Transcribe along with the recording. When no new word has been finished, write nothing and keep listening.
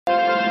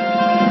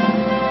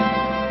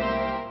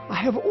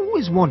have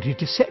always wanted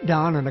to set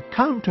down an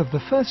account of the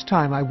first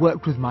time I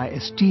worked with my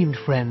esteemed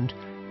friend,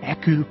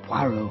 Hercule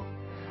Poirot,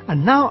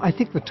 and now I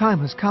think the time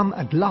has come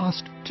at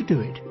last to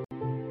do it.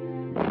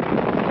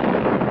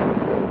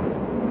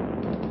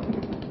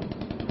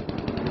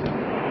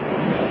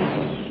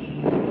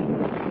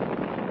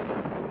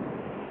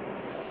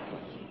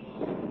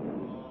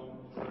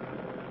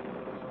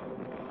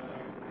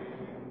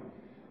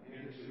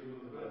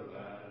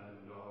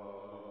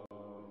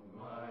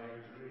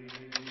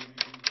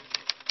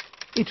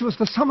 It was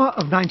the summer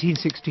of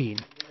 1916.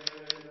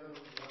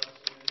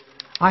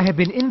 I had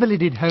been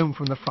invalided home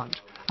from the front,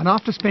 and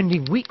after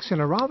spending weeks in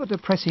a rather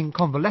depressing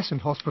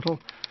convalescent hospital,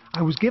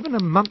 I was given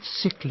a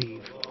month's sick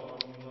leave.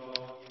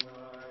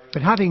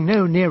 But having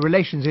no near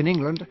relations in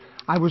England,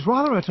 I was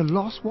rather at a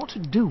loss what to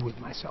do with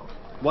myself.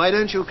 Why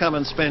don't you come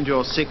and spend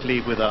your sick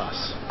leave with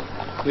us?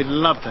 We'd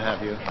love to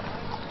have you.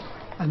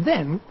 And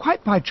then,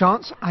 quite by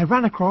chance, I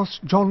ran across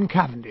John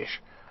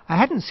Cavendish. I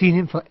hadn't seen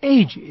him for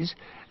ages,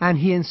 and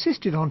he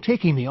insisted on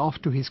taking me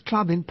off to his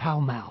club in Pall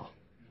Mall.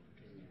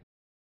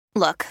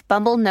 Look,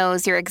 Bumble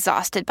knows you're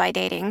exhausted by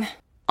dating.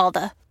 All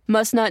the,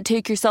 must not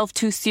take yourself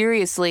too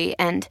seriously,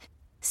 and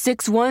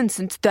 6'1"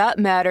 since that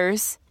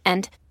matters,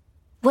 and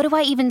what do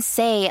I even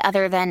say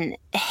other than,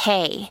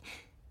 hey?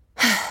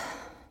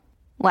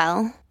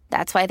 Well,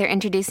 that's why they're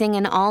introducing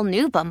an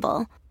all-new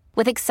Bumble,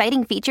 with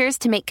exciting features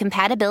to make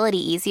compatibility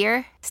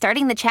easier,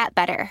 starting the chat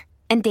better,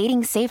 and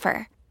dating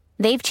safer.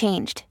 They've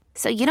changed,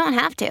 so you don't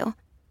have to.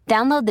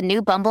 Download the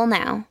new Bumble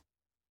now.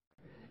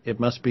 It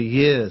must be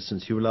years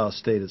since you last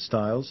stayed at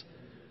Styles.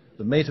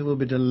 The mater will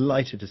be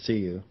delighted to see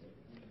you.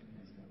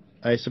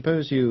 I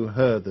suppose you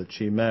heard that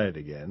she married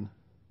again?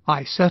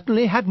 I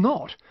certainly had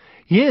not.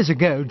 Years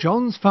ago,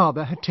 John's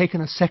father had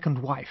taken a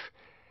second wife.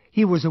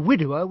 He was a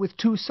widower with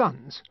 2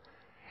 sons.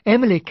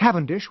 Emily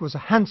Cavendish was a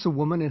handsome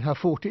woman in her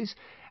 40s,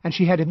 and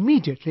she had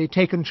immediately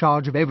taken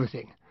charge of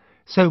everything.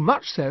 So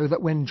much so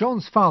that when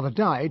John's father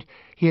died,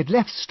 he had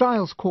left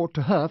Styles Court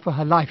to her for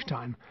her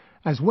lifetime,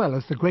 as well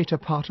as the greater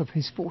part of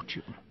his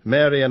fortune.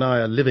 Mary and I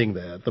are living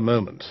there at the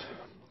moment.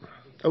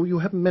 Oh, you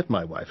haven't met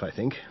my wife, I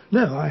think.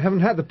 No, I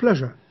haven't had the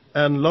pleasure.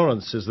 And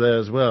Lawrence is there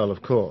as well,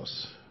 of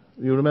course.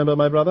 You remember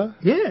my brother?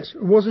 Yes.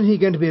 Wasn't he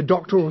going to be a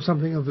doctor or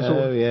something of the sort?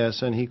 Oh,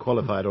 yes, and he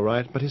qualified all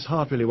right, but his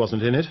heart really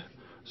wasn't in it.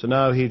 So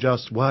now he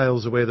just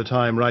whiles away the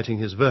time writing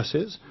his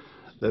verses,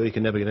 though he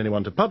can never get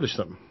anyone to publish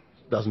them.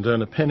 Doesn't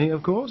earn a penny,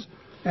 of course.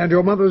 And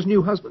your mother's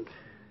new husband?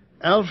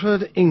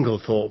 Alfred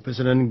Inglethorpe is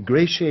an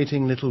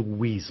ingratiating little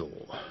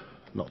weasel,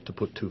 not to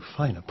put too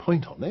fine a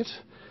point on it.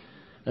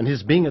 And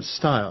his being at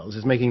Styles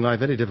is making life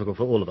very difficult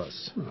for all of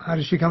us. How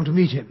did she come to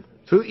meet him?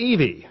 Through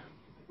Evie.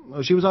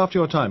 Oh, she was after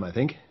your time, I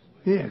think.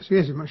 Yes,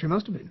 she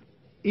must have been.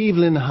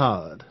 Evelyn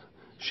Howard.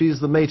 She's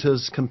the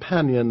mater's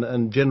companion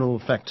and general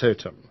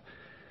factotum.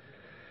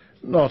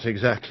 Not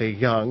exactly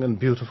young and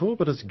beautiful,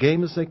 but as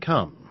game as they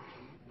come.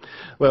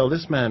 Well,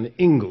 this man,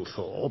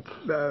 Inglethorpe...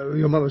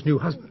 your mother's new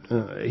husband.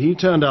 He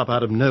turned up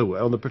out of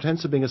nowhere on the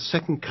pretense of being a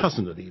second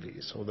cousin of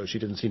Evie's, although she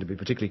didn't seem to be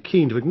particularly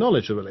keen to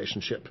acknowledge the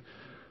relationship.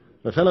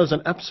 The fellow's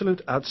an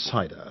absolute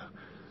outsider.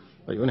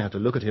 Well, you only have to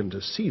look at him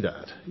to see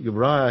that.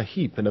 Uriah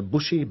Heep in a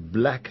bushy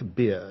black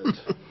beard.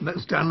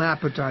 Most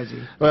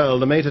unappetizing. Well,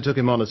 the mater took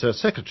him on as her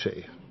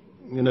secretary.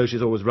 You know,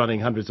 she's always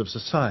running hundreds of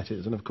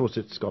societies, and of course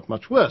it's got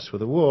much worse with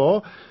the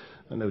war.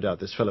 And no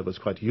doubt this fellow was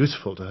quite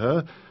useful to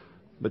her.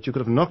 But you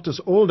could have knocked us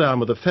all down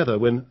with a feather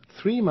when,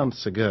 3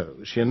 months ago,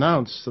 she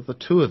announced that the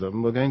 2 of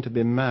them were going to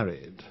be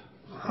married.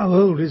 How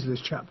old is this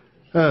chap?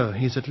 Oh,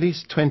 he's at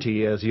least 20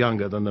 years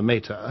younger than the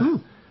mater.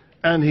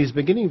 And he's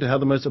beginning to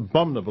have the most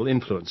abominable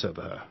influence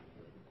over her.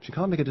 She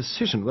can't make a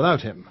decision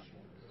without him.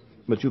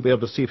 But you'll be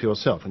able to see for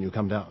yourself when you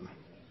come down.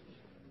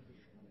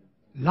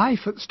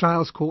 Life at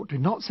Styles Court did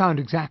not sound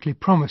exactly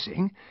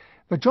promising,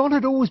 but John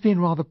had always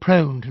been rather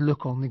prone to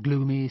look on the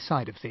gloomy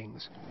side of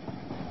things.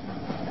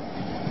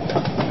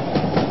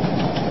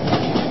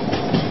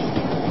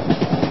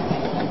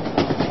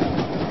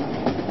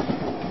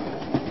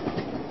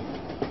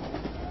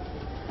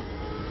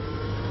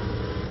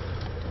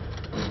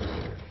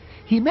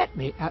 He met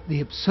me at the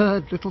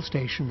absurd little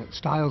station at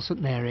Styles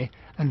St Mary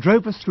and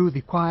drove us through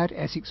the quiet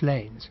Essex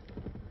lanes.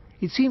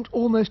 It seemed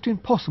almost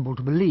impossible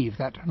to believe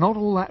that, not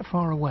all that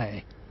far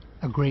away,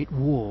 a great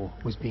war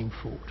was being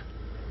fought.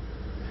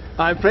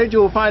 I'm afraid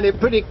you'll find it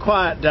pretty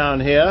quiet down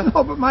here.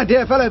 Oh, but my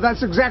dear fellow,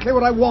 that's exactly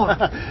what I want.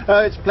 Oh,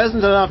 it's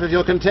pleasant enough if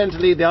you're content to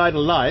lead the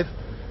idle life.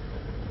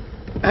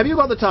 Have you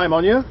got the time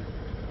on you?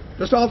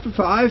 Just after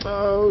 5.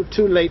 Oh,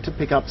 too late to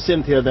pick up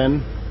Cynthia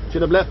then.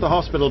 She'd have left the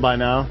hospital by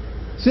now.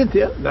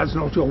 Cynthia? That's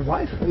not your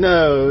wife?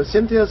 No,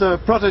 Cynthia's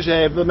a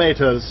protégée of the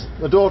mater's,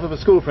 the daughter of a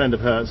school friend of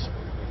hers.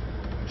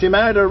 She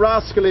married a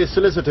rascally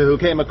solicitor who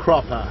came a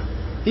cropper.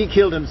 He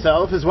killed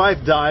himself, his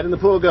wife died, and the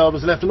poor girl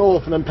was left an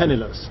orphan and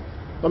penniless.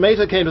 The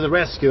mater came to the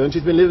rescue, and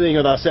she's been living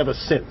with us ever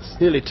since,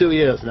 nearly 2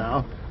 years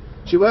now.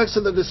 She works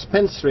at the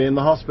dispensary in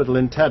the hospital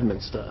in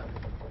Tadminster.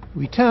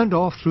 We turned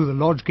off through the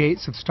lodge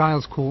gates of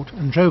Styles Court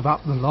and drove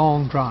up the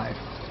long drive.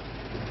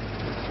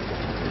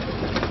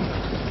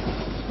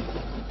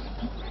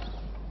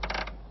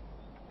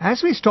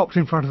 As we stopped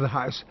in front of the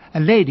house, a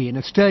lady in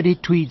a sturdy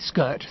tweed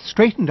skirt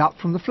straightened up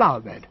from the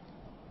flower bed.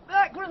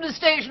 Back from the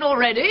station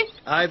already?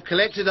 I've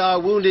collected our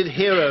wounded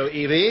hero,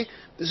 Evie.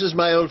 This is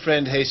my old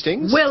friend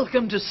Hastings.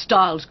 Welcome to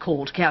Styles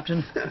Court,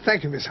 Captain.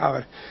 Thank you, Miss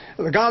Howard.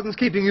 The garden's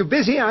keeping you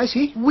busy, I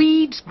see.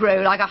 Weeds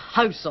grow like a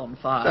house on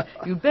fire.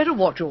 You'd better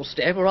watch your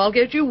step or I'll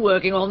get you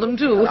working on them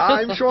too.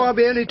 I'm sure I'll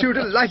be only too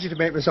delighted to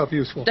make myself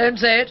useful. Don't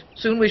say it.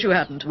 Soon wish you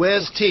hadn't.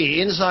 Where's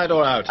tea, inside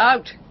or out?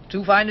 Out.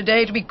 Too fine a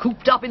day to be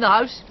cooped up in the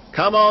house.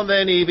 Come on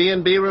then, Evie,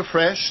 and be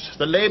refreshed.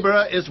 The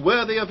labourer is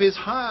worthy of his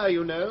hire,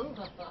 you know.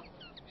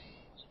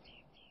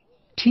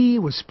 Tea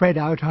was spread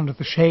out under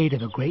the shade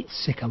of a great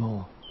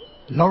sycamore.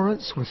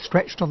 Lawrence was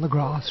stretched on the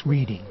grass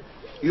reading.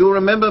 You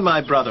remember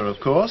my brother, of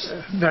course.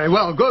 Very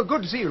well.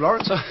 Good to see you,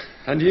 Lawrence.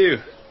 And you.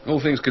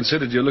 All things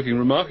considered, you're looking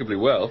remarkably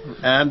well.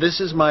 And this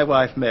is my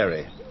wife,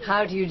 Mary.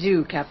 How do you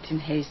do, Captain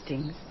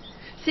Hastings?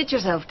 Sit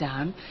yourself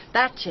down.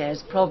 That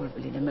chair's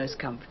probably the most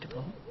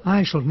comfortable.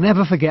 I shall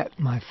never forget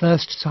my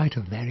first sight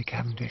of Mary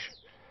Cavendish.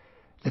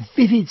 The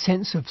vivid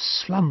sense of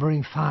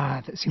slumbering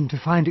fire that seemed to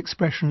find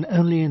expression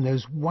only in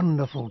those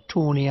wonderful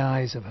tawny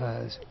eyes of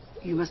hers.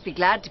 You must be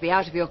glad to be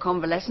out of your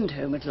convalescent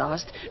home at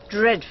last.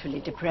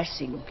 Dreadfully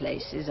depressing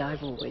places,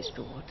 I've always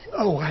thought.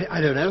 Oh,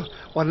 I don't know.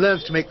 One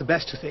learns to make the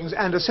best of things,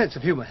 and a sense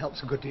of humour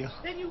helps a good deal.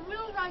 Then you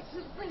will write to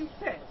the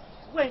princess,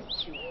 won't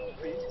you,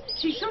 Alfred?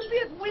 She should be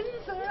at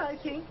Windsor, I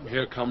think.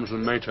 Here comes the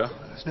mater.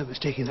 There's no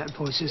mistaking that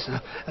voice, is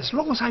there? As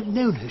long as I've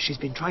known her, she's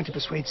been trying to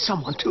persuade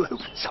someone to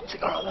open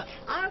something or other.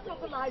 I'll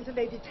drop a line to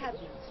Lady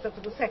Tadminster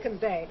for the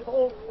second day.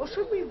 Or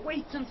should we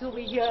wait until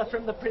we hear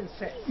from the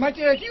princess? My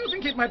dear, do you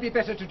think it might be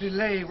better to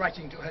delay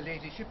writing to her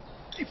ladyship?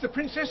 If the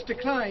princess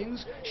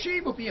declines,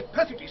 she will be a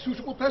perfectly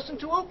suitable person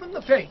to open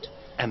the fete.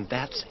 And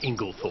that's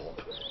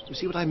Inglethorpe. You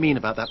see what I mean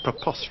about that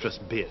preposterous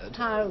beard?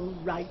 How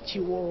right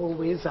you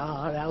always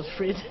are,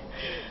 Alfred.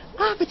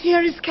 Ah, but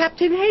here is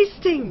Captain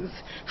Hastings.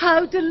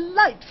 How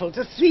delightful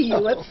to see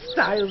you at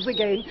Styles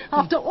again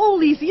after all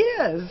these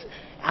years.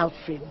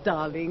 Alfred,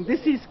 darling,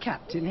 this is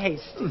Captain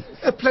Hastings.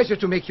 A pleasure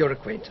to make your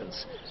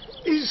acquaintance.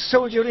 Is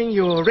soldiering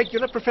your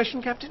regular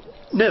profession, Captain?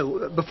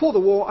 No, before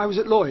the war I was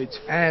at Lloyd's.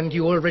 And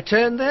you will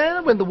return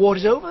there when the war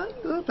is over?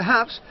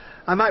 Perhaps.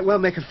 I might well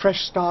make a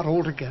fresh start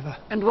altogether.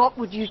 And what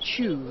would you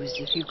choose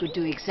if you could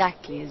do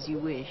exactly as you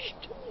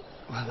wished?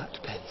 Well, that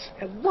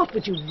depends. What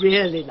would you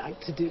really like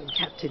to do,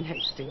 Captain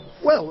Hastings?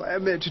 Well,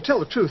 to tell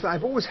the truth,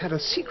 I've always had a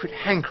secret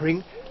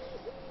hankering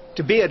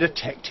to be a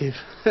detective.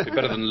 Be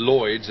better than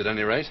Lloyd's, at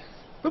any rate.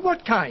 But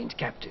what kind,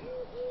 Captain?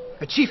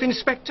 A chief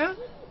inspector?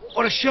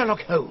 Or a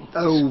Sherlock Holmes?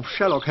 Oh,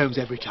 Sherlock Holmes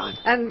every time.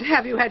 And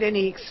have you had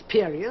any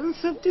experience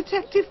of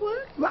detective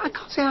work? Well, I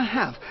can't say I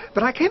have,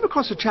 but I came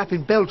across a chap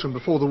in Belgium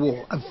before the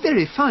war, a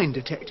very fine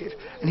detective,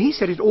 and he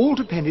said it all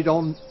depended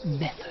on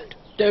method.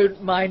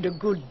 Don't mind a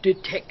good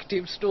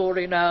detective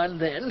story now and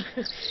then.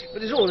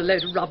 But it's all a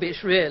load of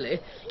rubbish, really.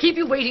 Keep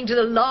you waiting to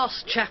the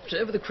last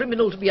chapter for the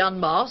criminal to be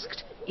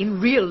unmasked.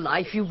 In real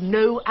life, you'd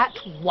know at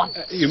once.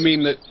 You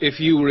mean that if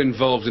you were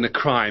involved in a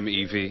crime,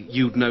 Evie,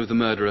 you'd know the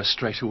murderer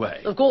straight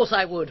away? Of course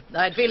I would.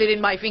 I'd feel it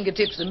in my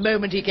fingertips the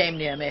moment he came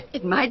near me.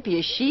 It might be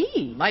a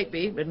she. Might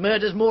be, but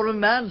murder's more of a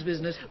man's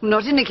business.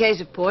 Not in a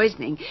case of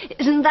poisoning.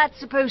 Isn't that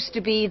supposed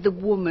to be the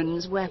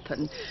woman's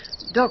weapon?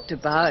 Dr.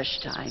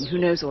 Bauerstein, who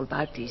knows all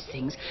about these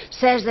things,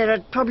 says there are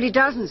probably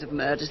dozens of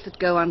murders that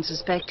go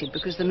unsuspected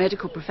because the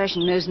medical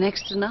profession knows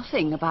next to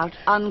nothing about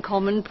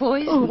uncommon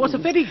poison. Oh, what a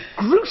very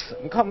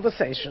gruesome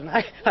conversation.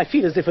 I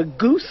feel as if a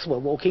goose were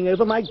walking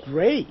over my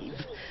grave.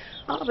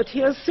 Ah, but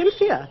here's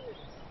Cynthia.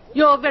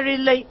 You're very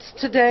late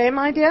today,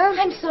 my dear.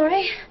 I'm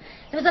sorry.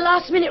 There was a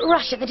last-minute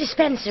rush at the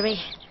dispensary.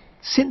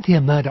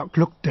 Cynthia Murdoch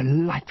looked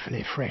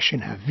delightfully fresh in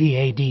her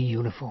VAD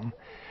uniform.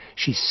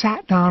 She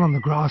sat down on the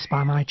grass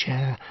by my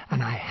chair,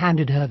 and I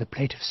handed her the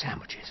plate of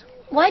sandwiches.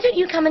 Why don't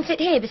you come and sit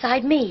here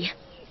beside me?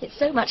 It's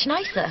so much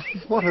nicer.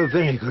 What a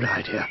very good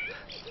idea.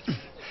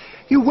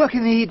 You work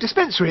in the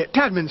dispensary at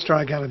Tadminster,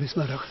 I gather, Miss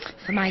Murdoch.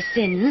 For my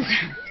sins.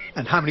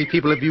 And how many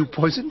people have you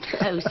poisoned?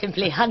 Oh,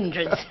 simply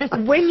hundreds.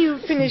 When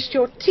you've finished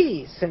your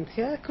tea,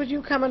 Cynthia, could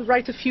you come and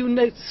write a few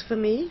notes for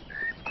me?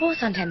 Of course,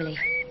 Aunt Emily.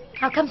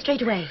 I'll come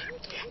straight away.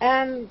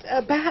 And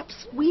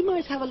perhaps we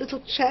might have a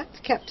little chat,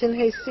 Captain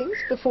Hastings,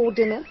 before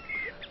dinner.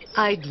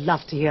 I'd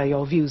love to hear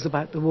your views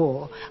about the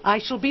war. I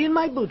shall be in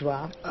my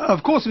boudoir.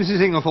 Of course,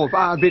 Mrs. Inglethorpe.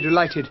 I'll be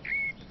delighted.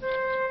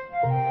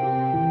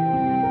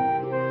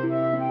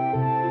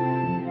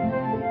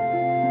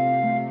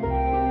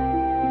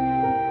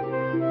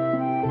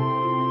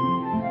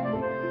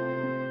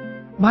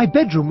 My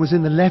bedroom was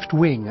in the left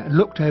wing and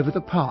looked over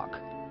the park.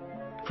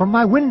 From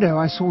my window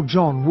I saw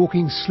John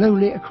walking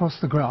slowly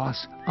across the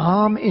grass,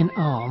 arm in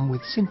arm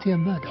with Cynthia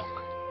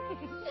Murdoch.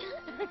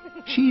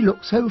 She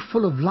looked so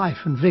full of life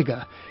and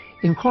vigour,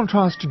 in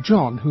contrast to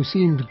John, who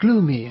seemed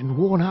gloomy and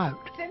worn out.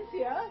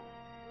 Cynthia?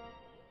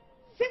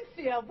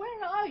 Cynthia,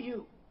 where are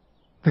you?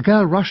 The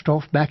girl rushed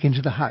off back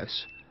into the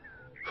house.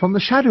 From the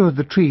shadow of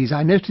the trees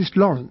I noticed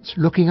Lawrence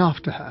looking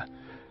after her,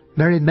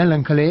 very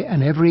melancholy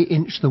and every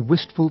inch the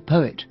wistful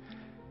poet.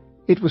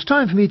 It was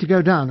time for me to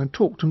go down and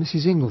talk to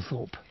Mrs.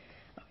 Inglethorpe.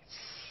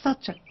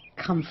 such a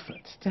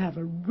comfort to have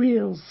a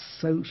real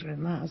soldier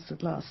in the house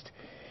at last.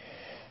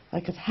 I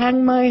could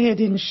hang my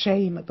head in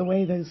shame at the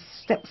way those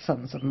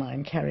stepsons of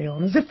mine carry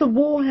on, as if the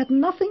war had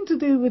nothing to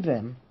do with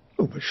them.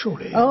 Oh, but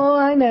surely... Oh,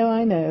 I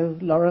know.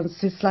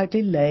 Lawrence is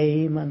slightly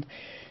lame, and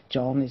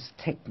John is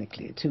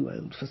technically too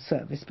old for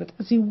service, but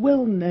as you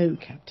well know,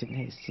 Captain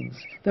Hastings,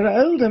 there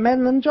are older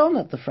men than John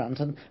at the front,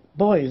 and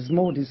boys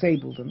more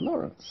disabled than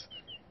Lawrence.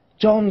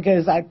 John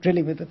goes out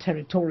drilling with the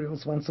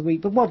Territorials once a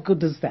week, but what good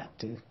does that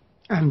do?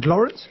 And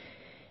Lawrence?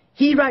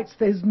 He writes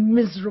those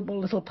miserable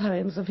little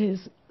poems of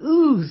his,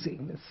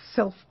 oozing with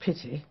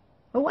self-pity.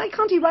 Well, why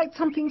can't he write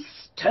something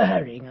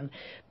stirring and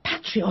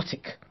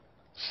patriotic?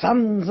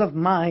 Sons of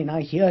mine,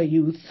 I hear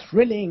you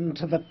thrilling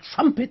to the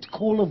trumpet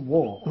call of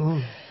war.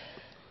 Oh.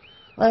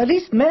 Well, at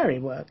least Mary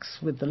works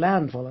with the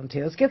land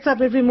volunteers, gets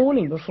up every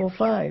morning before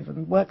 5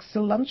 and works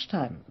till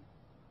lunchtime.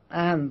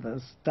 And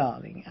there's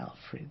darling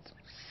Alfred,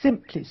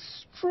 simply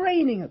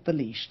straining at the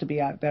leash to be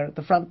out there at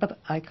the front, but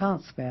I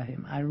can't spare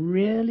him. I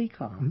really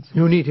can't.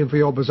 You need him for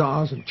your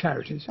bazaars and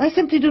charities. I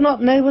simply do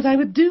not know what I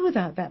would do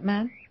without that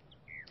man.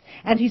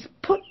 And he's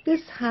put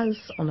this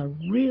house on a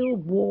real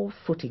war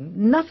footing.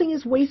 Nothing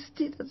is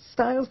wasted at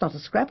Styles, not a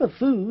scrap of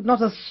food,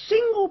 not a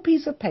single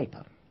piece of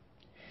paper.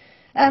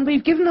 And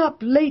we've given up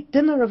late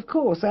dinner, of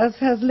course, as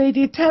has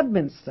Lady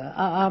Tadminster,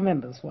 our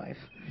member's wife.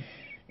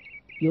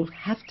 You'll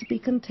have to be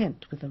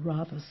content with a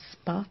rather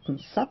Spartan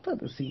supper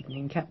this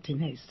evening, Captain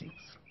Hastings.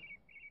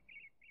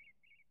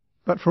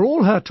 But for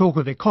all her talk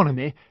of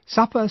economy,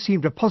 supper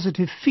seemed a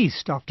positive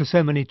feast after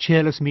so many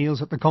cheerless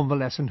meals at the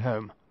convalescent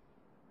home.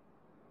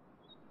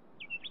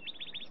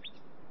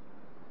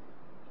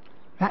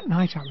 That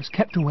night I was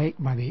kept awake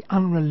by the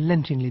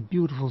unrelentingly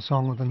beautiful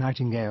song of the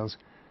nightingales,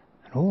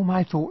 and all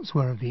my thoughts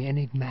were of the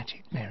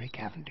enigmatic Mary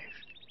Cavendish.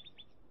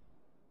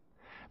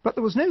 But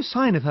there was no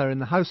sign of her in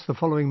the house the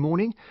following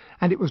morning,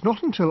 and it was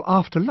not until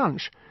after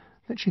lunch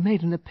that she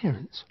made an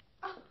appearance.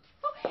 Oh,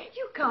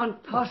 you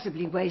can't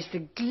possibly waste a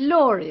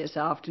glorious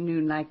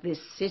afternoon like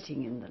this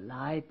sitting in the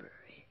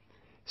library.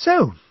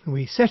 So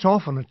we set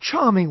off on a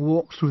charming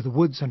walk through the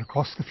woods and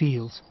across the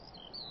fields.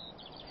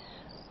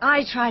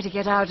 I try to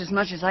get out as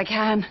much as I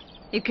can.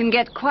 It can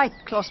get quite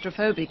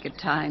claustrophobic at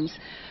times.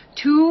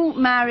 2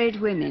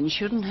 married women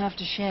shouldn't have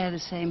to share the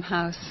same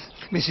house.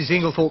 Mrs.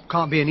 Inglethorpe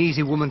can't be an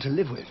easy woman to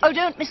live with. Oh,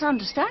 don't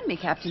misunderstand me,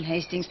 Captain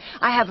Hastings.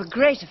 I have a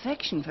great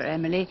affection for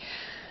Emily.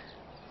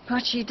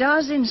 But she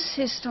does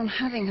insist on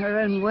having her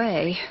own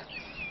way.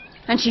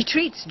 And she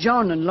treats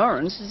John and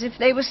Lawrence as if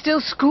they were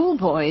still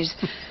schoolboys.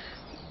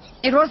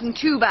 It wasn't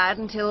too bad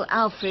until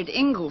Alfred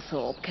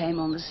Inglethorpe came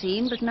on the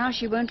scene, but now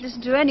she won't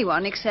listen to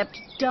anyone except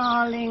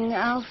darling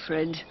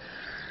Alfred.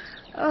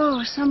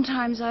 Oh,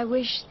 sometimes I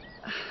wish...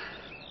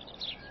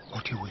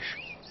 What do you wish?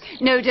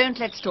 No, don't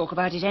let's talk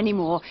about it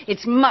anymore.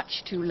 It's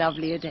much too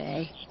lovely a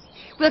day.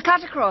 We'll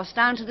cut across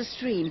down to the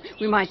stream.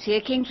 We might see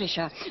a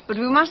kingfisher, but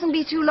we mustn't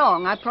be too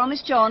long. I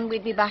promised John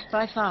we'd be back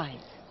by 5.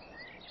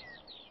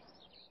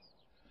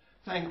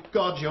 Thank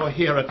God you're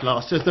here at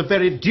last. It's the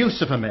very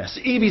deuce of a mess.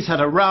 Evie's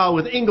had a row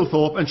with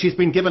Inglethorpe and she's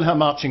been given her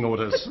marching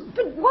orders.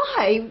 But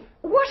why?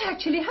 What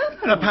actually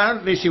happened? And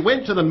apparently she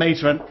went to the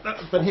mater and...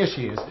 but here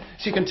she is.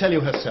 She can tell you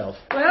herself.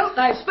 Well,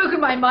 I've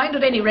spoken my mind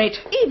at any rate.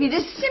 Evie,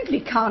 this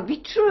simply can't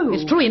be true.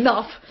 It's true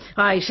enough.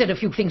 I said a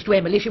few things to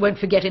Emily she won't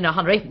forget in a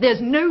hurry. There's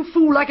no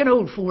fool like an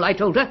old fool, I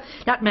told her.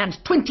 That man's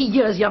 20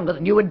 years younger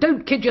than you, and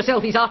don't kid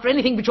yourself he's after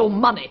anything but your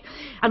money.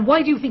 And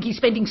why do you think he's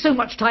spending so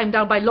much time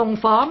down by Long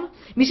Farm?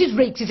 Mrs.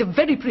 Raikes is a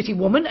very pretty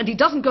woman, and he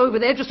doesn't go over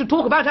there just to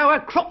talk about how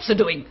our crops are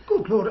doing.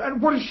 Good Lord,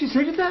 and what did she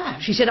say to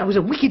that? She said I was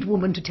a wicked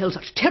woman to tell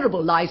such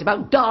terrible lies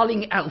about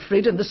darling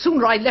Alfred, and the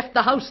sooner I left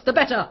the house, the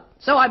better.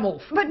 So I'm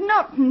off. But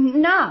not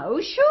now,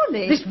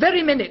 surely. This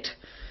very minute.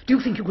 Do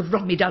you think you could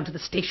run me down to the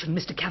station,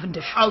 Mr.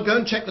 Cavendish? I'll go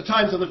and check the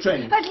times of the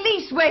train. At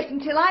least wait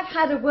until I've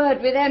had a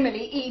word with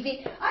Emily,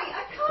 Evie.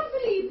 I can't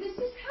believe this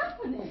is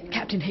happening.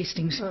 Captain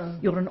Hastings,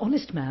 you're an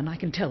honest man, I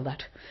can tell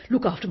that.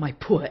 Look after my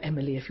poor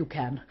Emily if you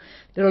can.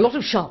 There are a lot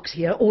of sharks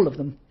here, all of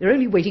them. They're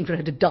only waiting for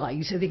her to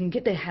die so they can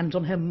get their hands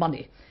on her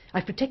money.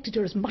 I've protected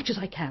her as much as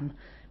I can,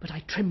 but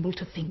I tremble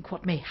to think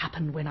what may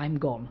happen when I'm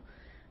gone.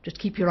 Just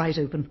keep your eyes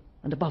open,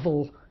 and above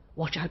all,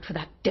 watch out for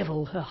that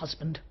devil, her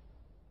husband.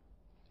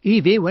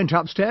 Evie went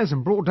upstairs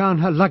and brought down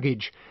her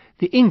luggage.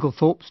 The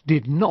Inglethorpes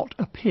did not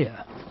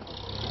appear.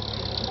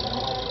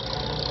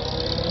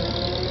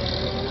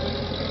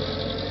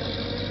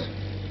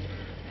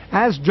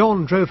 As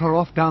John drove her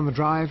off down the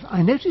drive,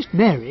 I noticed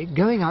Mary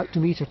going out to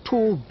meet a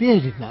tall,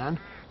 bearded man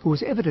who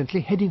was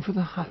evidently heading for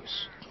the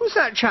house. Who's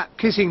that chap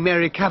kissing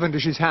Mary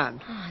Cavendish's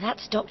hand? Oh,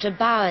 that's Dr.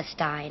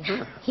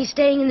 Bauerstein. He's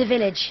staying in the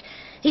village.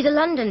 He's a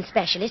London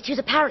specialist who's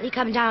apparently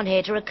come down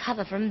here to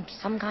recover from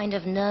some kind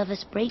of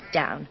nervous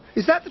breakdown.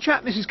 Is that the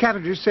chap Mrs.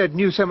 Cavendish said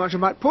knew so much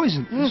about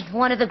poisons?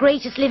 One of the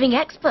greatest living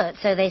experts,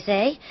 so they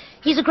say.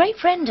 He's a great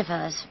friend of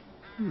hers.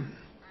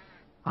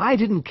 I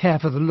didn't care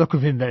for the look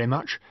of him very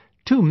much.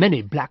 Too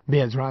many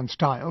Blackbeards round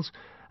Styles,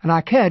 and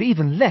I cared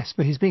even less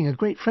for his being a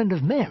great friend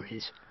of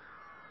Mary's.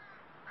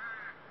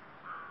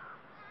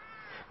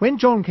 When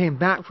John came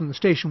back from the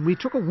station, we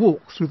took a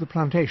walk through the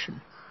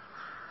plantation.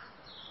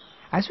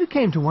 As we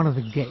came to one of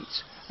the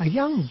gates, a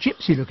young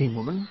gypsy-looking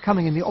woman,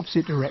 coming in the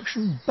opposite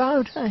direction,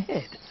 bowed her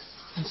head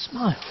and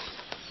smiled.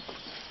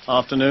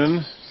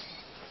 Afternoon.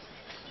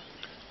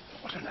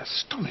 What an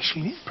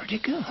astonishingly pretty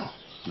girl.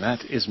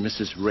 That is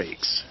Mrs.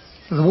 Rakes.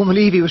 The woman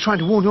Evie was trying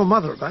to warn your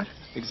mother about.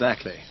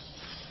 Exactly.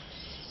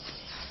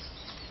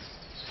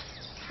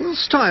 Will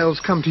Styles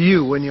come to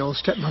you when your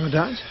stepmother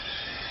dies?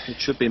 It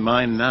should be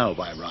mine now,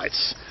 by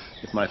rights.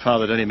 If my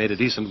father had only made a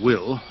decent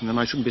will, then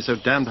I shouldn't be so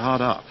damned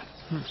hard up.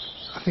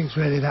 I think it's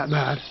really that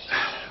bad.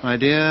 My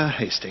dear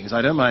Hastings,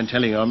 I don't mind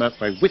telling you I'm at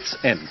my wit's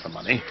end for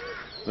money.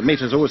 The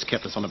mater's always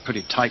kept us on a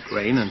pretty tight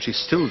rein, and she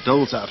still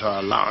doles out her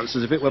allowance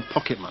as if it were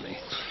pocket money.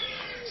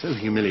 So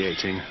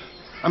humiliating.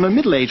 I'm a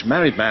middle-aged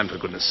married man, for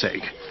goodness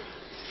sake.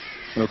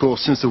 And of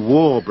course, since the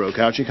war broke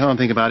out, she can't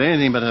think about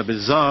anything but her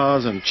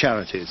bazaars and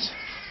charities.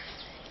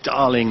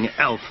 Darling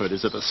Alfred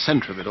is at the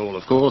centre of it all,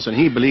 of course, and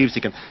he believes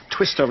he can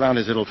twist her round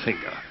his little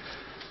finger.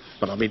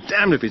 But I'll be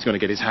damned if he's going to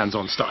get his hands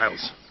on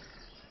Styles.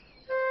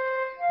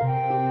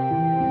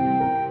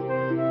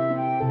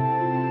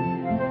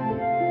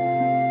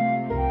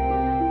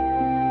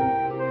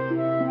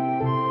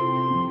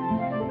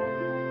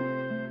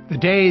 The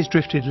days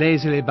drifted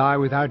lazily by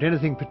without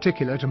anything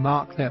particular to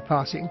mark their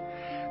passing,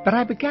 but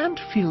I began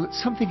to feel that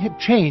something had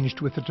changed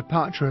with the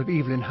departure of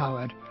Evelyn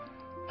Howard.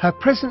 Her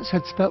presence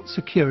had spelt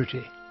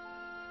security.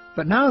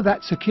 But now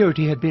that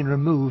security had been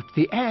removed,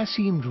 the air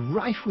seemed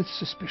rife with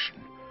suspicion.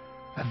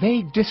 A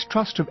vague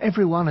distrust of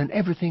everyone and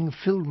everything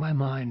filled my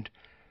mind.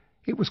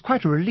 It was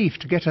quite a relief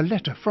to get a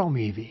letter from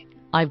Evie.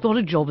 I've got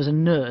a job as a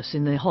nurse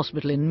in the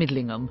hospital in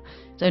Midlingham.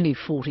 It's only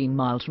 14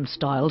 miles from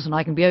Styles, and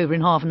I can be over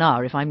in half an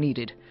hour if I'm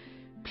needed.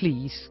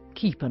 Please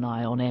keep an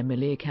eye on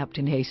Emily,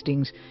 Captain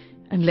Hastings,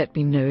 and let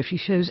me know if she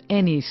shows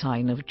any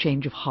sign of a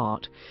change of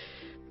heart.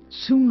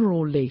 Sooner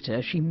or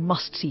later she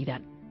must see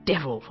that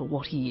devil for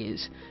what he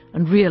is,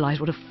 and realise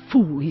what a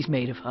fool he's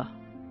made of her.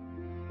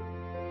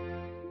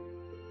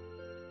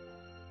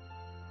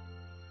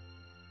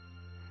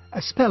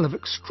 A spell of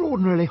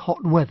extraordinarily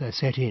hot weather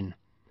set in.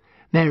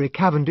 Mary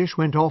Cavendish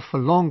went off for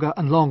longer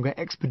and longer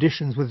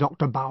expeditions with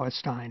Dr.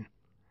 Bauerstein.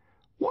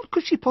 What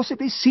could she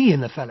possibly see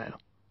in the fellow?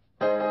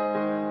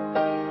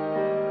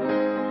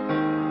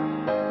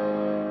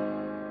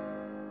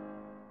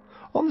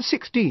 On the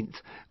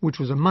 16th, which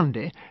was a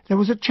Monday, there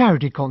was a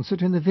charity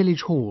concert in the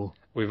village hall.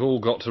 We've all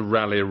got to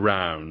rally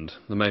round.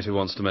 The mater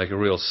wants to make a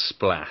real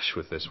splash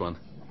with this one.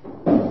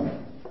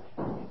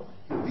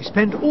 We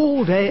spent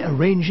all day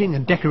arranging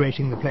and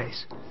decorating the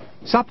place.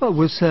 Supper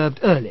was served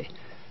early,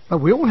 but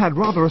we all had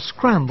rather a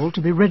scramble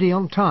to be ready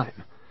on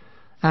time.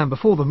 And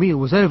before the meal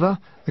was over,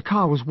 the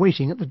car was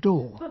waiting at the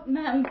door. But,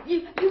 ma'am,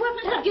 you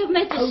haven't had your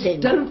medicine.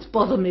 Oh, don't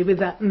bother me with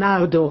that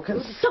now,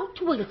 Dorcas.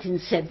 Dr.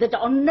 Wilkins said that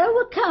on no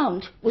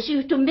account was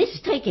you to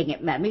miss taking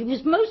it, ma'am. He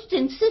was most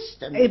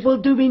insistent. It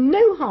will do me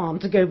no harm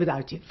to go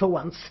without it for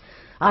once.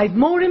 I've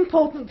more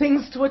important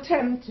things to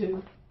attend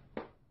to.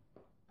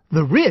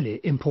 The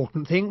really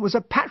important thing was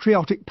a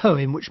patriotic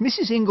poem which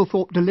Mrs.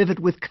 Inglethorpe delivered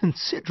with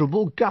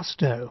considerable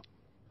gusto.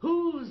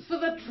 Who's for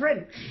the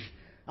trench?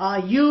 Are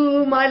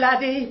you, my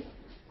laddie?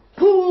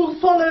 Who'll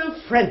follow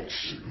French?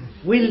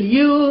 Will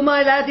you,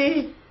 my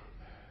laddie?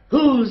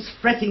 Who's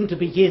fretting to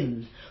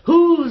begin?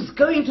 Who's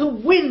going to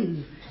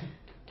win?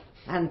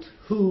 And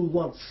who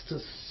wants to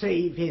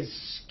save his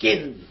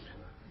skin?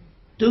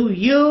 Do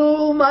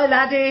you, my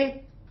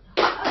laddie?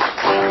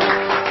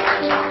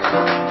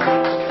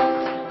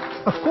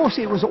 Of course,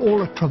 it was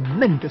all a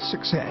tremendous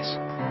success.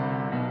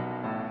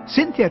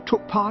 Cynthia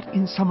took part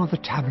in some of the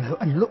tableaux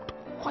and looked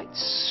quite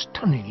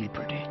stunningly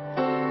pretty.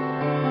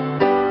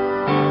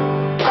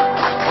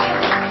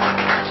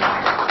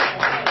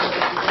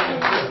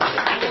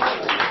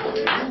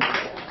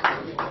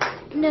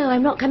 No,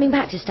 I'm not coming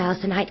back to Styles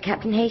tonight,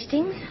 Captain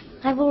Hastings.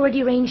 I've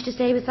already arranged to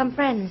stay with some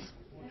friends.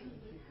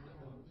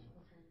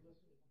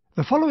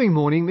 The following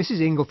morning,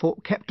 Mrs.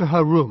 Inglethorpe kept to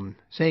her room,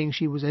 saying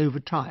she was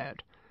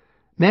overtired.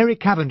 Mary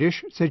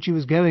Cavendish said she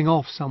was going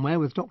off somewhere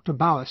with Dr.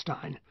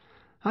 Bauerstein.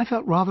 I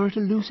felt rather at a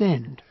loose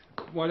end.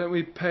 Why don't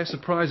we pay a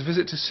surprise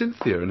visit to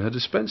Cynthia in her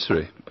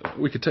dispensary?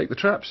 We could take the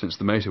trap, since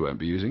the mater won't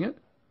be using it.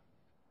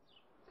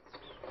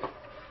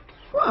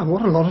 Wow,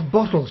 what a lot of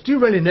bottles. Do you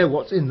really know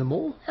what's in them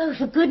all? Oh,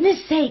 for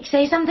goodness sake,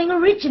 say something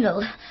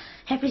original.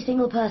 Every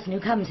single person who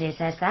comes here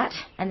says that,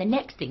 and the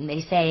next thing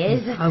they say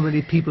is... How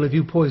many people have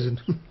you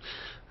poisoned?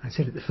 I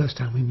said it the first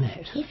time we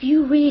met. If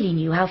you really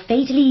knew how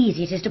fatally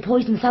easy it is to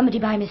poison somebody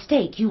by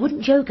mistake, you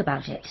wouldn't joke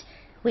about it.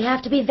 We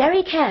have to be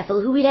very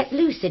careful who we let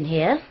loose in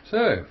here.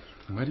 So,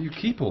 where do you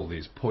keep all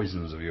these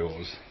poisons of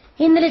yours?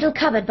 In the little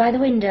cupboard by the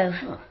window.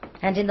 Ah.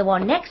 And in the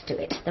one next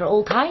to it, there are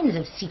all kinds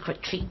of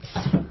secret treats.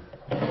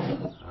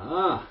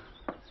 Ah,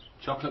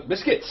 chocolate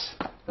biscuits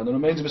and the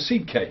remains of a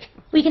seed cake.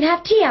 We can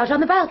have tea out on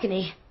the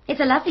balcony. It's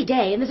a lovely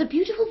day and there's a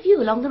beautiful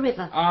view along the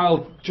river.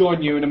 I'll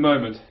join you in a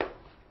moment.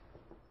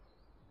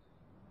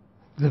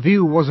 The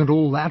view wasn't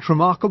all that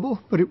remarkable,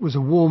 but it was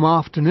a warm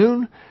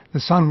afternoon, the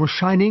sun was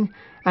shining,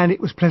 and it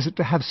was pleasant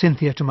to have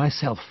Cynthia to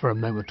myself for a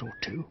moment or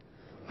two.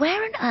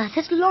 Where on earth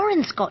has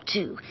Lawrence got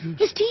to?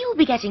 His tea will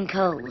be getting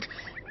cold.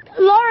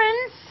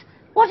 Lawrence,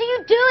 what are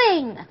you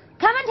doing?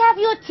 Come and have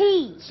your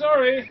tea.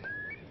 Sorry.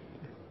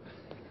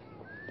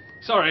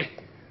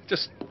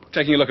 Just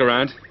taking a look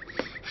around.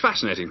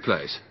 Fascinating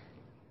place.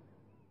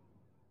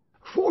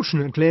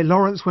 Fortunately,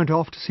 Lawrence went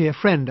off to see a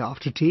friend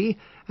after tea,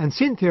 and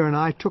Cynthia and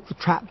I took the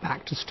trap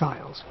back to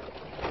Styles.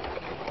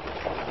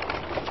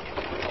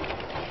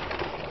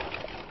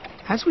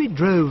 As we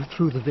drove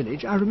through the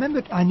village, I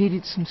remembered I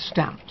needed some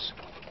stamps.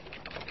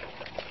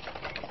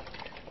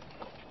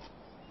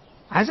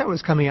 As I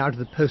was coming out of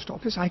the post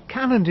office, I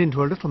cannoned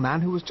into a little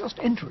man who was just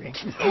entering.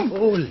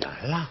 Oh, la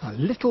la. A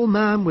little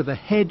man with a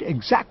head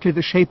exactly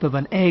the shape of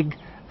an egg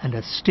and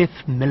a stiff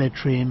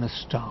military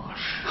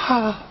moustache.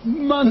 Ah,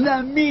 mon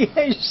ami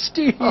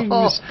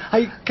Hastings!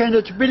 I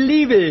cannot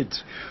believe it.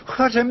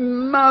 What a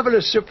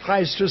marvellous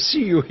surprise to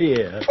see you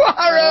here.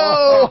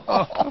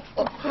 Poirot!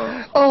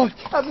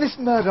 Miss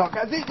Murdoch,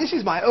 this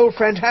is my old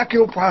friend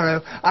Hercule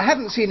Poirot. I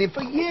haven't seen him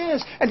for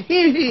years, and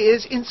here he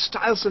is in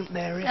Style St.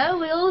 Mary. Oh,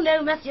 we all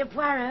know Monsieur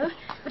Poirot,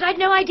 but I'd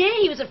no idea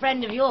he was a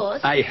friend of yours.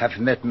 I have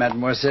met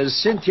Mademoiselle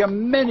Cynthia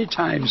many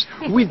times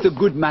with the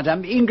good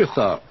Madame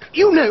Inglethorpe.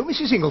 You know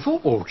Mrs.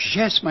 Inglethorpe? Oh,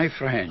 yes, my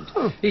friend.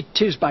 Oh. It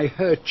is by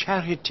her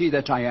charity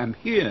that I am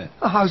here.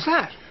 Oh, how's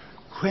that?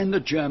 When the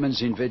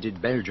Germans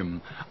invaded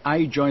Belgium,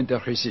 I joined the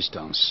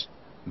resistance.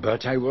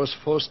 But I was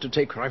forced to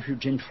take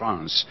refuge in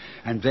France,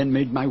 and then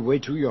made my way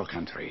to your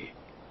country.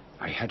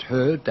 I had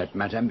heard that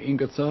Madame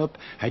Inglethorpe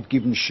had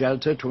given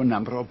shelter to a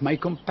number of my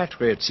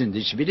compatriots in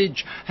this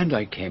village, and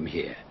I came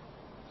here.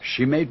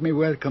 She made me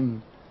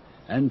welcome,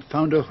 and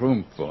found a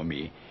room for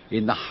me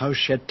in the house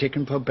she had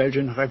taken for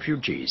Belgian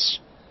refugees.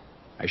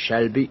 I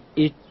shall be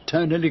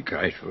eternally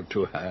grateful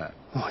to her.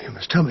 Oh, you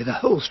must tell me the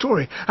whole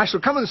story. I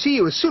shall come and see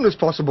you as soon as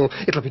possible.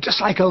 It'll be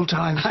just like old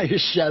times. I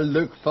shall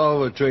look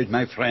forward to it,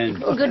 my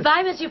friend.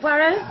 Goodbye, Monsieur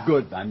Poirot.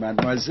 Goodbye,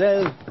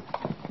 mademoiselle.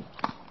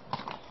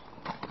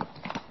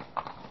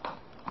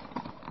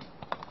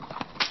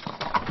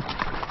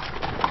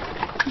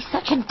 He's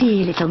such a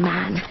dear little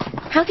man.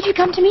 How did you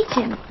come to meet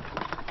him?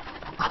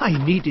 I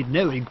needed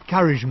no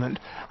encouragement,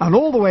 and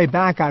all the way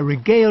back I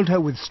regaled her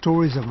with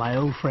stories of my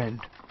old friend.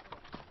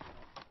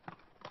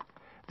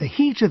 The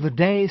heat of the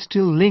day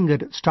still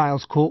lingered at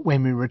Styles Court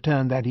when we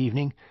returned that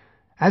evening.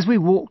 As we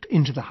walked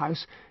into the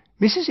house,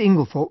 Mrs.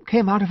 Inglethorpe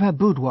came out of her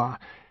boudoir.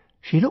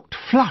 She looked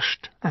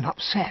flushed and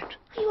upset.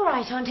 Are you all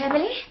right, Aunt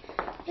Emily?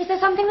 Is there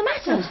something the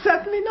matter? Oh,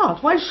 certainly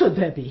not. Why should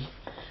there be?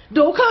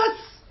 Dorcas!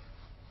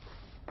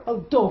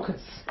 Oh,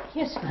 Dorcas.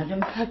 Yes,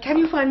 madam. Can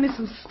you find me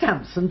some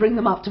stamps and bring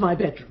them up to my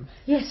bedroom?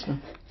 Yes,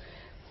 ma'am.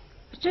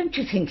 But don't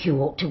you think you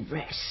ought to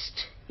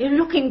rest? You're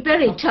looking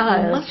very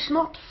tired. You must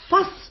not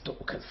fuss,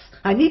 Dorcas.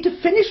 I need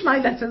to finish my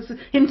letters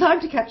in time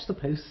to catch the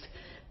post.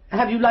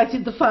 Have you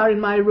lighted the fire in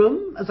my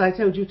room, as I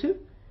told you to?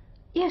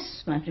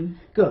 Yes, madam.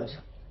 Good.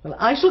 Well,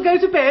 I shall go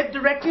to bed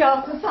directly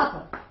after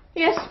supper.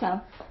 Yes,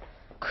 ma'am.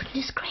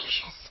 Goodness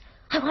gracious.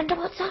 I wonder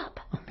what's up.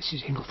 Oh,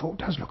 Mrs. Inglethorpe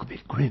does look a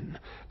bit grim,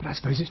 but I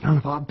suppose it's none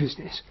of our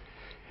business.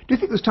 Do you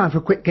think there's time for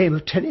a quick game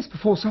of tennis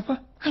before supper?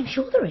 I'm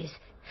sure there is.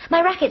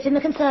 My racket's in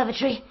the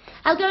conservatory.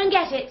 I'll go and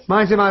get it.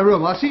 Mine's in my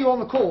room. I'll see you on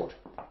the court.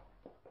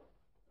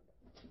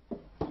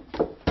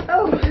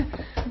 Oh,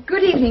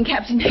 good evening,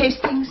 Captain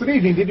Hastings. Good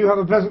evening. Did you have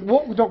a pleasant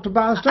walk with Dr.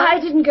 Bowerstone? I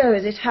didn't go,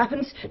 as it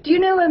happens. Do you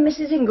know where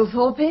Mrs.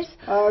 Inglethorpe is?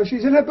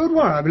 She's in her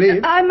boudoir, I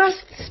believe. I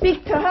must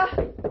speak to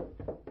her.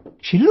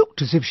 She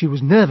looked as if she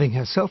was nerving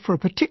herself for a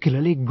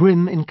particularly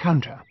grim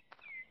encounter.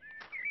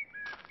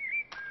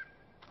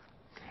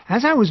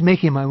 As I was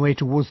making my way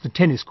towards the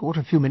tennis court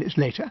a few minutes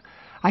later,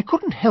 I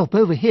couldn't help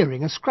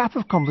overhearing a scrap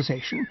of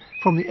conversation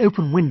from the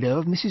open window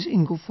of Mrs.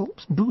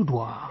 Inglethorpe's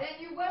boudoir.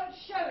 Then you won't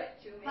show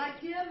it to me. My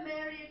dear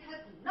Mary, it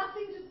has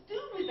nothing to do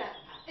with that.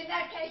 In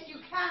that case, you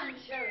can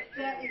show it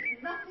to There me.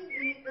 is nothing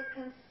in it that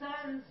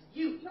concerns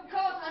you. Of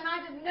course, I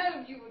might have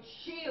known you would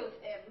shield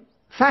him.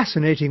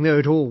 Fascinating though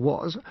it all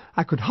was,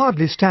 I could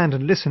hardly stand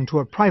and listen to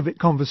a private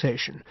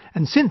conversation,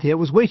 and Cynthia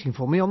was waiting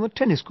for me on the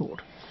tennis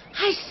court.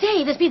 I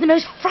say, there's been the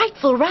most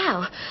frightful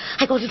row.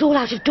 I got it all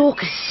out of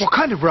Dorcas. What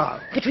kind of row?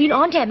 Between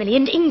Aunt Emily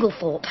and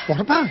Inglethorpe. What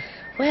about?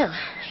 Well,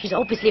 she's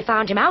obviously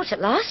found him out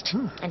at last,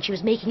 and she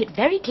was making it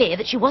very clear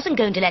that she wasn't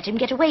going to let him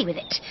get away with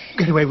it.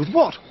 Get away with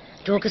what?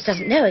 Dorcas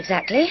doesn't know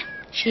exactly.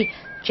 She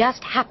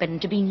just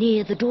happened to be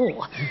near the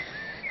door.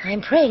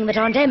 I'm praying that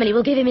Aunt Emily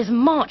will give him his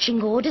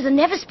marching orders and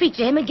never speak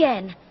to him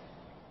again.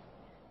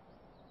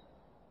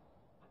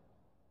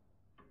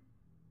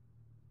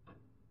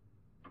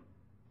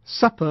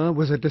 Supper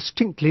was a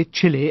distinctly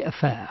chilly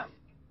affair.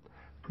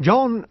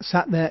 John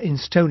sat there in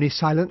stony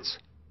silence.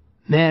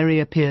 Mary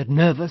appeared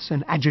nervous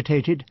and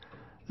agitated.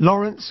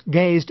 Lawrence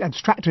gazed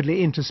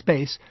abstractedly into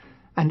space,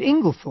 and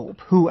Inglethorpe,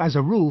 who as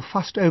a rule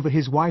fussed over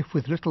his wife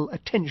with little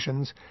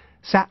attentions,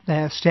 sat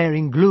there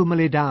staring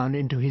gloomily down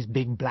into his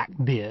big black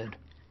beard.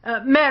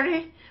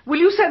 Mary, will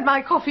you send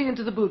my coffee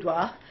into the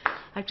boudoir?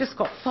 I've just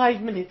got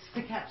 5 minutes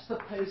to catch the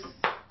post.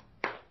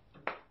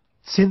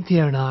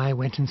 Cynthia and I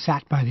went and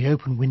sat by the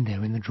open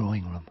window in the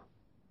drawing room.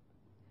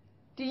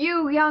 Do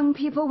you young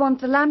people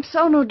want the lamps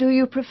on, or do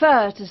you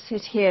prefer to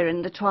sit here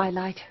in the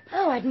twilight?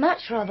 Oh, I'd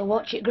much rather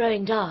watch it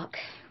growing dark.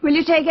 Will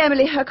you take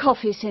Emily her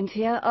coffee,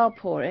 Cynthia? I'll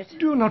pour it.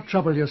 Do not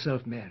trouble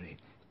yourself, Mary.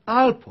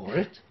 I'll pour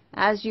it.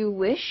 As you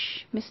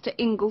wish, Mr.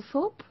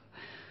 Inglethorpe.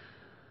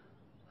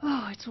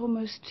 Oh, it's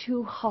almost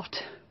too hot.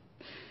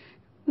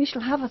 We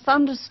shall have a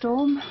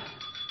thunderstorm.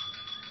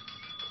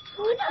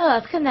 Who on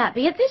earth can that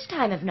be at this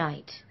time of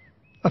night?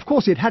 Of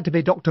course it had to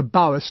be Dr.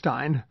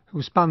 Bauerstein,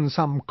 who spun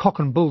some cock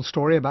and bull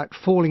story about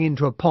falling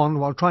into a pond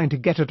while trying to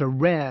get at a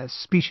rare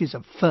species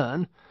of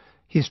fern.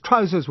 His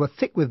trousers were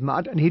thick with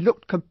mud, and he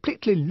looked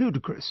completely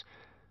ludicrous.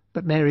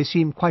 But Mary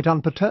seemed quite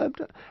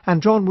unperturbed,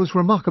 and John was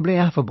remarkably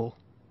affable.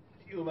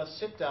 You must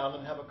sit down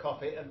and have a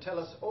coffee and tell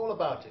us all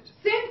about it.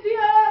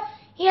 Cynthia!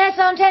 Yes,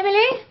 Aunt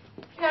Emily?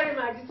 Carry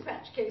my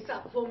dispatch case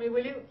up for me,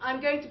 will you?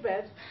 I'm going to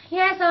bed.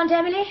 Yes, Aunt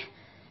Emily.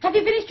 Have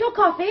you finished your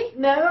coffee?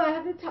 No, I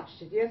haven't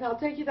touched it yet. I'll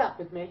take it up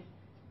with me.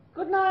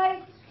 Good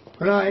night.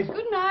 Good night.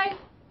 Good night.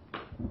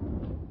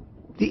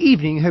 The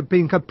evening had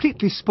been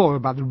completely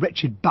spoiled by the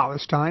wretched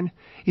Bauerstein.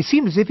 It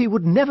seemed as if he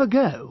would never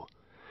go.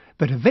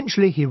 But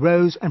eventually he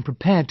rose and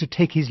prepared to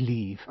take his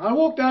leave. I'll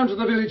walk down to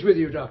the village with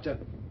you, Doctor.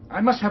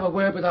 I must have a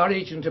word with our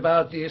agent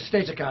about the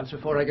estate accounts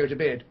before I go to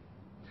bed.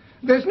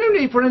 There's no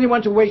need for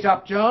anyone to wait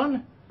up,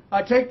 John.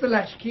 I take the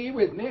latchkey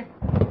with me.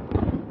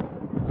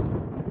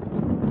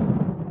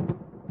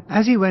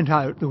 As he went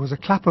out, there was a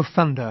clap of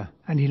thunder,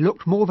 and he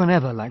looked more than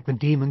ever like the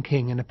Demon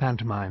King in a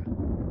pantomime.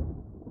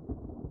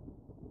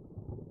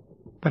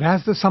 But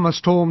as the summer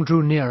storm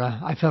drew nearer,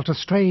 I felt a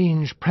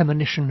strange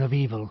premonition of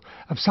evil,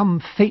 of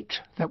some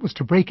fate that was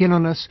to break in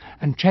on us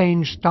and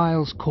change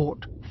Styles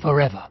Court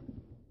forever.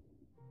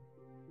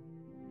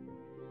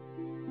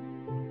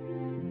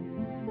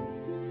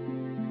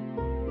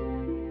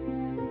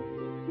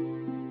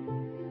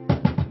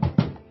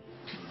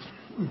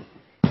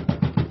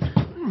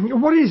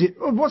 What is it?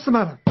 What's the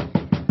matter?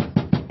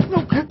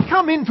 No,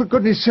 come in, for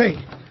goodness sake.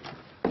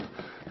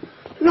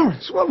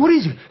 Lawrence, what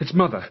is it? It's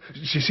Mother.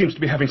 She seems to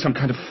be having some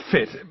kind of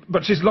fit,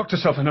 but she's locked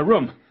herself in her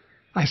room.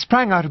 I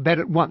sprang out of bed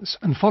at once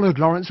and followed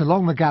Lawrence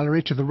along the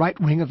gallery to the right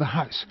wing of the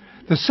house.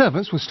 The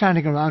servants were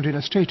standing around in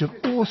a state of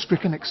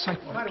awe-stricken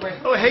excitement.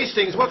 Oh,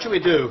 Hastings, what shall we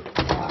do?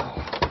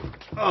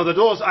 Oh, the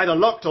door's either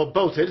locked or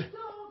bolted.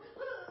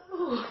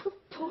 Oh,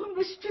 poor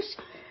mistress.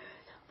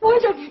 Why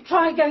don't you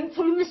try going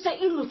through Mr.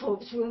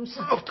 Inglethorpe's room,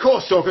 sir? Of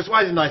course, Dorcas.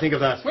 Why didn't I think of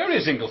that? Where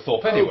is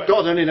Inglethorpe, anyway? Oh,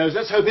 God only knows.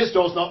 Let's hope his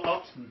door's not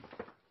locked.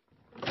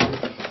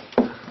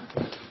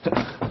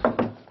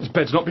 His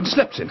bed's not been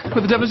slept in.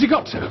 Where the devil has he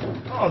got to?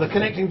 Oh, the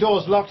connecting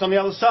door's locked on the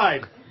other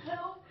side.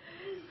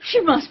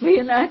 She must be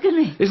in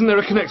agony. Isn't there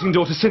a connecting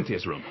door to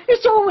Cynthia's room?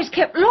 It's always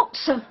kept locked,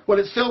 sir. Well,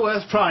 it's still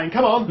worth trying.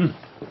 Come on.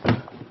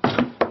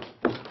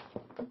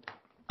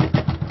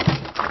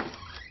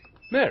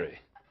 Mary?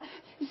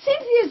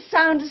 Cynthia's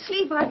sound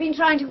asleep. I've been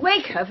trying to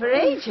wake her for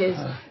ages.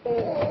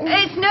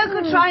 It's no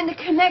good trying the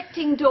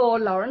connecting door,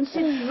 Lawrence.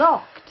 It's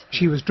locked.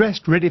 She was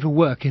dressed ready for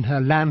work in her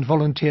land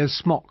volunteer's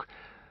smock.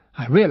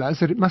 I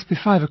realised that it must be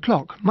 5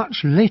 o'clock, much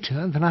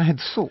later than I had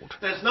thought.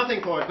 There's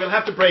nothing for it. We'll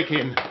have to break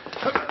in.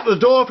 The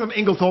door from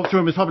Inglethorpe's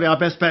room is probably our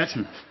best bet.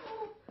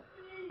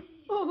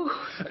 Oh.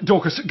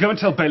 Dorcas, go and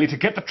tell Bailey to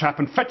get the trap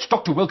and fetch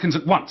Dr. Wilkins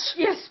at once.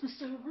 Yes,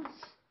 Mr. Lawrence.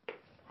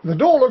 The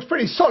door looks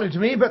pretty solid to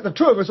me, but the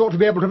two of us ought to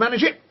be able to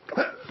manage it.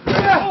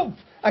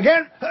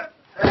 Again.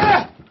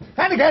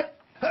 And again.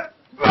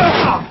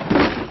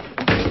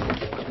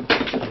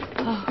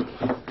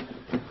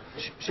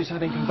 She's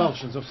having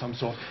convulsions of some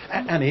sort.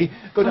 Annie,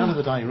 go down to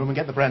the dining room and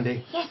get the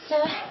brandy. Yes,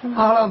 sir.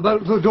 I'll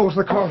unbolt the door to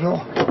the corridor.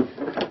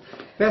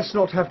 Best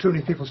not have too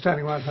many people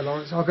standing around her,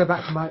 Lawrence. I'll go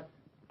back to my...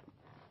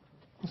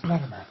 What's the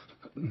matter,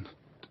 man?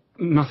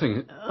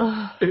 Nothing.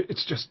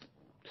 It's just...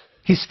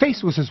 His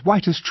face was as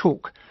white as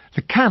chalk.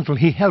 The candle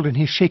he held in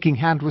his shaking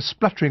hand was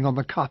spluttering on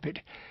the carpet.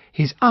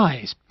 His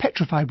eyes,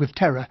 petrified with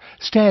terror,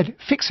 stared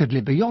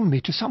fixedly beyond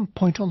me to some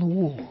point on the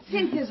wall.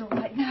 Cynthia's all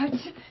right now.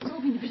 It's all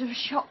been a bit of a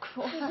shock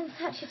for She's her. in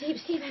such a deep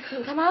sleep I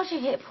couldn't come out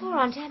of it. Poor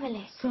Aunt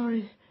Emily.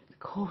 Sorry to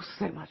cause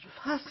so much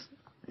fuss.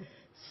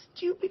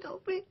 Stupid of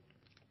me.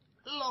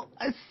 Lock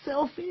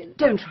myself in.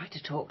 Don't try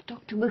to talk.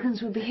 Dr.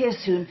 Wilkins will be here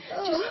soon.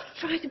 Just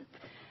try to...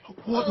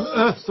 What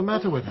on earth's the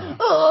matter with her?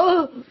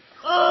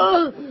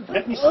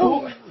 Let me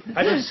talk.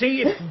 I don't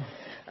see it.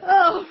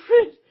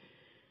 Alfred.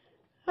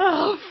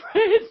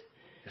 Alfred.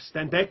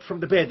 Stand back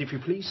from the bed, if you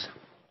please.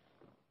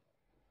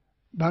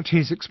 But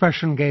his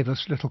expression gave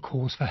us little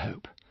cause for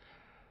hope.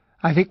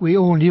 I think we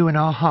all knew in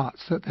our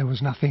hearts that there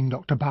was nothing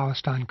Dr.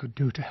 Bauerstein could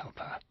do to help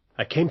her.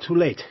 I came too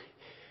late.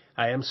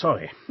 I am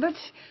sorry. But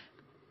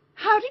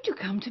how did you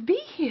come to be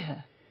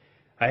here?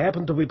 I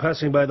happened to be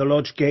passing by the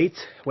lodge gate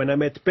when I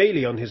met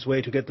Bailey on his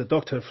way to get the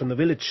doctor from the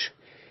village.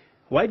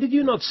 Why did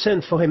you not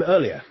send for him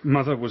earlier?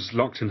 Mother was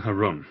locked in her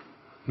room.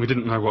 We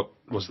didn't know what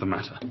was the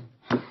matter.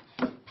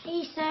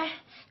 Please, sir.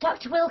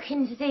 Dr.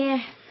 Wilkins is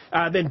here.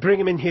 Then bring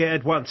him in here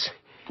at once.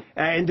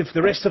 And if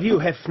the rest of you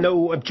have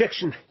no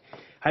objection,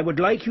 I would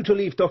like you to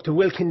leave Dr.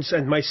 Wilkins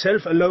and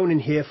myself alone in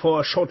here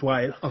for a short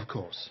while. Of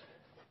course.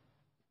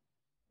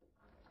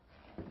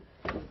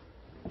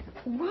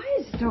 Why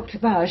is Dr.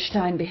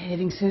 Bauerstein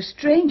behaving so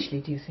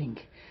strangely, do you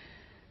think?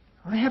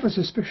 I have a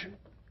suspicion.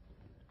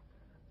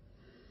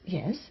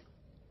 Yes?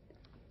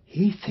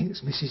 He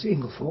thinks Mrs.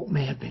 Inglethorpe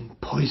may have been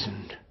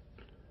poisoned.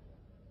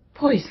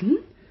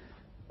 Poison?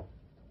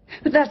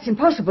 But that's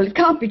impossible. It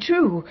can't be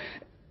true.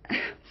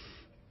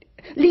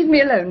 Leave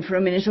me alone for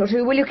a minute or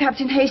two, will you,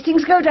 Captain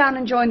Hastings? Go down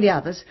and join the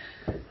others.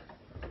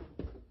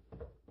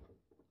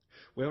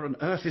 Where on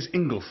earth is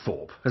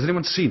Inglethorpe? Has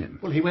anyone seen him?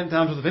 Well, he went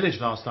down to the village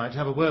last night to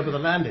have a word with the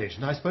land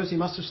agent. I suppose he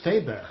must have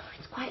stayed there.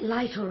 It's quite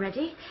light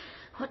already.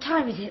 What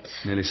time is it?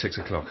 Nearly 6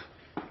 o'clock.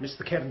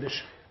 Mr.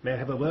 Cavendish, may I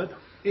have a word?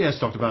 Yes,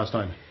 Dr.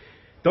 Bauerstein.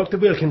 Dr.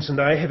 Wilkins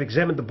and I have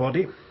examined the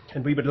body,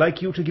 and we would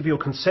like you to give your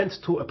consent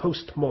to a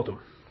post-mortem.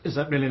 Is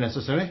that really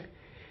necessary?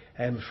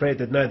 I am afraid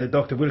that neither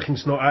Dr.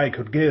 Wilkins nor I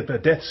could give a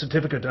death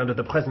certificate under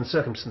the present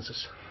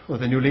circumstances. Well,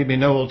 then you leave me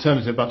no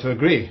alternative but to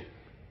agree.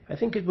 I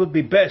think it would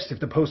be best if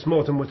the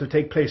post-mortem were to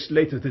take place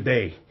later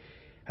today.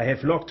 I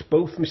have locked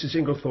both Mrs.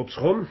 Inglethorpe's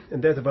room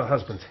and that of her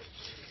husband.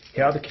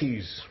 Here are the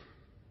keys.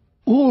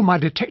 All my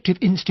detective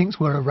instincts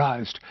were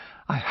aroused.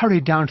 I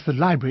hurried down to the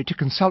library to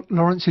consult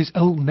Lawrence's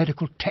old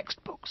medical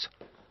textbooks.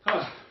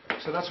 Ah,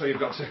 so that's where you've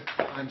got to.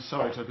 I'm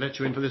sorry to have let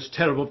you in for this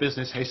terrible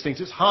business, Hastings.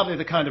 It's hardly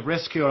the kind of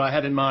rescue I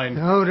had in mind.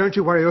 No, don't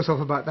you worry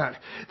yourself about that.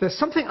 There's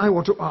something I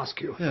want to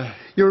ask you. Yeah.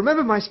 You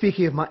remember my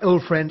speaking of my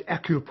old friend,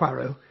 Hercule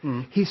Poirot?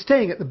 He's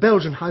staying at the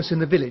Belgian house in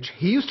the village.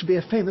 He used to be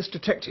a famous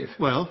detective.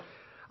 Well?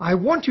 I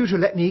want you to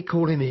let me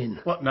call him in.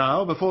 What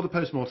now, before the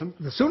post-mortem?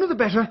 The sooner the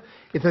better.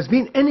 If there's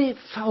been any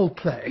foul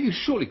play... You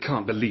surely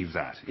can't believe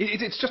that.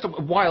 It's just a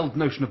wild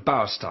notion of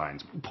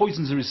Bauerstein's.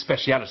 Poisons are his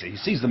speciality. He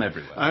sees them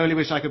everywhere. I only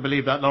wish I could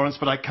believe that, Lawrence,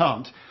 but I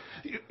can't.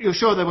 You're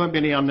sure there won't be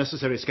any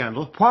unnecessary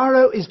scandal?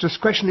 Poirot is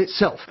discretion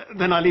itself.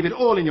 Then I leave it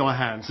all in your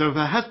hands. So if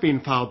there has been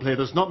foul play,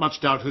 there's not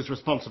much doubt who's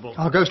responsible.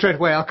 I'll go straight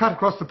away. I'll cut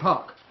across the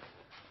park.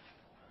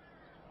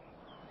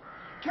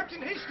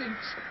 Captain Hastings,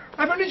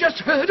 I've only just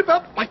heard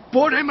about my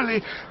poor Emily.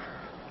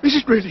 Is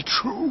it really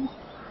true?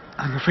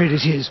 I'm afraid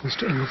it is,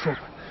 Mr. Inglethorpe.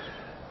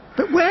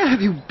 But where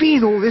have you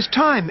been all this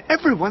time?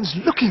 Everyone's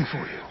looking for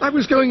you. I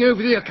was going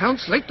over the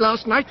accounts late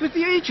last night with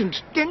the agent,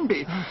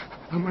 Denby.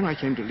 And when I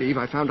came to leave,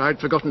 I found I'd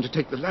forgotten to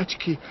take the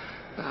latchkey.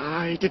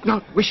 I did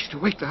not wish to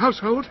wake the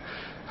household,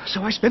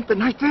 so I spent the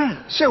night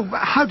there. So,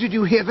 how did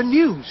you hear the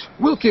news?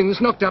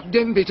 Wilkins knocked up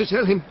Denby to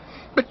tell him.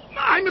 But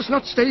I must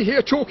not stay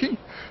here talking.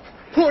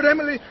 Poor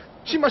Emily,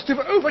 she must have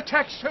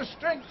overtaxed her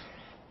strength.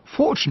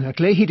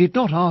 Fortunately, he did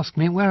not ask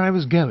me where I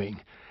was going,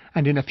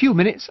 and in a few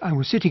minutes I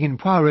was sitting in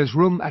Poirot's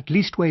room at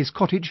Leastways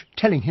Cottage,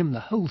 telling him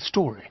the whole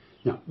story.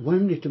 Now,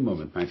 one little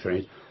moment, my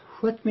friend.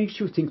 What makes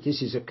you think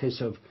this is a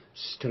case of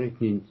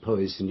strychnine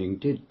poisoning?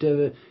 Did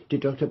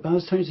Dr.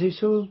 Bauerstein say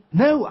so?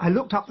 No, I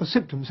looked up the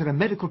symptoms in a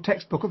medical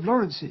textbook of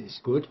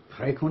Lawrence's. Good.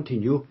 Pray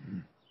continue.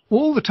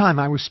 All the time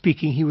I was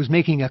speaking, he was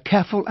making a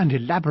careful and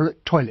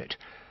elaborate toilet.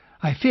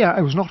 I fear I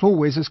was not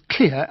always as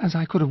clear as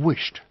I could have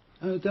wished.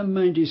 The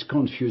mind is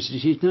confused,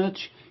 is it not?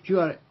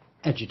 You are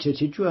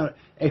agitated, you are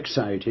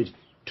excited.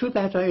 To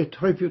that I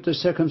attribute the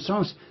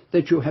circumstance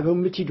that you have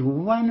omitted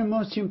one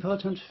most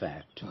important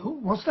fact. Oh,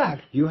 what's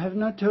that? You have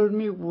not told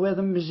me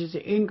whether Mrs.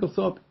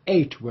 Inglethorpe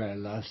ate well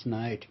last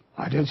night.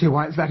 I don't see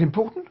why it's that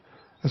important.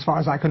 As far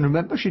as I can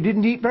remember, she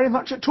didn't eat very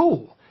much at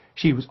all.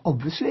 She was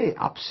obviously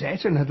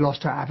upset and had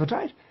lost her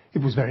appetite.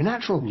 It was very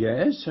natural.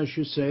 Yes, as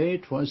you say,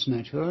 it was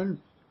natural.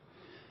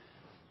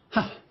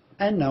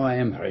 And now I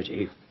am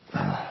ready.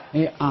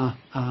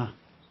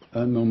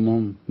 Un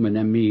moment, mon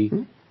ami.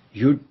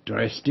 You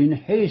dressed in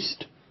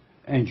haste,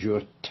 and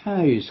your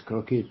tie is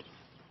crooked.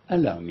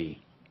 Allow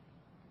me.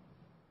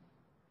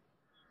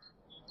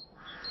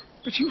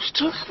 But you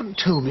still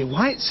haven't told me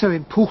why it's so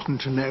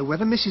important to know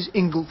whether Mrs.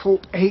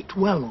 Inglethorpe ate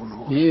well or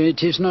not.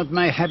 It is not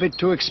my habit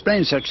to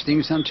explain such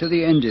things until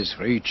the end is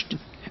reached.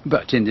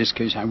 But in this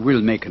case I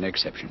will make an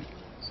exception.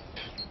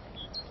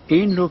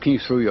 In looking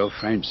through your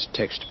friend's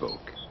textbook,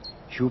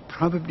 you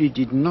probably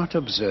did not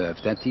observe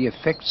that the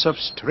effects of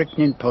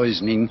strychnine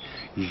poisoning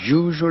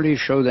usually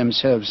show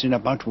themselves in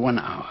about 1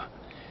 hour.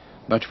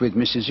 But with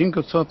Mrs.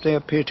 Inglethorpe they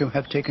appear to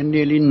have taken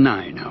nearly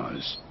 9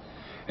 hours.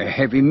 A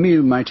heavy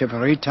meal might have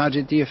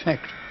retarded the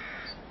effect.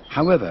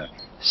 However,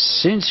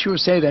 since you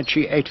say that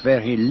she ate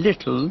very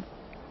little,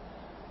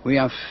 we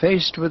are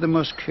faced with a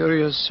most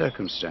curious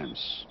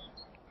circumstance.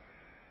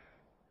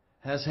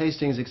 Has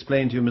Hastings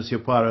explained to you, Monsieur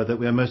Poirot, that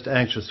we are most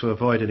anxious to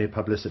avoid any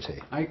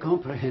publicity? I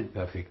comprehend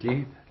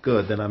perfectly.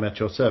 Good, then I'm at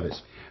your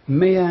service.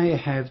 May I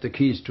have the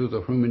keys to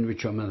the room in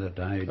which your mother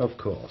died? Of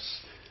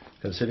course.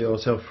 Consider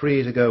yourself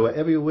free to go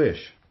wherever you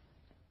wish.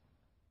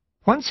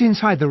 Once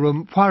inside the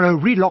room,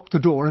 Poirot relocked the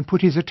door and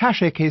put his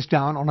attaché case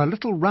down on a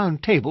little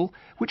round table,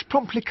 which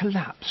promptly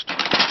collapsed.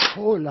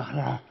 Oh la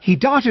la. He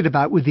darted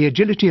about with the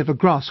agility of a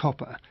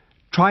grasshopper,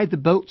 tried the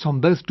bolts on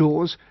both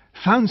doors,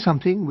 found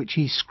something which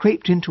he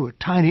scraped into a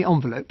tiny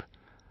envelope.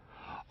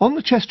 On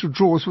the chest of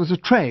drawers was a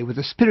tray with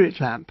a spirit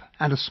lamp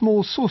and a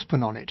small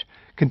saucepan on it,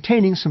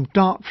 containing some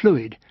dark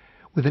fluid,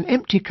 with an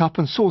empty cup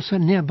and saucer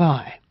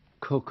nearby.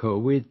 Cocoa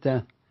with,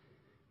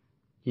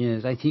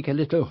 yes, I think a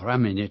little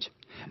rum in it.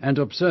 And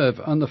observe,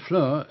 on the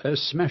floor, a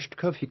smashed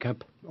coffee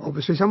cup.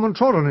 Obviously someone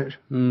trod on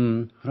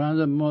it.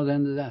 Rather more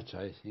than that,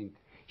 I think.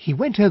 He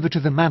went over to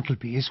the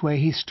mantelpiece where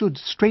he stood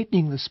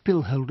straightening the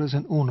spill holders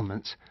and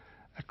ornaments,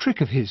 a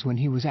trick of his when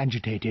he was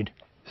agitated.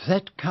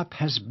 That cup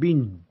has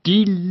been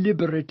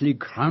deliberately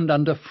ground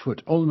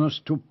underfoot,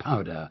 almost to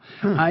powder,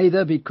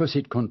 either because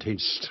it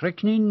contains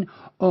strychnine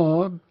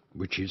or,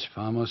 which is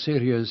far more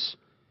serious,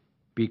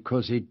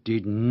 because it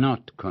did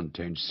not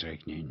contain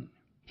strychnine.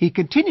 He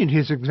continued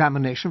his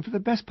examination for the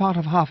best part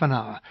of half an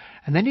hour,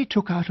 and then he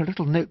took out a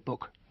little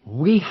notebook.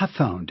 We have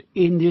found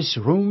in this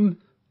room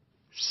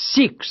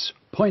 6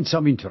 points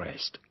of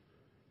interest.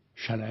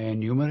 Shall I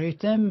enumerate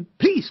them?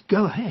 Please,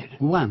 go ahead.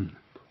 1.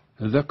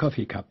 The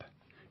coffee cup.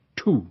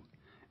 2.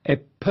 A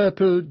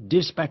purple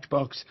dispatch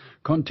box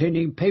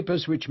containing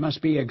papers which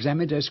must be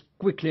examined as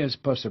quickly as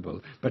possible,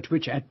 but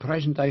which at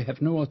present I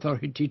have no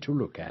authority to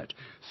look at.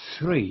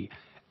 3.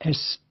 A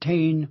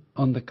stain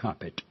on the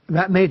carpet.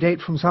 That may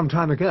date from some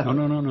time ago.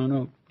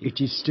 No.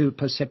 It is still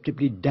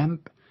perceptibly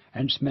damp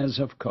and smells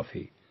of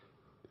coffee.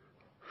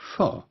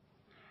 4.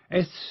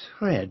 A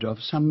thread of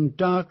some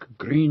dark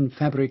green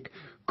fabric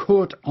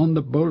caught on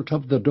the bolt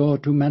of the door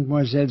to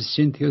Mademoiselle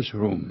Cynthia's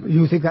room.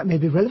 You think that may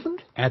be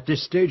relevant? At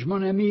this stage,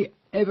 mon ami,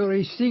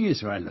 everything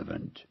is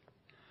relevant.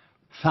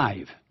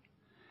 5.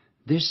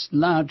 This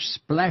large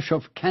splash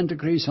of candle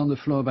grease on the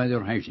floor by the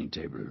writing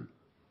table.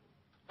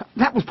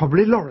 That was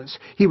probably Lawrence.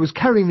 He was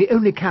carrying the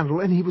only candle,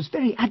 and he was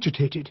very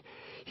agitated.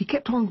 He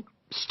kept on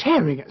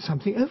staring at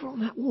something over on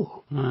that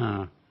wall.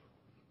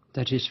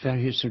 That is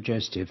very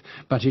suggestive.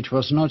 But it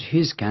was not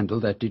his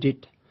candle that did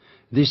it.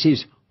 This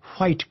is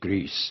white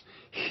grease.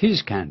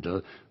 His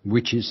candle,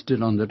 which is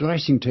still on the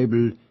dressing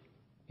table,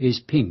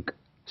 is pink.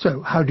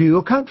 So how do you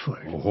account for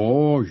it?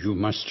 Oh, you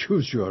must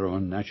use your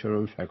own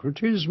natural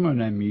faculties,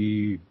 mon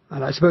ami.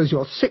 And I suppose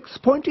your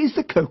 6th point is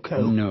the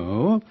cocoa.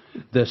 No,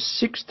 the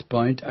 6th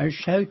point I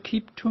shall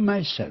keep to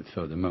myself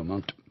for the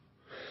moment.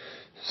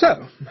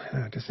 So,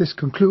 does this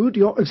conclude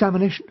your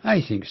examination?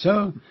 I think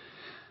so.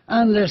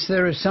 Unless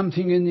there is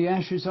something in the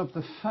ashes of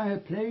the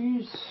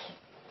fireplace.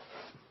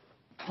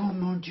 Oh,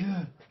 mon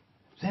Dieu,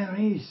 there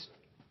is.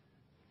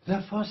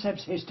 The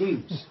forceps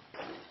Hastings.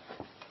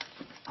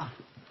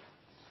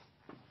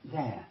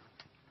 There.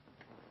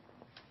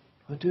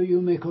 What do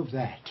you make of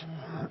that?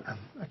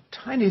 A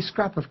tiny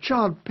scrap of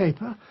charred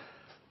paper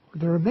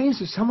with the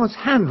remains of someone's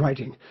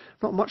handwriting.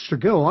 Not much to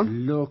go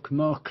on. Look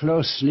more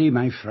closely,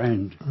 my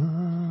friend.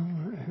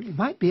 It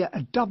might be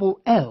a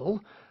double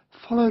L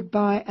followed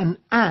by an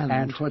and.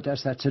 And what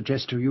does that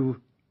suggest to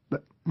you?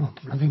 But, well,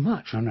 nothing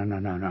much.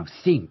 No.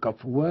 Think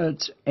of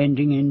words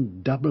ending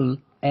in double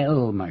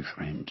L, my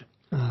friend.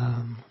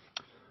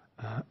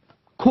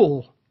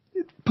 Call.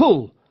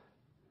 Pull.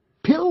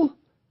 Pill?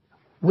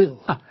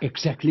 Will.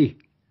 Exactly.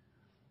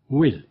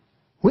 Will.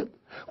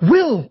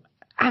 Will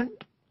and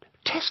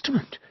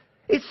testament.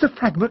 It's the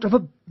fragment of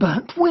a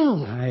burnt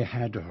will. I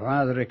had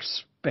rather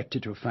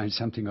expected to find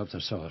something of the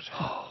sort.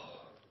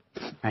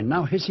 And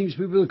now, Hastings,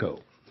 we will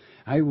go.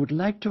 I would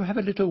like to have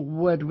a little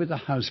word with the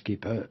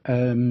housekeeper.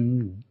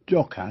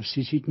 Dorcas,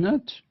 is it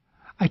not?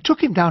 I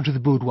took him down to the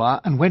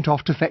boudoir and went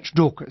off to fetch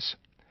Dorcas.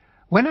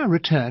 When I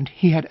returned,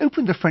 he had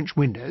opened the French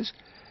windows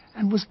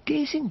and was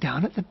gazing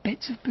down at the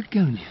beds of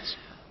begonias.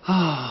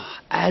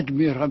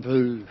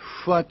 Admirable!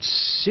 What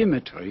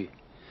symmetry!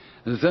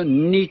 The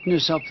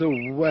neatness of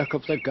the work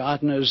of the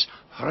gardeners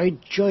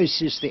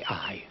rejoices the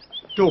eye.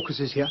 Dorcas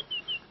is here.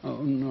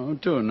 Oh, no,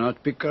 do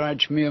not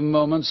begrudge me a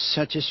moment's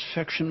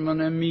satisfaction,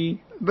 mon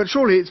ami. But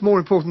surely it's more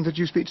important that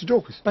you speak to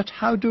Dorcas. But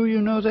how do you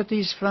know that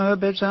these flower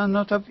beds are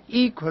not of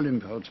equal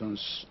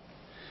importance?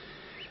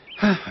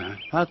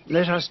 But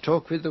let us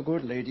talk with the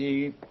good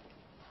lady.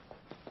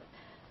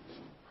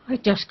 I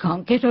just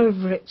can't get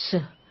over it,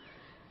 sir.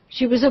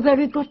 She was a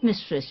very good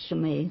mistress to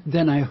me.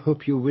 Then I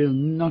hope you will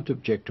not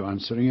object to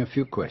answering a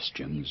few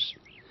questions.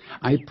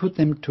 I put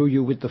them to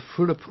you with the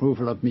full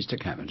approval of Mr.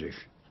 Cavendish.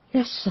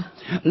 Yes, sir.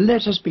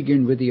 Let us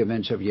begin with the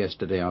events of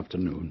yesterday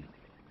afternoon.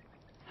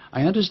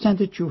 I understand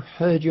that you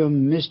heard your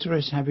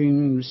mistress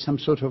having some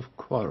sort of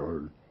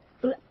quarrel.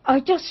 I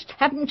just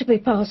happened to be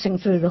passing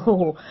through the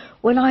hall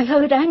when I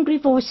heard angry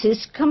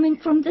voices coming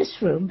from this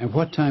room. At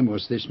what time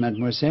was this,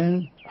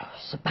 mademoiselle? It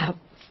was about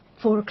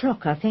 4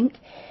 o'clock, I think.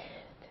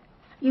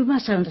 You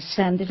must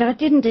understand that I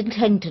didn't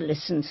intend to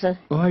listen, sir.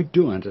 Oh, I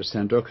do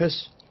understand,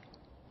 Dorcas.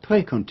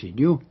 Pray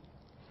continue.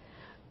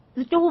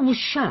 The door was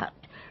shut,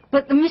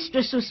 but the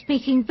mistress was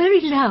speaking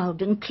very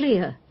loud and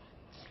clear.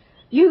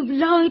 "You've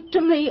lied to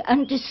me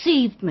and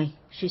deceived me,"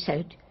 she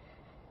said.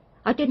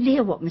 I didn't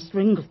hear what Mr.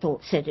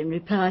 Inglethorpe said in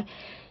reply.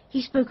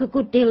 He spoke a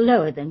good deal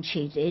lower than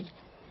she did.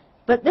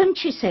 But then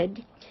she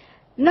said,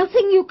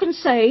 "Nothing you can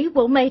say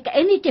will make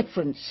any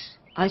difference.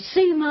 I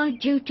see my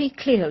duty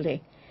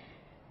clearly.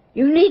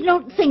 You need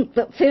not think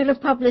that fear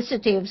of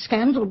publicity of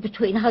scandal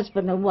between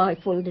husband and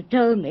wife will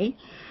deter me.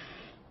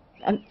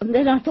 And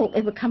then I thought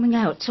they were coming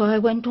out, so I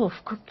went off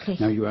quickly.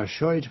 Now, you are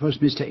sure it was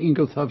Mr.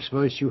 Inglethorpe's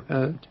voice you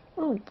heard?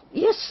 Oh,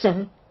 yes,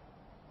 sir.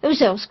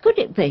 Whose else could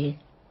it be?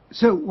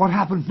 So what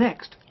happened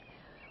next?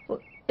 Well,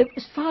 it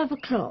was 5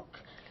 o'clock.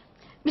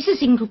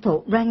 Mrs.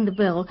 Inglethorpe rang the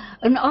bell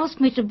and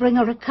asked me to bring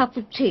her a cup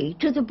of tea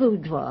to the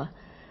boudoir.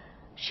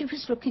 She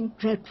was looking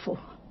dreadful.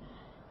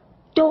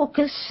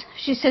 "Dorcas,"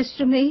 she says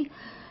to me,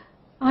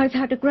 "I've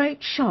had a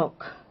great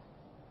shock."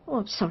 "Oh,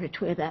 I'm sorry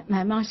to hear that,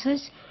 ma'am," I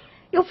says.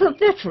 "You'll feel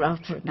better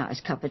after a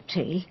nice cup of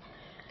tea."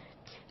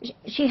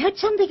 She had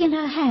something in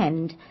her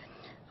hand.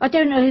 I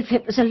don't know if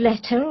it was a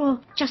letter or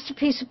just a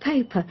piece of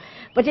paper,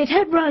 but it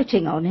had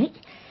writing on it,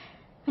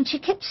 and she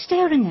kept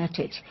staring at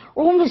it,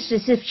 almost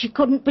as if she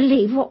couldn't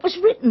believe what was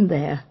written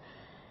there.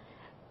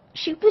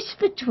 She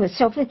whispered to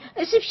herself,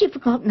 as if she'd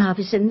forgotten I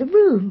was in the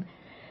room.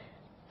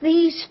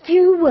 "These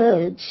few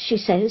words," she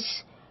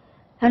says,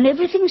 "and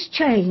everything's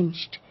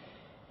changed."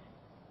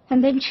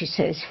 And then she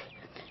says,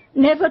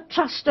 "Never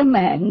trust a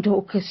man,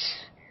 Dorcas.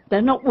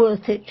 They're not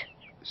worth it."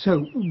 So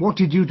what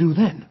did you do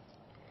then?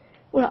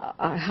 Well,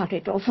 I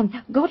hurried off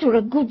and got her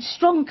a good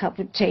strong cup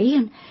of tea,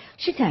 and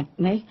she thanked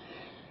me.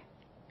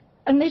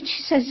 And then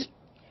she says,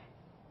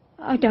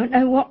 "I don't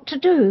know what to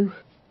do.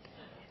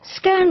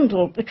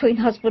 Scandal between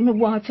husband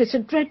and wife is a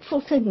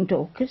dreadful thing,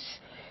 Dorcas.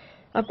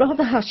 I'd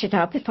rather hush it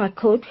up if I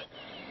could.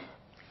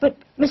 But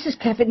Mrs.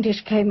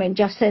 Cavendish came in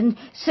just then,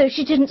 so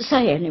she didn't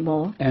say any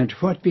more." And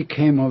what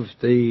became of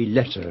the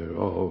letter,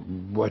 or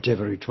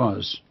whatever it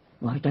was?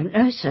 Well, I don't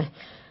know, sir.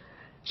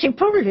 She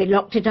probably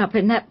locked it up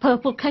in that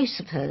purple case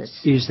of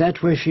hers. Is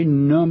that where she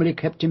normally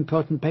kept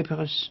important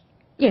papers?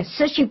 Yes,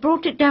 sir, she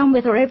brought it down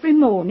with her every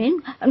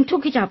morning and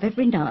took it up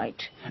every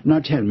night.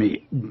 Now tell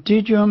me,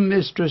 did your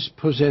mistress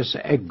possess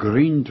a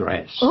green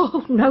dress?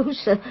 Oh, no,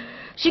 sir.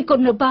 She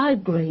couldn't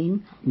abide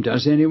green.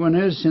 Does anyone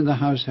else in the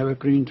house have a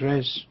green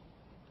dress?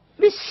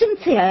 Miss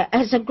Cynthia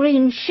has a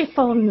green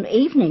chiffon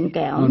evening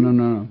gown.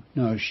 Oh,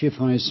 no,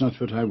 chiffon is not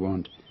what I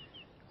want.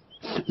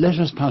 Let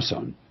us pass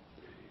on.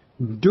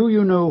 Do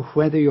you know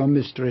whether your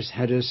mistress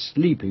had a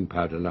sleeping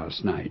powder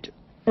last night?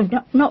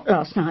 Not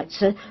last night,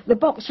 sir. The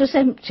box was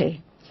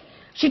empty.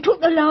 She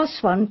took the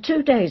last one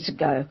 2 days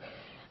ago,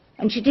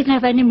 and she didn't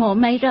have any more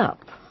made up.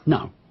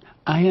 Now,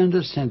 I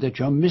understand that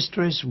your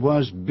mistress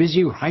was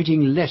busy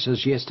writing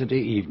letters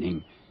yesterday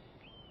evening.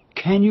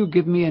 Can you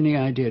give me any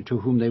idea to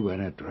whom they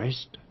were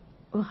addressed?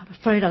 Oh, I'm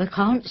afraid I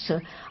can't,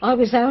 sir. I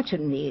was out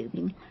in the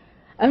evening,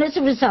 and as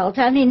a result,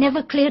 Annie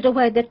never cleared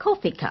away the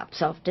coffee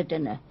cups after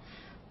dinner.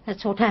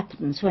 That's what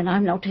happens when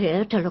I'm not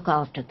here to look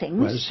after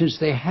things. Well, since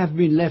they have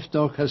been left,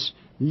 Dorcas,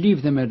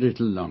 leave them a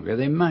little longer.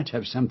 They might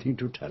have something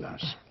to tell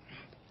us.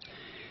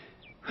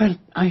 Well,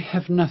 I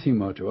have nothing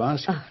more to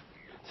ask.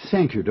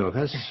 Thank you,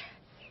 Dorcas.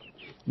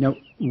 Now,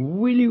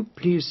 will you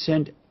please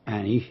send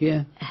Annie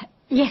here?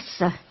 Yes,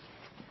 sir.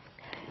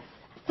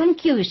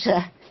 Thank you,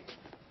 sir.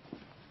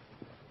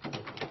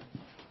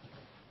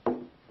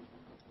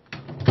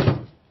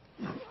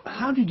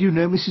 How did you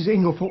know Mrs.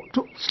 Inglethorpe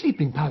took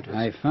sleeping powders?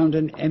 I found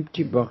an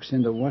empty box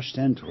in the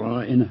washstand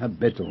drawer in her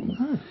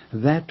bedroom.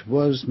 That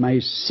was my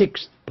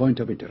 6th point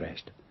of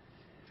interest.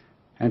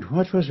 And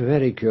what was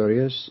very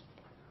curious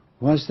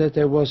was that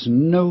there was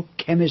no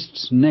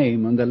chemist's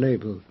name on the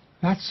label.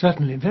 That's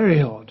certainly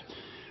very odd.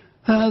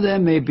 There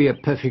may be a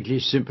perfectly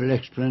simple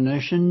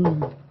explanation.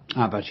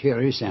 But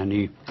here is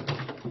Annie.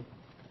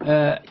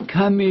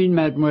 Come in,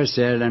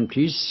 mademoiselle, and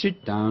please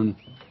sit down.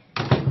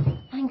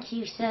 Thank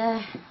you, sir.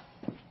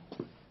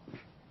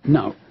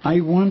 Now,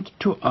 I want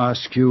to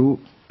ask you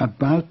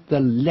about the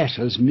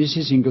letters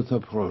Mrs.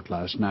 Inglethorpe wrote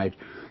last night.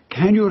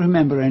 Can you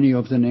remember any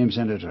of the names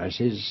and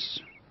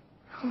addresses?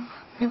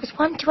 There was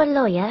one to a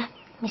lawyer,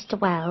 Mr.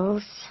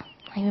 Wells.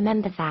 I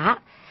remember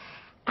that.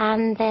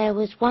 And there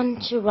was one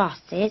to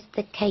Ross's,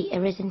 the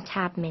caterers in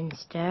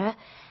Tadminster.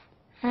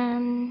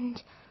 And...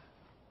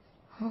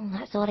 oh,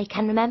 that's all I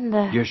can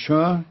remember. You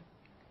sure?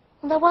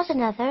 Well, there was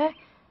another.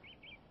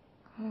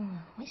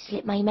 It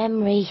slipped my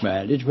memory.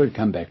 Well, it will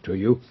come back to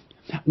you.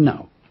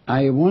 Now,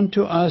 I want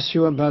to ask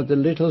you about the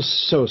little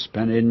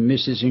saucepan in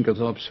Mrs.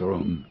 Inglethorpe's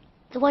room.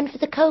 The one for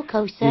the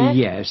cocoa, sir?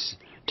 Yes.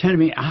 Tell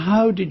me,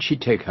 how did she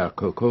take her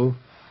cocoa?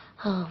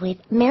 Oh, with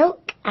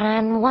milk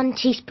and 1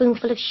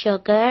 teaspoonful of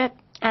sugar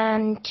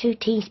and 2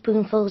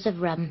 teaspoonfuls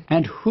of rum.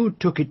 And who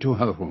took it to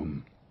her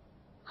room?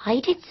 I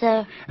did,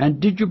 sir.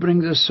 And did you bring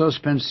the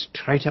saucepan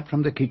straight up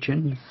from the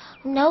kitchen?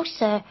 No,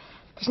 sir.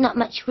 There's not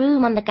much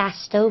room on the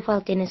gas stove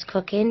while dinner's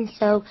cooking,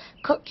 so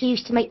Cook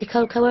used to make the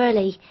cocoa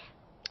early.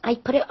 I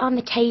put it on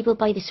the table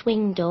by the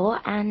swing door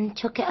and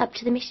took it up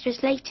to the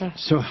mistress later.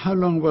 So how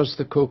long was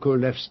the cocoa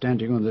left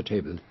standing on the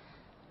table?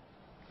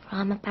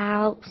 From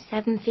about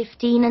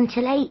 7:15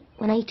 until 8,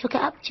 when I took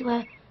it up to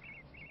her.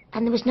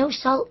 And there was no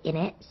salt in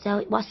it, so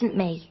it wasn't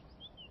me.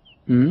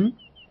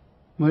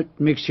 What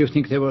makes you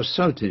think there was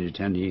salt in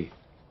it, Annie?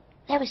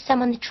 There was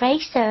some on the tray,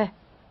 sir.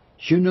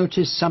 You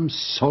noticed some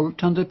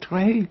salt on the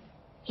tray?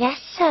 Yes,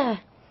 sir.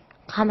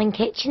 Common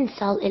kitchen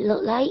salt, it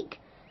looked like.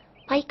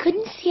 I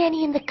couldn't see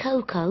any in the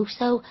cocoa,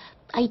 so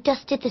I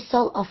dusted the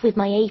salt off with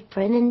my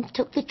apron and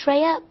took the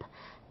tray up.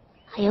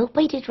 I hope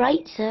I did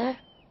right, sir.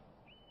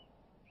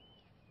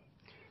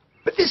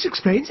 But this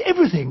explains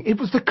everything. It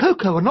was the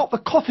cocoa and not the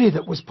coffee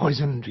that was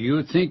poisoned. Do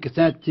you think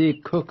that the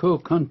cocoa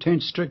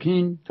contained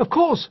strychnine? Of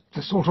course.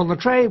 The salt on the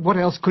tray. What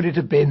else could it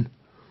have been?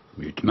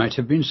 It might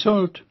have been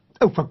salt.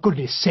 Oh, for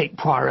goodness sake,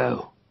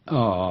 Poirot.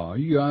 Oh,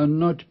 you are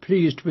not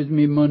pleased with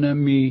me, mon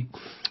ami.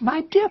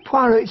 My dear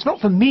Poirot, it's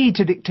not for me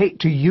to dictate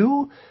to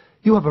you.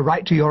 You have a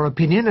right to your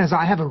opinion, as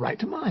I have a right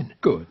to mine.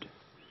 Good.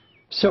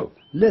 So,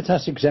 let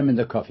us examine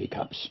the coffee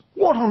cups.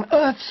 What on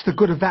earth's the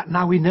good of that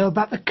now we know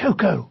about the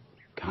cocoa?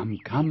 Come,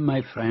 come,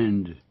 my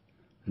friend.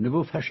 Ne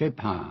vous fâchez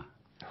pas.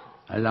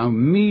 Allow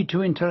me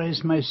to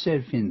interest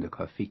myself in the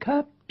coffee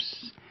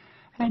cups,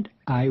 and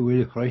I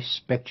will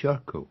respect your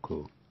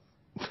cocoa.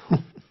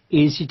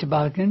 Is it a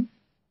bargain?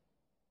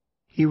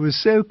 He was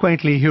so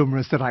quaintly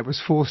humorous that I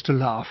was forced to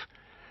laugh.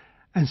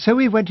 And so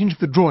we went into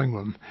the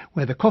drawing-room,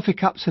 where the coffee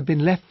cups had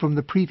been left from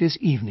the previous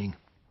evening.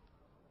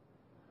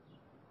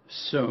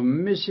 So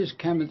Mrs.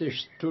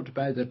 Cavendish stood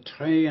by the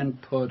tray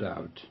and poured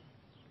out.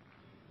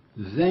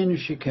 Then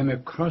she came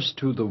across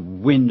to the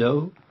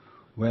window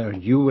where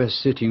you were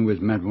sitting with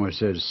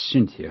Mademoiselle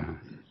Cynthia.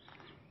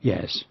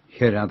 Yes,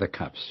 here are the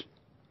cups.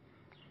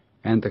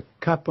 And the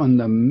cup on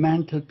the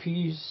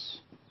mantelpiece,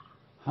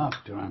 half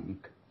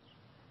drunk.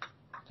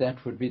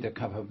 That would be the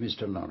cup of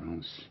Mr.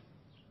 Lawrence.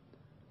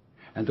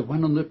 And the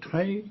one on the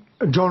tray?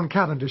 John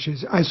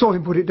Cavendish's. I saw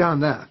him put it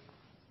down there.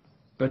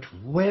 But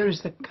where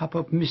is the cup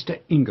of Mr.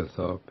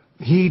 Inglethorpe?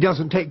 He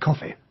doesn't take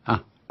coffee.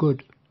 Ah,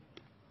 good.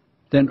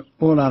 Then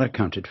all are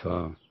accounted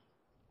for.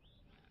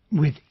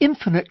 With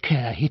infinite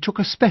care he took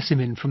a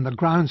specimen from the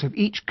grounds of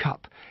each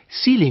cup,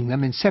 sealing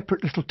them in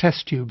separate little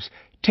test tubes,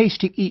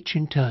 tasting each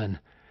in turn.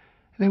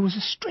 There was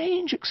a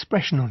strange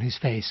expression on his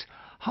face,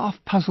 half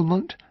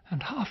puzzlement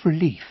and half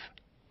relief.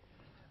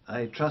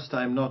 I trust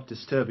I'm not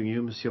disturbing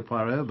you, Monsieur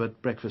Poirot, but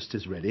breakfast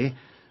is ready.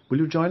 Will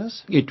you join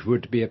us? It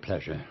would be a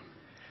pleasure.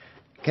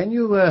 Can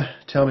you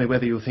tell me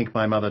whether you think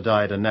my mother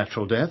died a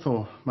natural death,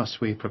 or must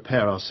we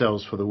prepare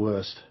ourselves for the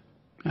worst?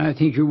 I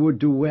think you would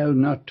do well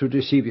not to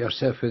deceive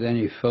yourself with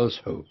any false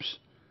hopes.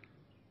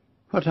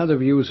 What are the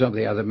views of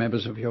the other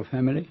members of your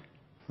family?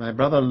 My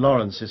brother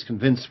Lawrence is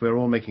convinced we're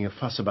all making a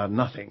fuss about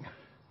nothing.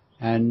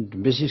 And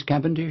Mrs.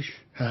 Cavendish?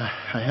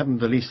 I haven't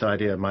the least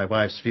idea of my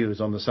wife's views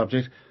on the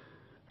subject.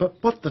 But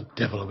what the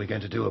devil are we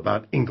going to do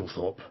about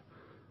Inglethorpe?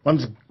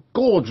 One's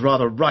gorge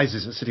rather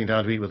rises at sitting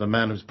down to eat with a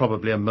man who's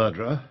probably a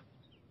murderer.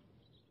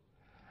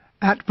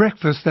 At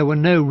breakfast there were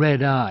no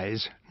red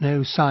eyes,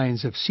 no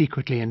signs of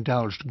secretly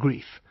indulged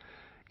grief.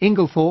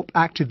 Inglethorpe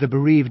acted the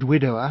bereaved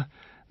widower.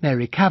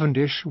 Mary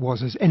Cavendish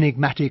was as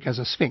enigmatic as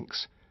a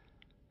sphinx.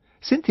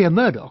 Cynthia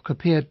Murdoch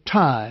appeared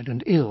tired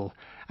and ill,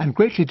 and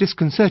greatly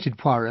disconcerted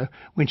Poirot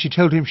when she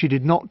told him she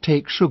did not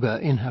take sugar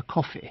in her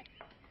coffee.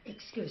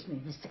 Excuse me,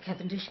 Mr.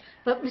 Cavendish,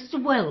 but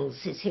Mr.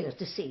 Wells is here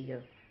to see you.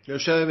 You'll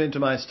show him into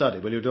my study,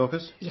 will you,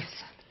 Dorcas? Yes,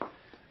 sir.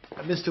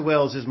 Mr.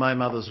 Wells is my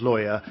mother's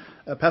lawyer.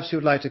 Perhaps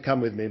you'd like to come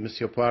with me,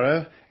 Monsieur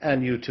Poirot,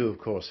 and you too, of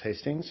course,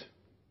 Hastings.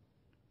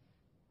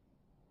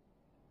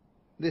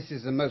 This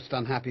is a most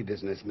unhappy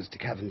business, Mr.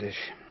 Cavendish.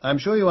 I'm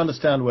sure you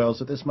understand, Wells,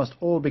 that this must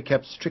all be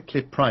kept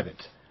strictly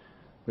private.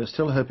 We're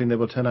still hoping there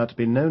will turn out to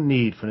be no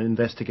need for an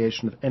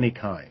investigation of any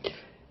kind.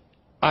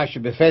 I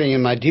should be failing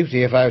in my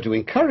duty if I were to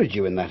encourage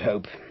you in that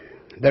hope.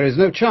 There is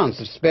no chance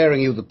of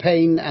sparing you the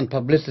pain and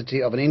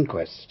publicity of an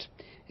inquest.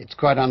 It's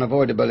quite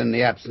unavoidable in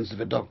the absence of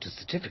a doctor's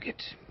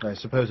certificate. I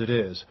suppose it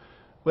is.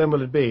 When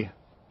will it be?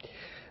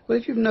 Well,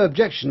 if you've no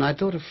objection, I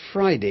thought of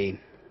Friday.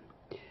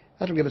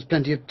 That'll give us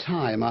plenty of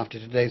time after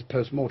today's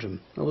post-mortem.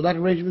 Will that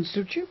arrangement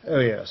suit you? Oh,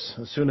 yes.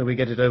 The sooner we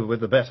get it over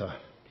with, the better.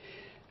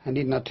 I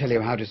need not tell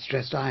you how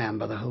distressed I am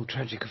by the whole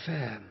tragic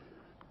affair.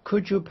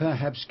 Could you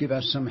perhaps give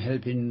us some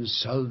help in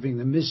solving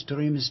the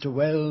mystery, Mr.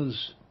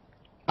 Wells?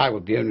 I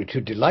would be only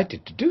too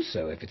delighted to do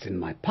so if it's in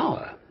my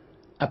power.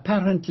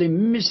 Apparently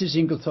Mrs.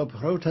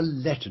 Inglethorpe wrote a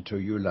letter to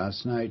you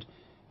last night.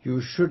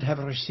 You should have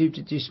received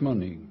it this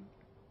morning.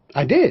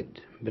 I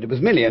did, but it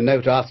was merely a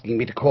note asking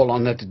me to call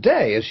on her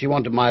today, as she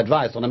wanted my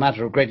advice on a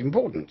matter of great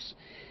importance.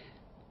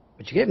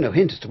 But she gave no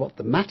hint as to what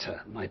the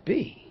matter might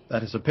be.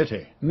 That is a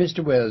pity.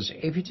 Mr. Wells,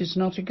 if it is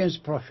not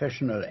against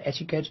professional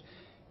etiquette,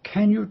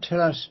 can you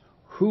tell us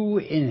who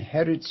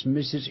inherits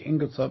Mrs.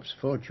 Inglethorpe's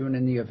fortune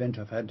in the event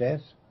of her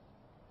death?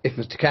 If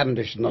Mr.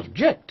 Cavendish does not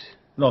object.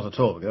 Not at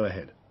all. Go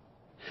ahead.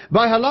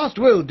 By her last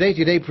will,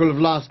 dated April of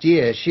last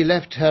year, she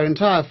left her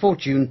entire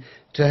fortune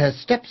to her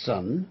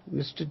stepson,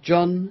 Mr.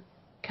 John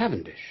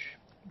Cavendish.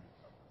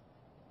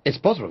 It's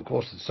possible, of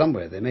course, that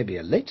somewhere there may be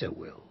a later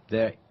will.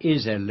 There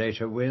is a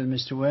later will,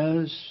 Mr.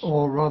 Wells.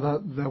 Or rather,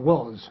 there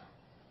was.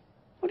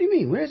 What do you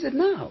mean? Where is it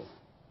now?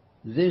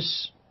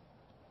 This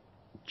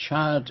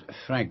charred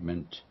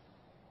fragment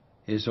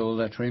is all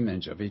that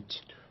remains of it.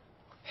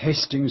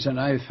 Hastings and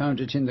I found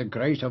it in the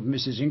grate of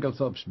Mrs.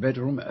 Inglethorpe's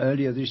bedroom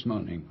earlier this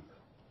morning.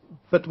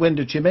 But when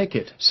did she make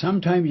it?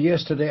 Sometime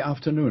yesterday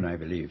afternoon, I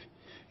believe.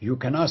 You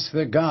can ask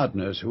the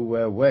gardeners who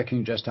were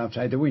working just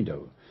outside the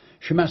window.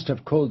 She must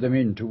have called them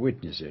in to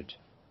witness it.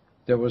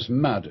 There was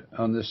mud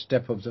on the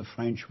step of the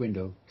French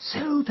window.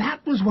 So that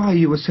was why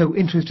you were so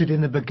interested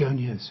in the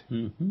begonias.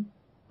 Mm-hmm.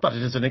 But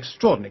it is an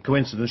extraordinary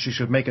coincidence she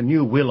should make a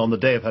new will on the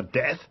day of her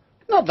death.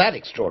 Not that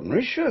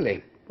extraordinary,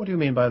 surely. What do you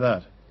mean by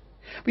that?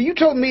 But you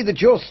told me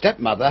that your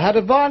stepmother had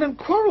a violent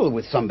quarrel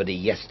with somebody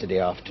yesterday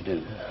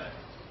afternoon.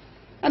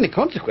 And in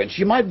consequence,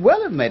 she might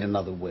well have made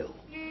another will.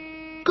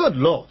 Good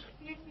Lord.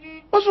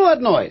 What's all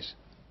that noise?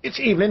 It's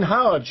Evelyn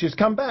Howard. She's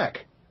come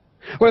back.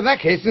 Well, in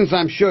that case, since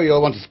I'm sure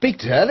you'll want to speak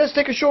to her, let's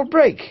take a short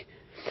break.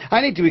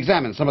 I need to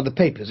examine some of the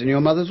papers in your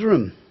mother's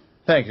room.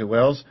 Thank you,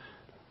 Wells.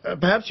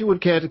 Perhaps you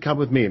would care to come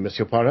with me,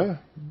 Monsieur Poirot?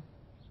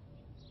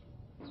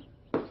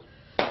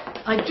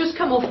 I'd just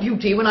come off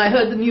duty when I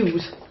heard the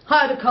news.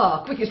 Hired a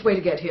car. Quickest way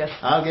to get here.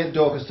 I'll get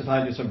Dorcas to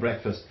find you some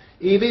breakfast.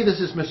 Evie, this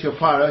is Monsieur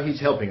Poirot.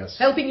 He's helping us.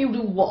 Helping you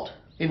do what?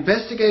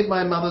 Investigate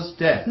my mother's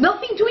death.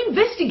 Nothing to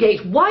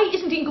investigate. Why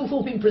isn't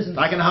Inglethorpe in prison?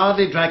 I can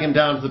hardly drag him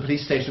down to the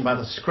police station by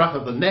the scruff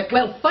of the neck.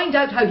 Well, find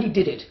out how he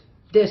did it.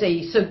 There's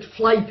a soaked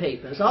fly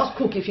papers. Ask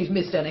Cook if she's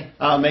missed any.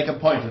 I'll make a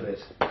point of it.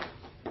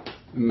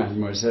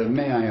 Mademoiselle,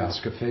 may I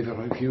ask a favor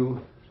of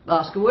you?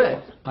 Ask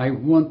away. I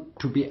want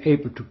to be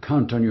able to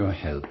count on your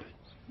help.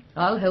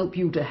 I'll help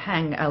you to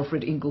hang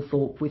Alfred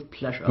Inglethorpe with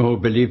pleasure. Oh,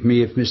 believe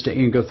me, if Mr.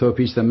 Inglethorpe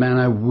is the man,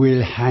 I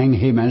will hang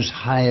him as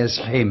high as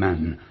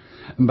Haman.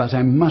 But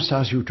I must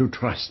ask you to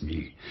trust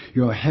me.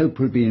 Your help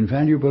will be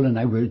invaluable, and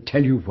I will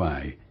tell you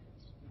why.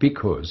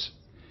 Because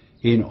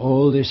in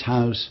all this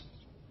house,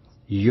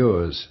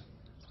 yours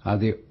are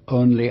the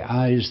only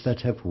eyes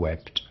that have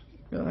wept.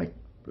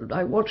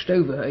 I watched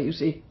over her, you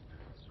see.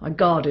 I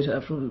guarded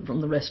her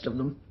from the rest of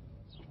them.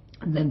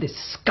 And then this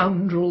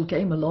scoundrel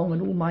came along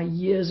and all my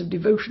years of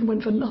devotion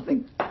went for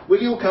nothing.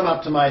 Will you come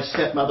up to my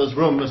stepmother's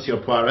room,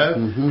 Monsieur Poirot?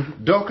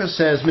 Mm-hmm. Dorcas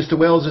says Mr.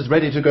 Wells is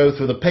ready to go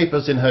through the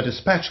papers in her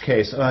dispatch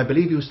case, and I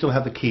believe you still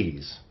have the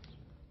keys.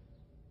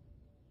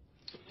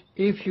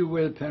 If you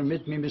will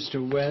permit me, Mr.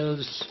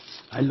 Wells,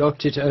 I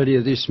locked it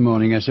earlier this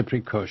morning as a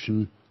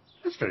precaution.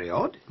 That's very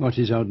odd. What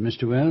is odd,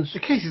 Mr. Wells? The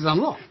case is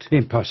unlocked.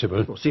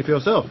 Impossible. Well, see for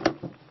yourself.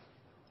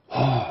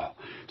 Oh,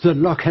 the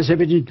lock has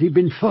evidently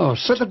been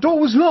forced. But the door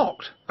was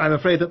locked. I'm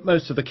afraid that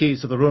most of the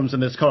keys to the rooms in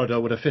this corridor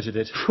would have fitted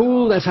it.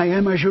 Fool that I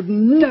am, I should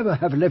never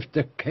have left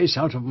the case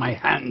out of my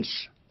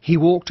hands. He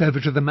walked over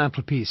to the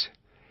mantelpiece.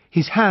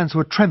 His hands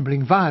were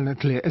trembling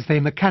violently as they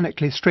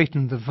mechanically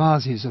straightened the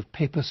vases of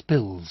paper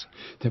spills.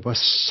 There was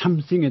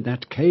something in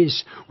that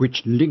case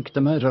which linked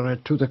the murderer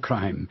to the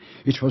crime.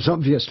 It was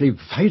obviously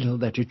vital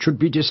that it should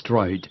be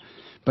destroyed.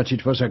 But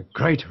it was a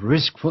great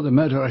risk for the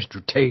murderer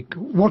to take.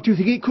 What do you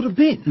think it could have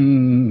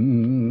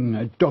been?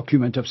 A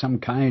document of some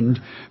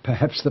kind.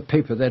 Perhaps the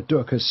paper that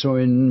Dorcas saw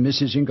in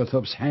Mrs.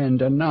 Inglethorpe's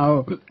hand. And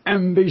now,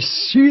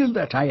 imbecile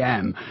that I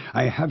am,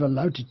 I have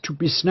allowed it to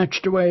be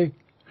snatched away.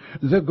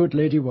 The good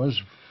lady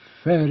was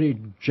very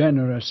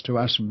generous to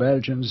us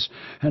Belgians,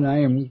 and I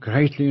am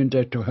greatly in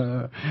debt to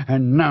her.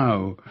 And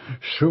now,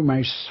 through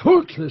my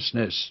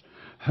thoughtlessness,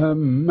 her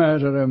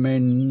murderer may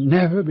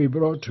never be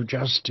brought to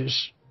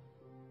justice.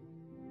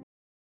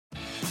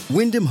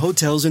 Wyndham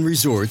Hotels and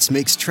Resorts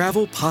makes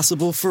travel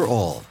possible for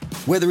all.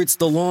 Whether it's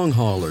the long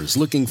haulers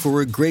looking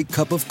for a great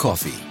cup of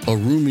coffee, a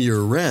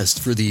roomier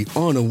rest for the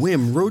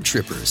on-a-whim road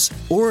trippers,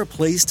 or a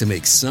place to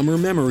make summer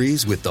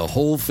memories with the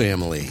whole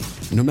family.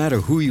 No matter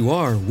who you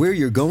are, where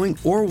you're going,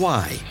 or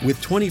why, with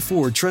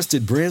 24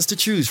 trusted brands to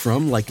choose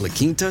from like La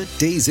Quinta,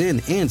 Days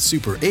Inn, and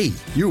Super 8,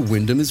 your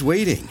Wyndham is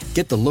waiting.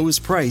 Get the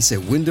lowest price at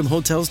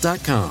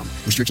WyndhamHotels.com.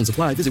 Restrictions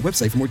apply. Visit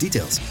website for more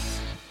details.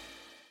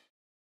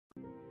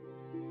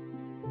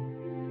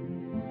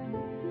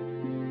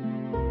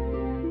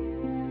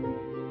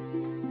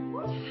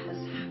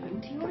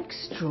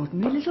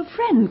 Extraordinary little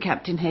friend,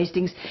 Captain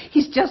Hastings.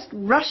 He's just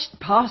rushed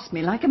past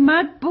me like a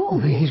mad bull.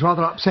 He's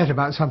rather upset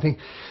about something.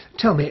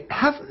 Tell me,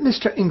 have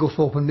Mr.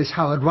 Inglethorpe and Miss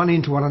Howard run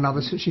into one another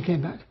since she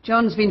came back?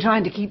 John's been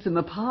trying to keep them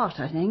apart,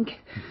 I think.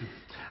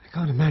 I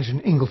can't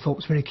imagine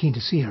Inglethorpe's very keen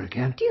to see her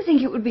again. Do you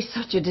think it would be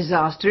such a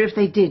disaster if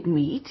they did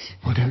meet?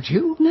 Well, don't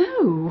you?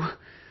 No.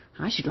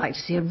 I should like to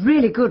see a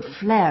really good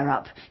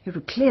flare-up. It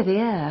would clear the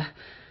air.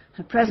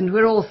 At present,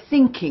 we're all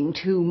thinking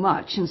too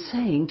much and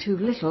saying too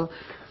little.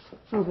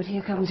 Oh, but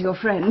here comes your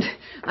friend.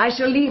 I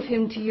shall leave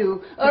him to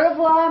you. Au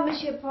revoir,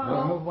 Monsieur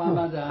Poirot. Au revoir,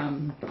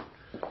 madame.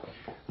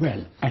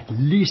 Well, at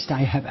least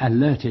I have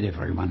alerted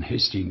everyone,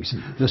 Hastings.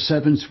 The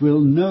servants will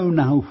know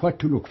now what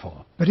to look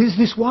for. But is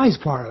this wise,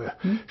 Poirot?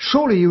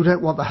 Surely you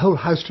don't want the whole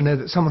house to know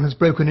that someone has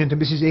broken into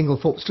Mrs.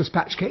 Inglethorpe's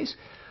dispatch case?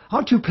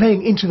 Aren't you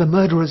playing into the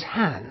murderer's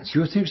hands? Do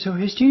you think so,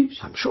 Hastings?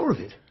 I'm sure of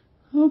it.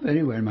 Oh,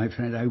 very well, my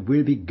friend. I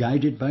will be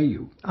guided by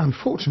you.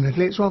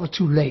 Unfortunately, it's rather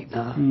too late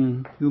now.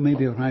 You may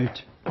be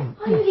right. Are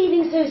you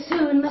leaving so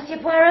soon, Monsieur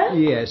Poirot?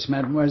 Yes,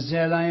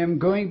 mademoiselle. I am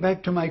going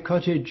back to my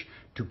cottage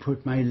to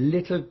put my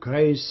little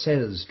grey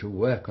cells to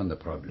work on the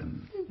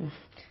problem.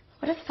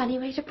 What a funny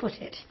way to put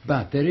it.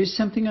 But there is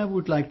something I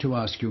would like to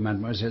ask you,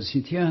 Mademoiselle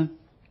Cynthia.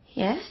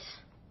 Yes?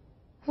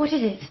 What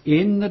is it?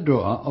 In the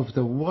drawer of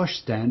the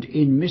washstand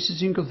in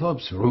Mrs.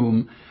 Inglethorpe's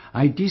room,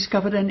 I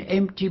discovered an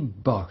empty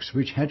box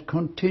which had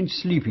contained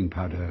sleeping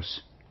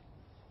powders.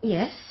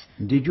 Yes?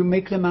 Did you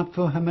make them up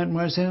for her,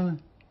 mademoiselle?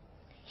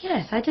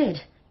 Yes, I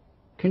did.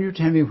 Can you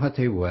tell me what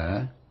they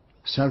were?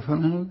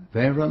 Sulfonal?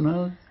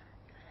 Veronal?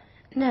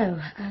 No,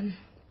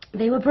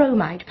 they were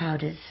bromide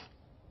powders.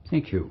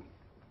 Thank you.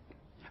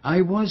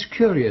 I was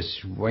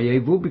curious,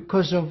 voyez-vous,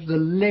 because of the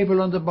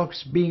label on the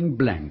box being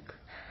blank.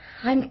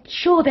 I'm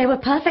sure they were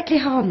perfectly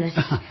harmless.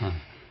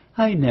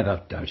 I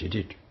never doubted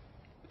it.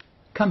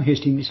 Come,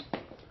 Hastings.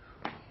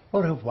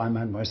 Au revoir,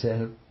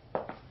 mademoiselle.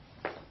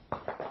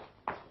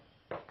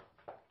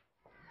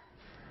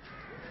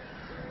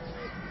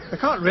 There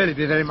can't really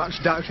be very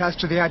much doubt as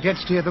to the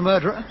identity of the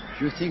murderer.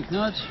 You think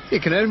not?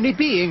 It can only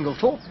be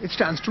Inglethorpe. It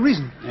stands to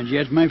reason. And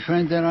yet, my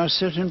friend, there are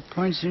certain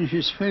points in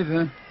his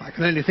favour. I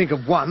can only think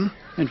of one.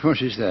 And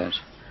what is that?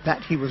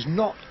 That he was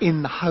not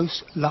in the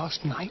house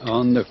last night.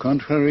 On the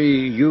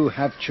contrary, you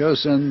have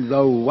chosen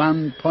the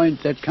one point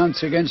that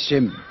counts against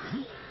him.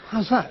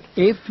 How's that?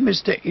 If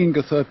Mr.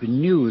 Inglethorpe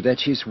knew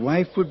that his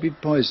wife would be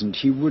poisoned,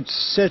 he would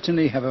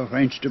certainly have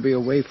arranged to be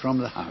away from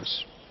the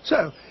house.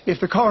 So,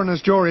 if the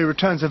coroner's jury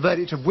returns a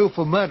verdict of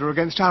wilful murder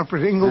against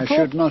Alfred Inglethorpe... I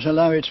should not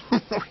allow it.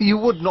 You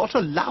would not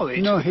allow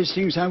it? No,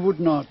 Hastings, I would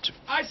not.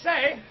 I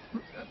say,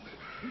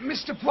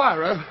 Mr.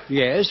 Poirot.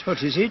 Yes, what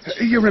is it?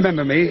 You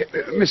remember me,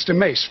 Mr.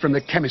 Mace from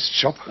the chemist's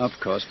shop? Of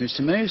course, Mr.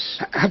 Mace.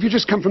 Have you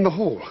just come from the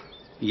hall?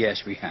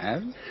 Yes, we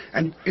have.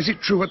 And is it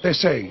true what they're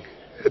saying?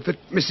 That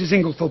Mrs.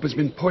 Inglethorpe has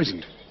been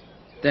poisoned?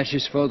 That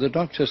is for the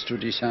doctors to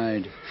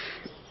decide.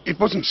 It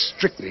wasn't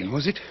strychnine,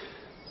 was it?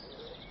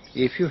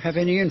 If you have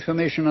any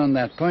information on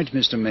that point,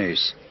 Mr.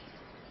 Mace,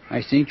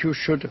 I think you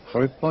should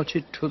report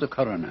it to the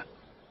coroner.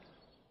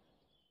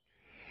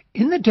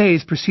 In the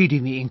days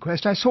preceding the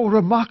inquest, I saw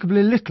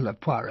remarkably little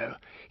of Poirot.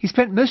 He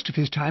spent most of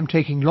his time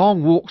taking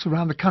long walks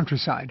around the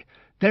countryside,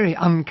 very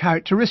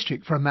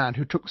uncharacteristic for a man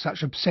who took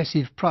such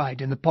obsessive pride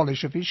in the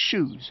polish of his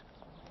shoes.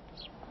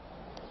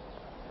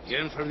 You're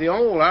in from the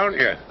hall, aren't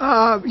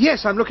you?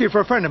 Yes, I'm looking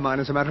for a friend of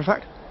mine, as a matter of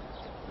fact.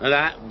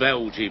 That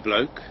Belgy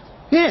bloke?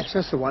 Yes,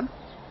 that's the one.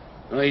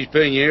 Well, he's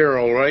been here,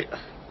 all right.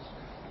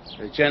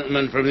 The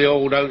gentlemen from the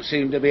hall don't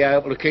seem to be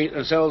able to keep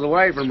themselves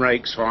away from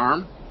Rake's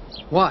farm.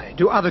 Why?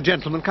 Do other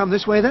gentlemen come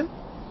this way, then?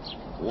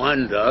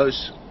 One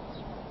does.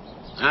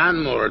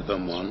 And more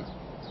than one.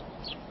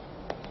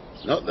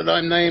 Not that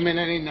I'm naming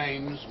any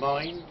names,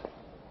 mind.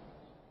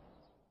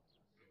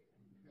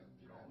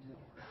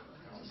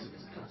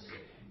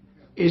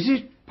 Is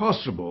it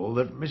possible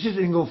that Mrs.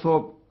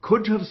 Inglethorpe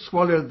could have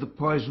swallowed the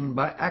poison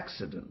by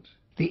accident?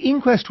 The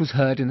inquest was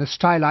heard in the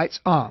Stylites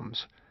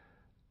Arms.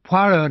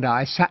 Poirot and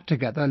I sat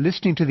together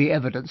listening to the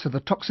evidence of the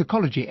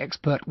toxicology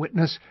expert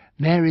witness,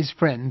 Mary's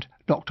friend,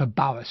 Dr.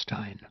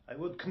 Bauerstein. I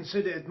would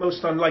consider it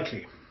most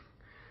unlikely.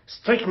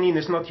 Strychnine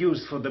is not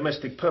used for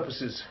domestic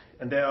purposes,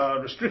 and there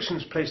are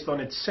restrictions placed on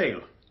its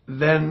sale.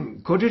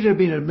 Then could it have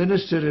been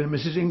administered in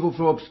Mrs.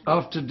 Inglethorpe's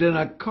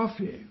after-dinner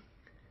coffee?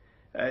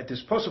 It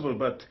is possible,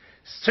 but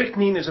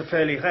strychnine is a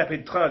fairly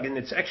rapid drug in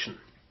its action.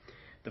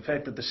 The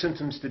fact that the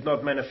symptoms did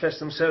not manifest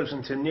themselves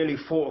until nearly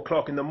 4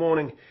 o'clock in the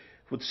morning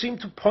would seem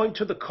to point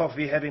to the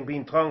coffee having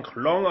been drunk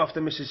long after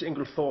Mrs.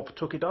 Inglethorpe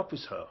took it up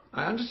with her.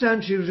 I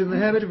understand she was in the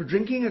habit of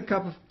drinking a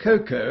cup of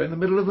cocoa in the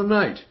middle of the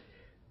night.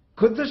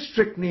 Could the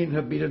strychnine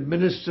have been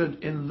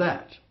administered in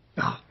that?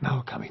 Now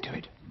we're coming to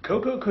it.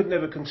 Cocoa could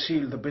never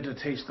conceal the bitter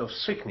taste of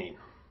strychnine.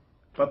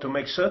 But to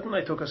make certain,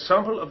 I took a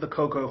sample of the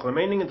cocoa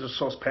remaining in the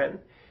saucepan,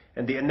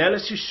 and the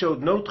analysis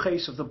showed no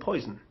trace of the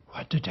poison.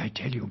 What did I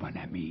tell you, mon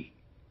ami?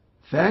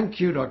 Thank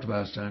you, Dr.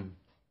 Bauerstein.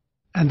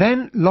 And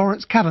then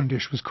Lawrence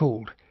Cavendish was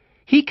called.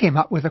 He came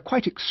up with a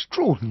quite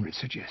extraordinary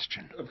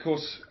suggestion. Of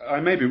course,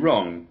 I may be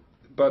wrong,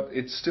 but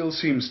it still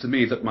seems to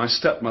me that my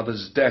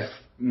stepmother's death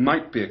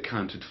might be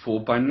accounted for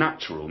by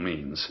natural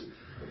means.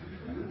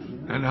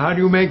 And how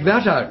do you make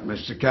that out,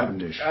 Mr.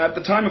 Cavendish? At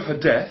the time of her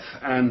death,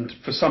 and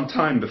for some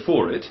time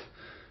before it,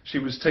 she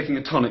was taking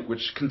a tonic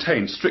which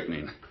contained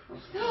strychnine.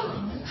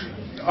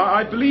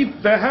 I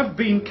believe there have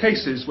been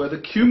cases where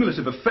the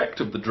cumulative effect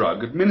of the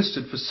drug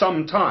administered for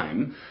some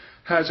time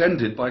has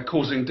ended by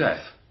causing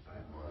death.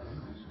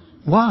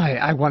 Why,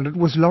 I wondered,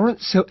 was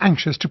Lawrence so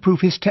anxious to prove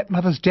his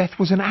stepmother's death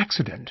was an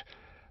accident?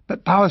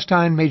 But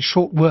Bauerstein made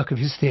short work of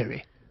his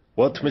theory.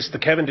 What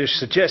Mr. Cavendish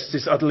suggests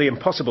is utterly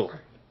impossible.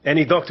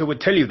 Any doctor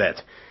would tell you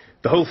that.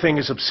 The whole thing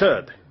is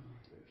absurd.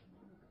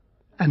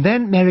 And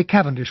then Mary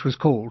Cavendish was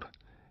called.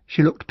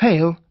 She looked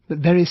pale, but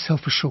very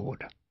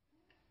self-assured.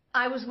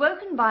 I was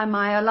woken by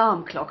my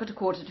alarm clock at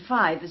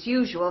 5:15, as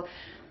usual,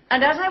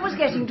 and as I was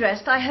getting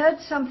dressed, I heard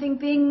something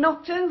being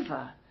knocked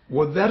over.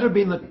 Would that have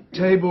been the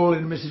table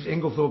in Mrs.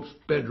 Inglethorpe's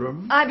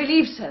bedroom? I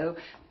believe so.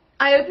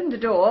 I opened the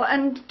door,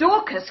 and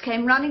Dorcas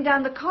came running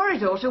down the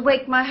corridor to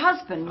wake my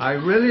husband. I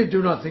really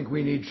do not think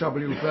we need trouble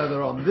you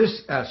further on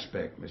this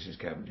aspect, Mrs.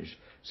 Cavendish,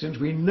 since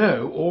we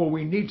know all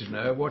we need to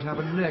know of what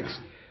happened next.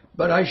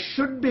 But I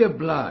should be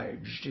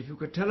obliged if you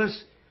could tell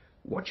us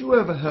what you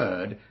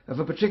overheard of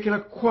a particular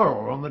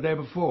quarrel on the day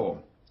before.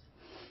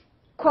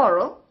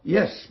 quarrel?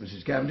 Yes,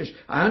 Mrs. Cavendish.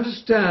 I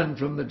understand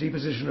from the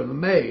deposition of the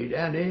maid,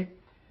 Annie,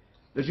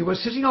 that you were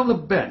sitting on the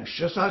bench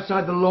just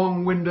outside the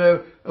long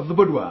window of the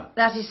boudoir.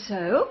 That is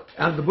so.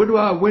 And the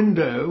boudoir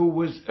window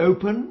was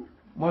open,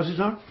 was it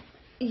not?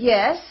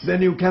 Yes.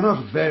 Then you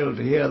cannot fail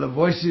to hear the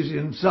voices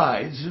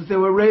inside, since they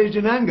were raised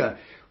in anger.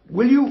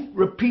 Will you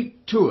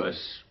repeat to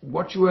us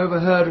what you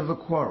overheard of the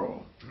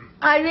quarrel?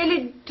 I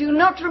really do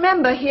not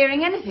remember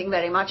hearing anything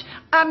very much.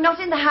 I'm not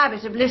in the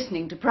habit of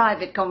listening to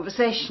private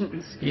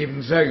conversations.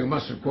 Even so, you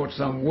must have caught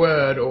some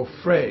word or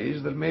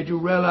phrase that made you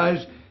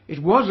realize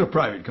it was a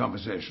private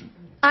conversation.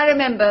 I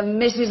remember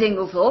Mrs.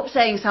 Inglethorpe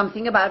saying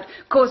something about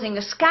causing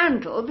a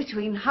scandal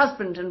between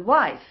husband and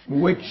wife.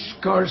 Which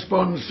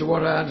corresponds to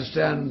what I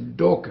understand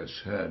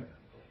Dorcas heard.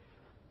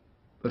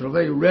 But although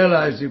you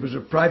realized it was a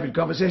private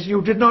conversation,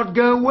 you did not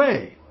go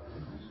away.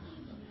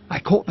 I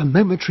caught the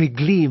momentary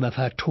gleam of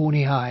her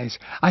tawny eyes.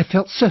 I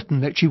felt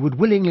certain that she would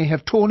willingly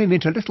have torn him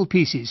into little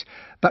pieces,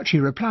 but she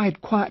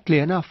replied quietly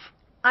enough.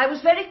 I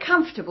was very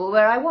comfortable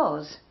where I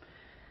was.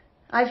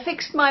 I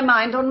fixed my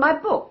mind on my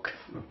book.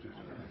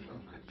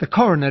 The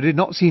coroner did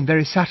not seem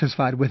very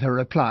satisfied with her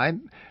reply,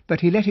 but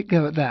he let it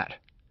go at that.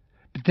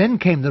 But then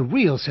came the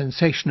real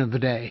sensation of the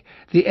day,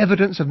 the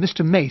evidence of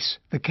Mr. Mace,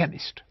 the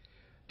chemist.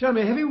 Tell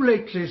me, have you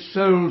lately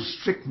sold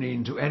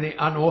strychnine to any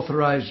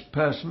unauthorized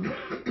person?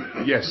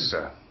 Yes,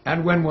 sir.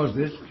 And when was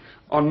this?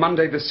 On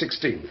Monday the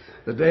 16th.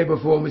 The day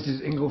before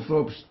Mrs.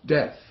 Inglethorpe's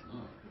death.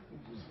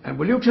 And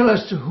will you tell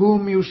us to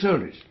whom you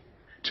sold it?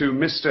 To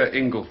Mr.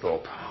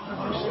 Inglethorpe.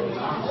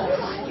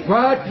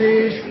 Quiet,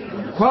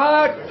 please.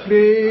 Quiet,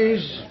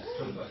 please.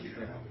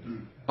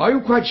 Are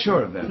you quite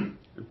sure of that?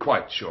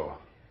 Quite sure.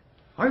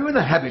 Are you in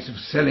the habit of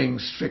selling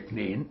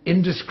strychnine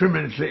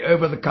indiscriminately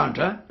over the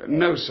counter?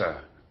 No,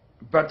 sir.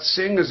 But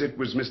seeing as it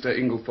was Mr.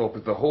 Inglethorpe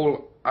at the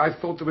Hall, I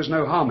thought there was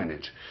no harm in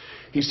it.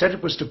 He said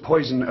it was to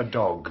poison a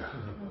dog.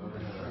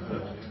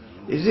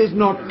 Is it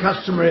not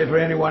customary for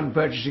anyone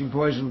purchasing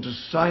poison to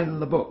sign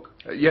the book?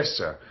 Yes,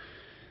 sir.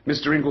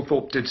 Mr.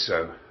 Inglethorpe did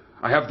so.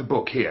 I have the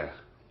book here.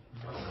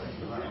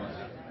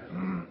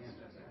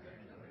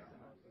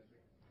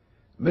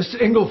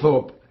 Mr.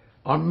 Inglethorpe,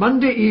 on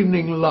Monday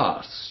evening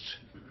last,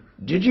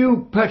 did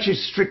you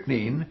purchase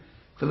strychnine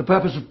for the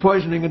purpose of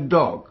poisoning a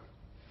dog?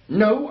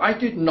 No, I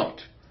did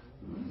not.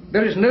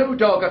 There is no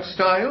dog at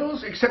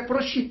Styles except for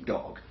a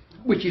sheepdog,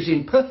 which is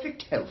in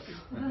perfect health.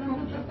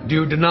 Do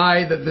you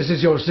deny that this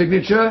is your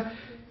signature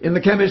in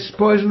the chemist's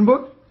poison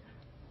book?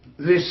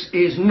 This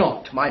is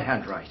not my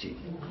handwriting.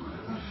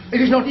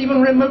 It is not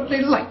even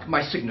remotely like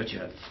my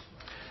signature.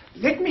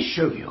 Let me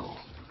show you.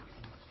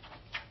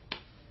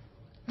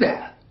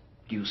 There.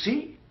 Do you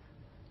see?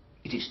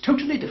 It is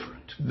totally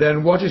different.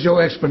 Then what is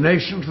your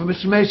explanation for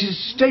Mr.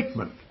 Mace's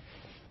statement?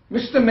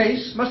 Mr.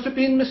 Mace must have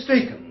been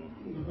mistaken.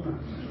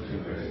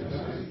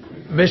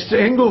 Mr.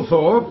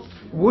 Inglethorpe,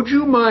 would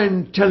you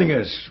mind telling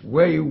us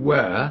where you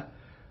were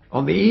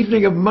on the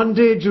evening of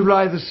Monday,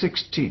 July the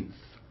 16th?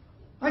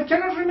 I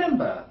cannot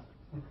remember.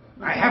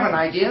 I have an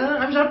idea.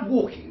 I was out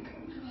walking.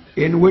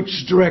 In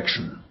which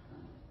direction?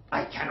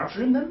 I cannot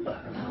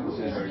remember.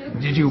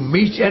 Did you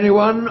meet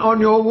anyone on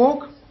your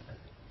walk?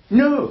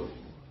 No.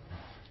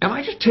 Am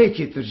I to take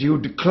it that you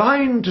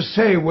declined to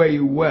say where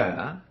you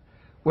were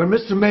when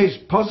Mr. Mace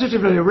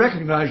positively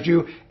recognized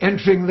you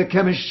entering the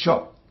chemist's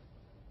shop?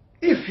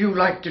 If you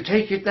like to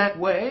take it that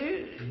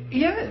way,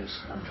 yes.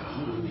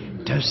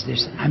 Does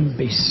this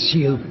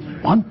imbecile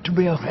want to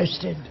be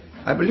arrested?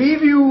 I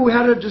believe you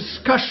had a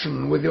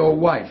discussion with your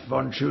wife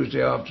on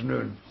Tuesday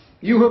afternoon.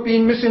 You have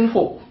been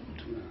misinformed.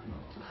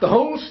 The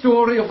whole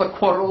story of the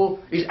quarrel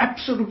is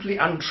absolutely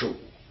untrue.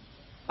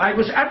 I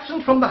was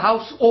absent from the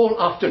house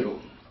all afternoon.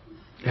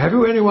 Have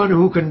you anyone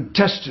who can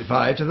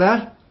testify to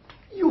that?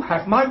 You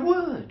have my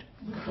word.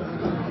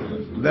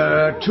 There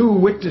are two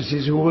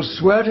witnesses who will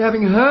swear to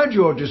having heard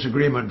your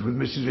disagreement with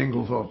Mrs.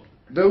 Inglethorpe.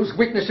 Those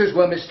witnesses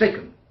were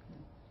mistaken.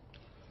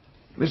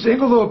 Mr.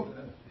 Inglethorpe,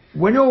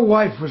 when your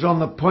wife was on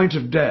the point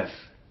of death,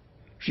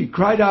 she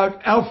cried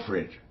out,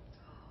 "Alfred!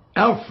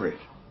 Alfred!"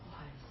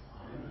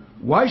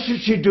 Why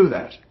should she do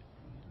that?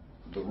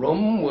 The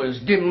room was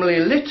dimly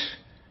lit.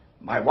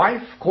 My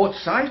wife caught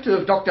sight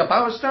of Dr.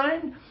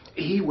 Bauerstein.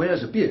 He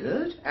wears a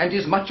beard and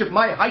is much of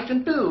my height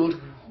and build.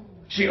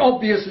 She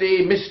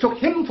obviously mistook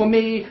him for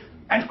me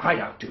and cried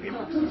out to him.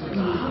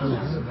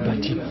 But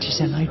it is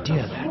an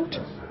idea, that.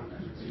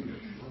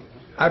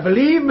 I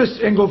believe, Miss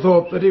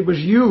Inglethorpe, that it was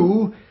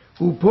you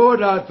who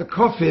poured out the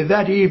coffee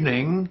that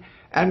evening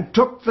and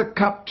took the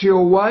cup to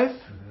your wife?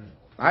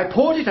 I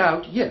poured it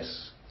out,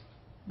 yes,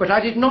 but I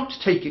did not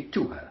take it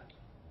to her.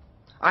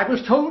 I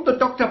was told that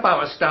Dr.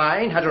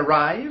 Bauerstein had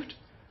arrived,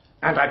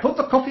 and I put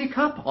the coffee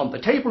cup on the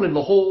table in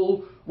the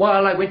hall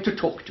while I went to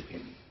talk to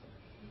him.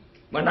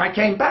 When I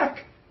came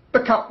back,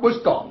 the cup was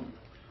gone.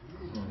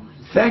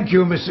 Thank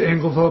you, Mr.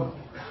 Inglethorpe.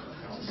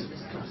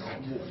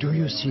 Do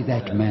you see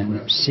that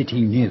man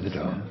sitting near the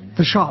door?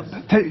 The sharp,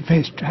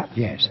 ferret-faced chap?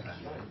 Yes.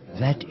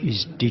 That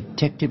is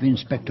Detective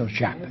Inspector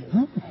Japp.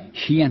 Huh?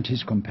 He and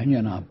his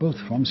companion are both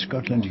from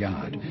Scotland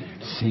Yard.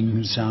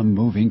 Things are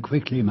moving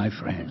quickly, my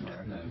friend.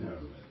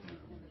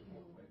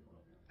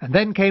 And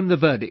then came the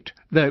verdict,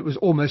 though it was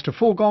almost a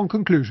foregone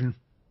conclusion.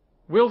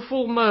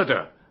 Willful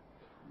murder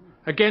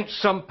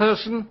against some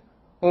person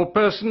or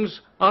persons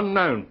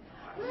unknown.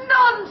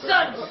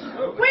 Nonsense!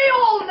 We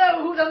all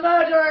know who the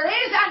murderer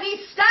is, and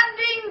he's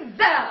standing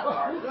there.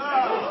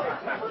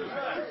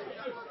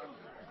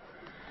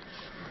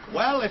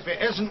 Well, if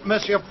it isn't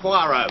Monsieur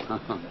Poirot.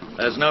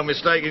 There's no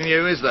mistaking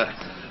you, is there?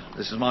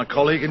 This is my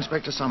colleague,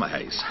 Inspector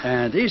Summerhays.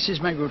 And this is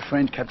my good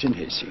friend, Captain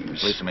Hastings.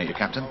 Pleased to meet you,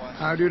 Captain.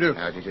 How do you do?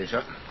 How do you do,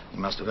 sir? You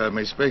must have heard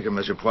me speak of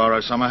Monsieur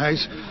Poirot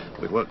Summerhays.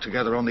 We worked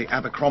together on the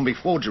Abercrombie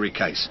forgery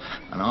case,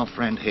 and our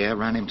friend here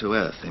ran him to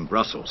earth in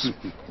Brussels.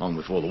 Long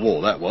before the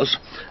war, that was.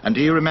 And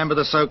do you remember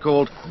the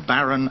so-called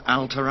Baron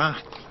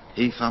Alterat?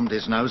 He thumbed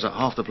his nose at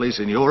half the police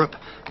in Europe,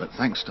 but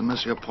thanks to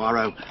Monsieur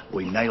Poirot,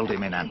 we nailed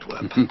him in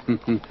Antwerp.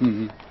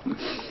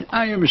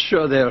 I am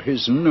sure there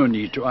is no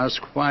need to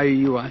ask why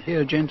you are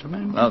here,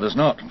 gentlemen. No, there's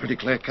not. Pretty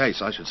clear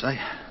case, I should say.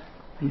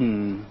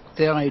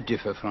 There I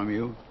differ from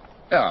you.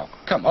 Oh,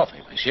 come off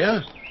it,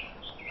 monsieur.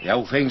 The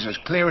whole thing's as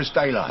clear as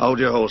daylight. Hold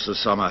your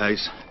horses,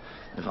 Summerhays.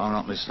 If I'm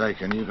not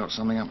mistaken, you've got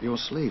something up your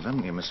sleeve,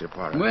 haven't you, Monsieur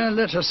Poirot? Well,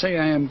 let us say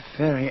I am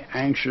very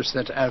anxious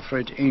that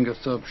Alfred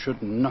Inglethorpe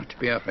should not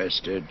be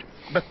arrested.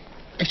 But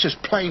it's as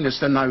plain as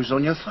the nose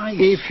on your face.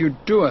 If you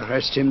do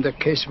arrest him, the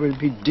case will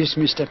be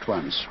dismissed at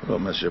once. Well,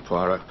 Monsieur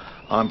Poirot,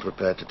 I'm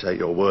prepared to take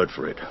your word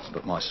for it,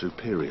 but my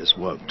superiors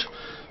won't.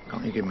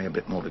 Can't you give me a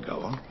bit more to go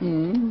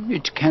on?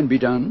 It can be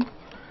done.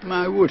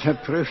 I would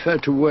have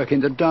preferred to work in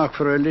the dark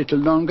for a little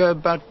longer,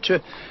 but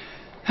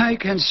I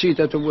can see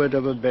that the word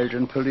of a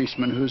Belgian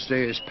policeman whose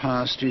day is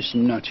past is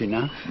not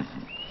enough.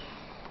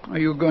 Are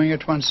you going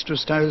at once to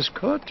Styles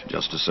Court?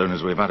 Just as soon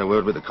as we've had a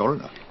word with the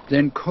coroner.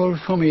 Then call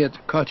for me at the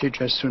cottage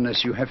as soon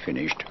as you have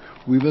finished.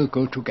 We will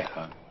go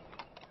together.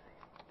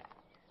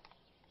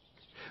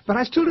 But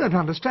I still don't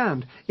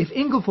understand. If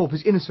Inglethorpe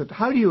is innocent,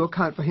 how do you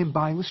account for him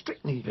buying the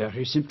strychnine?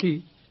 Very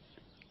simply.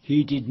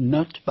 He did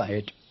not buy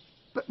it.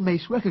 But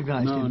Mace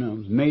recognized him. No.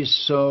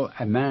 Mace saw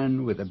a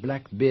man with a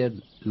black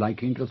beard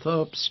like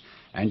Inglethorpe's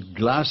and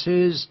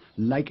glasses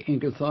like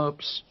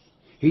Inglethorpe's.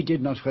 He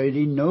did not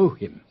really know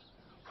him.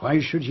 Why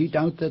should he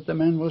doubt that the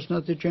man was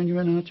not the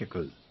genuine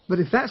article? But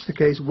if that's the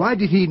case, why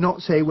did he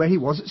not say where he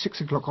was at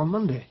 6 o'clock on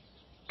Monday?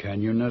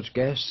 Can you not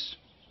guess?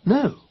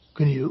 No.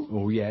 Can you?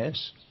 Oh,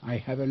 yes. I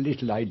have a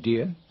little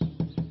idea.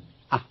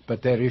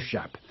 But there is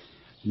Sharp.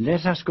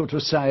 Let us go to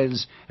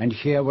Siles and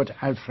hear what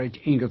Alfred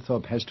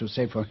Inglethorpe has to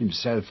say for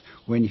himself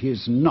when he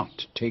is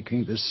not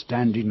taking the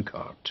stand in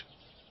court.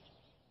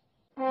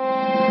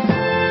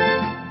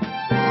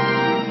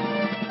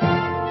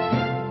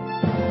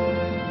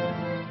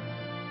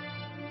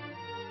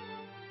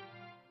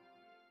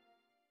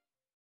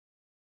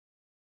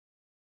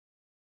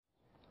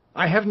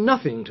 I have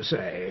nothing to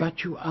say.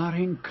 But you are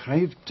in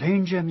grave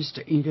danger,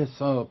 Mr.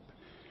 Inglethorpe.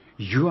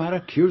 You are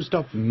accused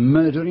of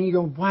murdering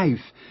your wife,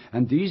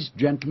 and these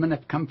gentlemen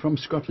have come from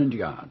Scotland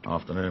Yard.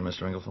 Afternoon,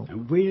 Mr.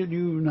 Inglethorpe. Will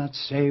you not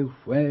say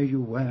where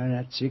you were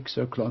at 6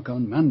 o'clock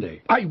on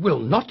Monday? I will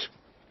not.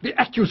 The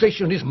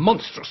accusation is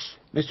monstrous.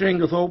 Mr.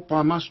 Inglethorpe,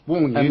 I must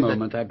warn you A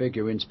moment, I beg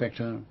you,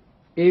 Inspector.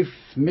 If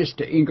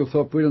Mr.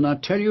 Inglethorpe will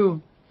not tell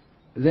you,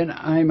 then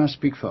I must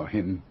speak for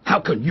him.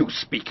 How can you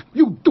speak?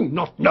 You do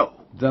not know.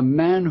 The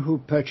man who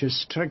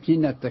purchased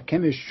strychnine at the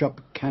chemist's shop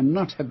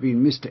cannot have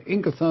been Mr.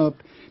 Inglethorpe,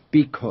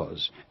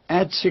 because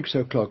at 6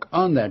 o'clock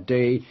on that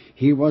day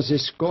he was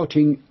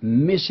escorting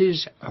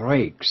Mrs.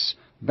 Rakes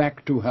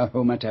back to her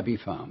home at Abbey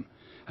Farm.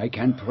 I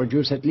can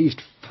produce at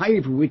least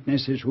 5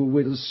 witnesses who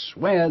will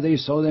swear they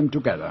saw them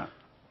together.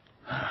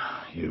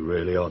 You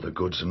really are the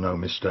goods and no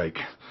mistake.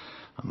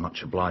 I'm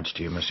much obliged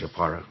to you, Monsieur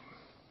Poirot.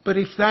 But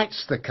if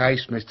that's the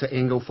case, Mr.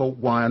 Inglethorpe,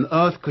 why on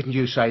earth couldn't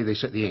you say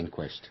this at the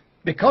inquest?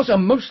 Because a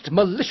most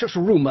malicious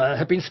rumour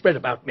had been spread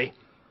about me.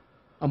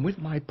 And with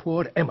my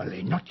poor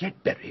Emily not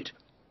yet buried.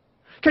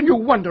 Can you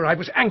wonder I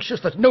was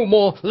anxious that no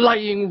more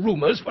lying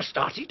rumours were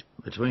started?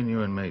 Between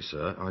you and me,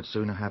 sir, I'd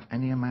sooner have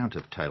any amount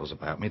of tales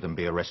about me than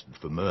be arrested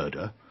for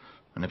murder.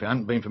 And if it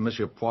hadn't been for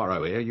Monsieur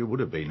Poirot here, you would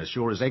have been, as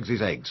sure as eggs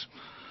is eggs.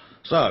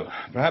 So,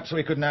 perhaps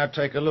we could now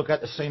take a look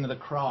at the scene of the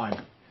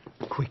crime.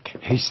 Quick,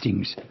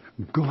 Hastings.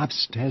 Go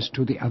upstairs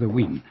to the other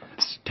wing.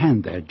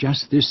 Stand there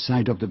just this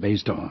side of the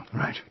base door.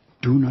 Right.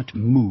 Do not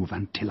move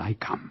until I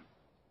come.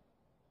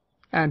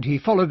 And he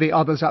followed the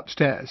others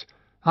upstairs.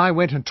 I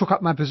went and took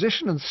up my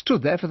position and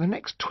stood there for the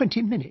next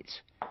 20 minutes.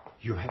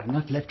 You have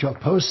not left your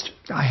post?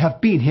 I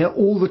have been here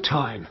all the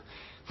time.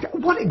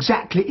 What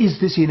exactly is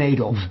this in aid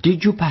of?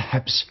 Did you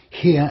perhaps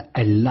hear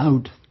a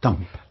loud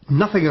thump?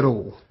 Nothing at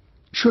all.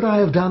 Should I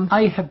have done?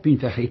 I have been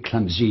very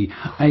clumsy.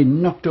 I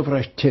knocked over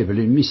a table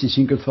in Mrs.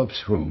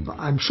 Inglethorpe's room.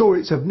 I'm sure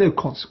it's of no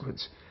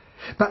consequence.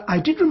 But I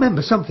did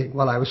remember something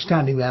while I was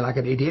standing there like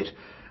an idiot.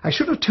 I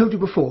should have told you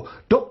before.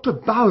 Dr.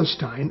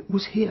 Bauerstein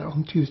was here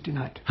on Tuesday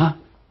night. Huh?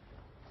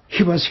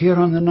 He was here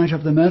on the night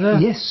of the murder?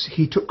 Yes,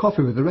 he took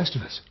coffee with the rest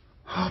of us.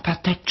 Oh, but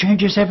that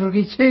changes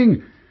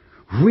everything.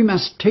 We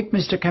must take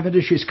Mr.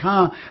 Cavendish's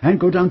car and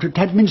go down to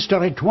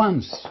Tadminster at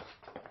once.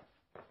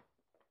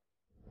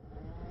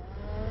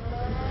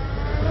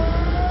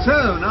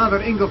 So, now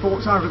that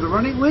Inglethorpe's out of the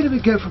running, where do we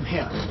go from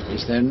here?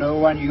 Is there no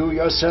one you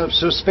yourself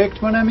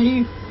suspect, mon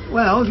ami?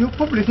 Well, you'll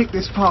probably think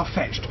this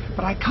far-fetched,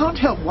 but I can't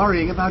help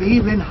worrying about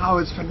Evelyn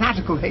Howard's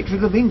fanatical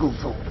hatred of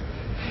Inglethorpe.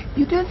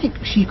 You don't think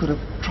she could have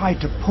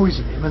tried to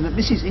poison him and that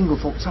Mrs.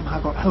 Inglethorpe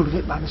somehow got hold of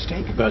it by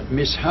mistake? But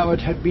Miss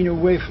Howard had been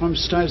away from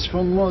Styles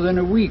for more than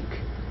a week.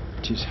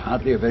 It is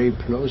hardly a very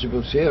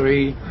plausible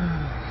theory.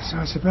 So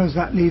I suppose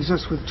that leaves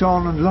us with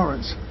John and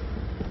Lawrence.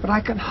 But I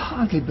can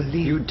hardly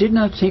believe... You did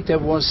not think there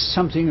was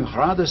something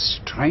rather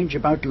strange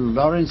about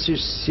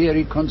Lawrence's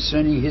theory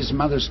concerning his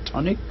mother's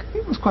tonic?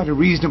 It was quite a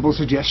reasonable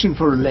suggestion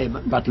for a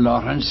layman. But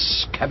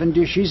Lawrence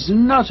Cavendish is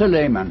not a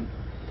layman.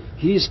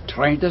 He is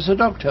trained as a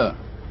doctor.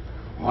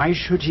 Why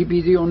should he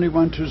be the only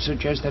one to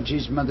suggest that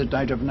his mother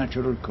died of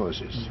natural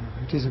causes?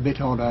 It is a bit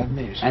odd, I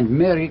admit. And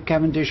Mary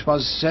Cavendish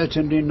was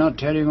certainly not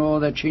telling all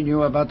that she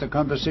knew about the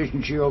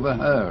conversation she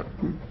overheard.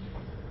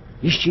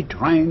 Is she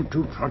trying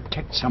to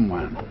protect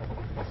someone?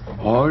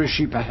 Or is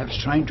she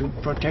perhaps trying to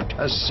protect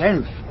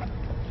herself?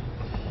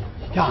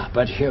 Yeah,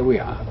 but here we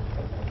are.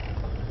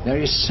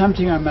 There is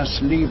something I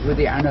must leave with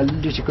the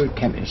analytical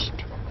chemist.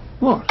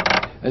 What?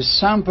 A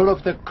sample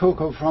of the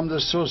cocoa from the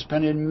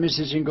saucepan in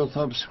Mrs.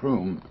 Inglethorpe's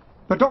room.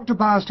 But Dr.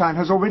 Bowerstein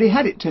has already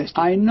had it tested.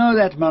 I know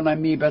that, mon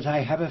ami, but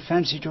I have a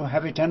fancy to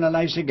have it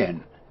analyzed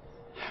again.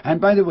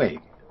 And by the way,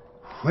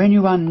 when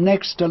you are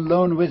next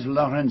alone with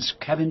Lawrence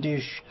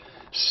Cavendish,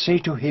 say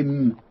to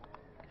him,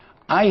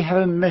 I have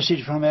a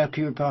message from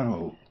Hercule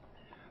Poirot.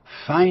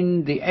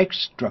 Find the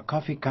extra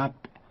coffee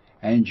cup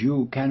and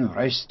you can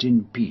rest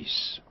in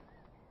peace.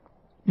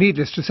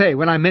 Needless to say,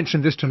 when I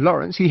mentioned this to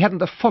Lawrence, he hadn't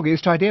the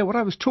foggiest idea what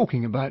I was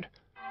talking about.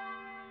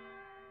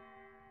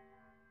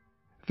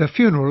 The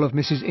funeral of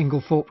Mrs.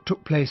 Inglethorpe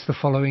took place the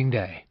following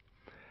day,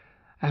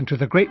 and to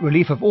the great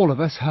relief of all of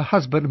us, her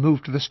husband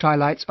moved to the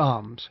Stylites'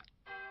 Arms.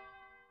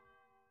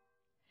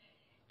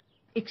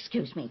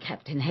 Excuse me,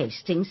 Captain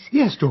Hastings.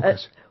 Yes,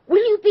 Dorcas. Will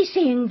you be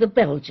seeing the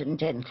Belgian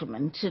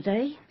gentleman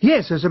today?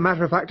 Yes, as a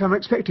matter of fact, I'm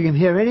expecting him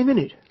here any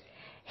minute.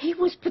 He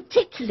was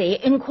particularly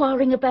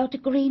inquiring about a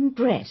green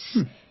dress.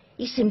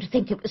 He seemed to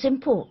think it was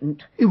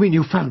important. You mean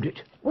you found it?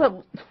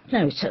 Well,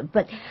 no, sir,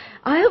 but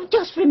I have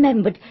just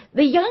remembered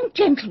the young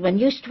gentleman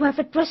used to have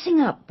a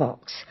dressing-up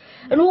box,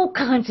 and all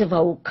kinds of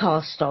old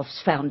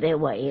cast-offs found their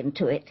way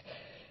into it.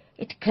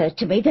 It occurred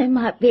to me there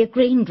might be a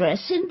green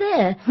dress in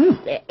there.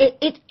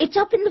 It's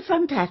up in the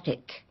front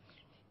attic.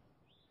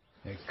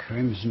 A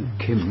crimson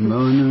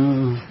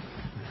kimono,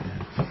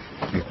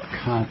 a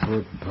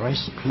cardboard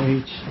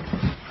breastplate,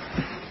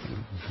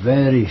 a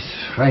very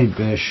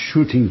threadbare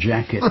shooting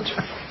jacket.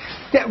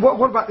 Yeah,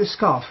 what about this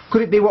scarf?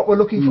 Could it be what we're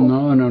looking for?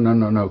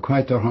 No.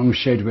 Quite the wrong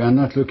shade. We are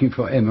not looking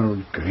for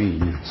emerald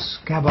green.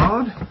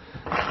 Scabbard?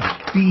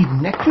 A bead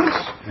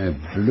necklace? A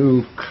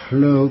blue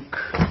cloak.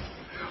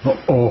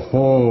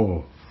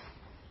 Oh.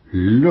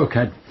 Look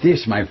at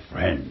this, my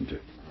friend.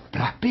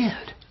 Black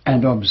beard.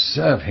 And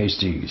observe,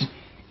 Hastings,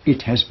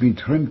 it has been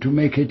trimmed to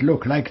make it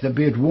look like the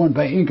beard worn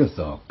by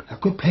Inglethorpe. A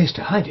good place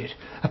to hide it.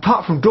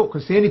 Apart from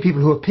Dorcas, the only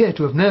people who appear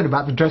to have known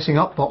about the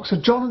dressing-up box are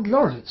John and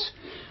Lawrence.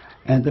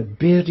 And the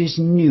beard is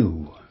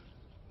new.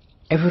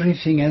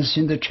 Everything else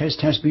in the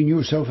chest has been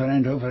used over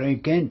and over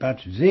again, but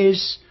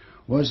this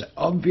was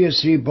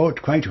obviously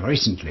bought quite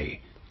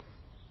recently.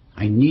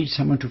 I need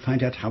someone to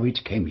find out how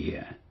it came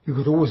here. You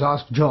could always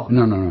ask John.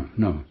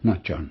 No,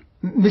 not John.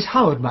 Miss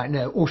Howard might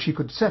know, or she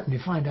could certainly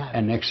find out.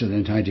 An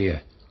excellent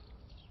idea.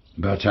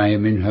 But I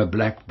am in her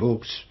black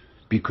books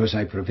because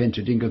I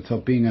prevented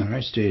Inglethorpe being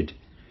arrested.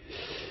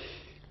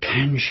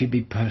 Can she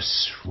be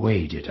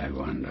persuaded, I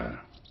wonder?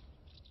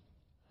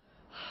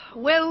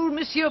 Well,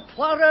 Monsieur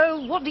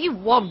Poirot, what do you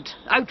want?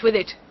 Out with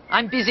it.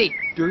 I'm busy.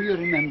 Do you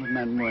remember,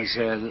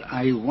 mademoiselle,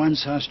 I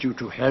once asked you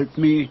to help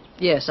me?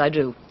 Yes, I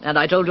do. And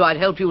I told you I'd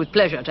help you with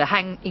pleasure to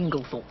hang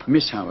Inglethorpe.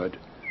 Miss Howard,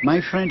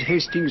 my friend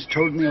Hastings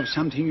told me of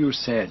something you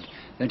said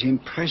that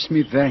impressed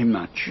me very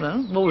much.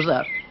 Well, what was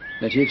that?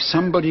 That if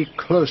somebody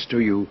close to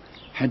you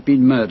had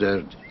been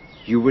murdered,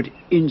 you would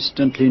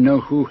instantly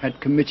know who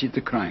had committed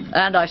the crime.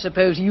 And I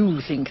suppose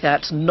you think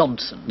that's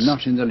nonsense.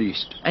 Not in the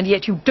least. And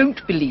yet you don't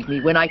believe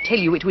me when I tell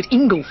you it was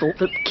Inglethorpe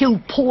that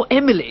killed poor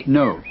Emily.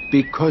 No,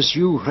 because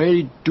you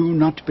really do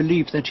not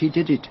believe that he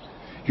did it.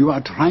 You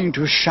are trying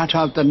to shut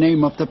out the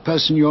name of the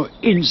person your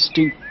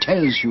instinct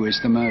tells you is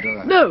the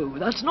murderer. No,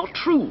 that's not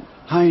true.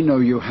 I know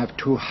you have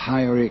too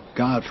high a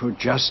regard for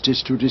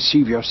justice to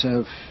deceive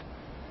yourself.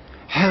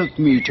 Help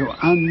me to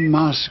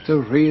unmask the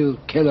real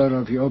killer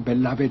of your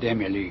beloved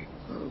Emily.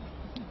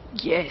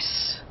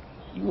 Yes,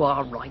 you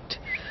are right.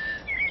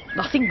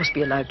 Nothing must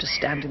be allowed to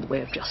stand in the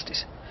way of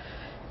justice.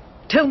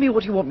 Tell me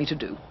what you want me to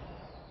do.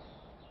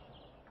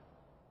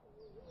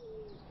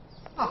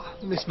 Ah,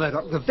 Miss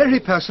Murdoch, the very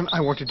person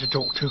I wanted to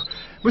talk to.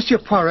 Monsieur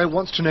Poirot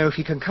wants to know if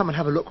he can come and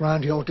have a look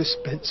round your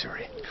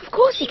dispensary. Of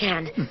course he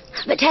can.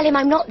 But tell him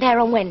I'm not there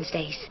on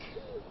Wednesdays.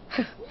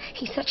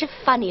 He's such a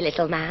funny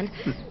little man.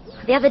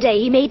 The other day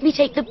he made me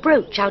take the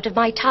brooch out of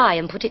my tie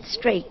and put it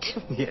straight.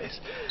 Yes,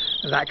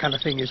 that kind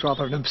of thing is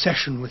rather an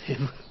obsession with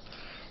him.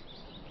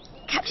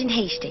 Captain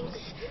Hastings,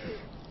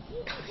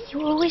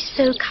 You're always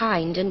so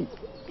kind and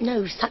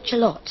know such a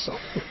lot.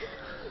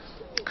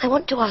 I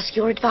want to ask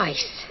your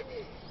advice.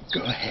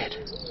 Go ahead.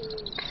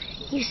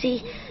 You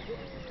see,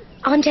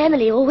 Aunt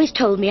Emily always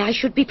told me I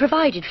should be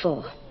provided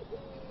for.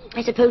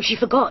 I suppose she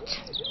forgot,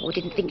 or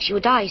didn't think she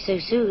would die so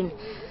soon.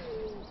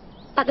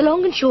 But the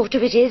long and short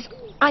of it is,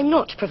 I'm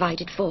not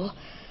provided for.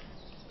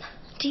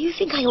 Do you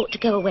think I ought to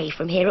go away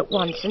from here at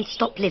once and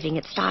stop living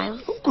at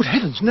Styles? Oh, good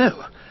heavens,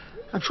 no.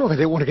 I'm sure they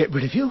don't want to get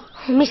rid of you.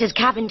 Mrs.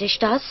 Cavendish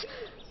does.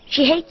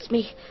 She hates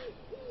me.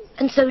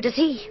 And so does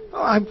he.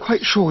 Oh, I'm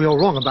quite sure you're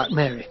wrong about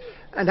Mary.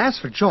 And as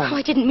for John... Oh,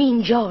 I didn't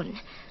mean John.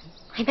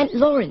 I meant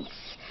Lawrence.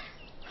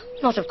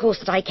 Not, of course,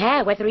 that I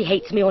care whether he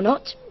hates me or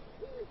not.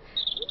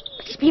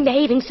 But he's been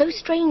behaving so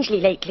strangely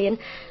lately and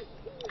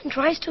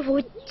tries to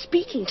avoid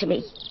speaking to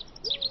me.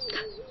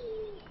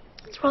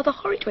 It's rather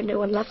horrid when no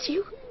one loves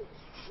you.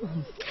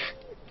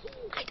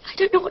 I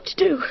don't know what to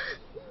do.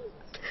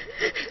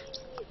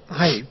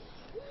 I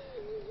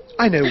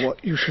know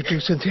what you should do,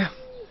 Cynthia.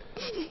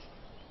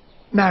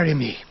 Marry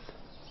me.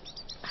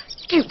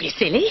 Don't be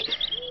silly.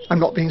 I'm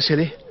not being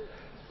silly.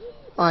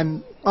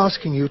 I'm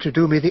asking you to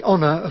do me the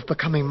honour of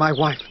becoming my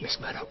wife, Miss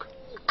Murdoch.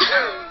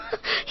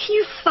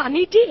 You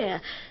funny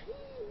dear.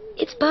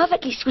 It's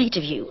perfectly sweet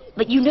of you,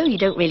 but you know you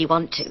don't really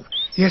want to.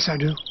 Yes, I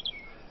do.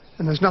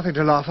 And there's nothing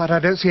to laugh at. I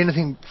don't see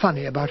anything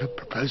funny about a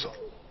proposal.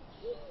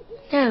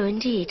 No,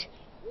 indeed.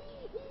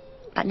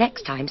 But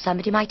next time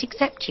somebody might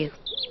accept you.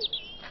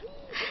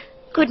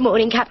 Good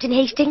morning, Captain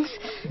Hastings.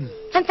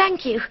 And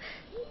thank you.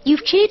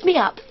 You've cheered me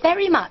up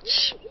very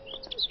much.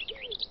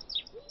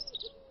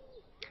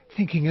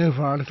 Thinking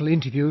over our little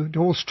interview, it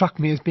all struck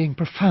me as being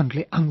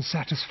profoundly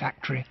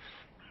unsatisfactory.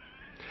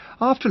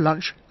 After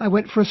lunch, I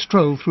went for a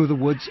stroll through the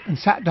woods and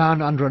sat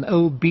down under an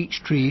old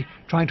beech tree,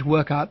 trying to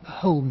work out the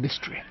whole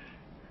mystery.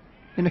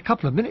 In a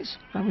couple of minutes,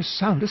 I was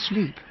sound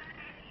asleep.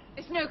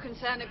 It's no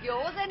concern of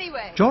yours,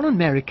 anyway. John and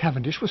Mary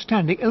Cavendish were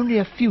standing only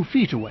a few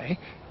feet away,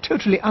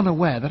 totally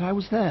unaware that I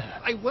was there.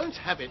 I won't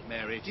have it,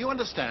 Mary. Do you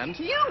understand?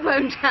 You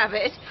won't have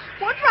it.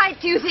 What right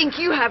do you think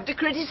you have to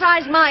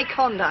criticise my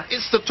conduct?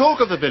 It's the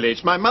talk of the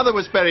village. My mother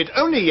was buried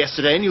only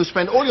yesterday, and you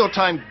spend all your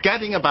time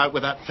gadding about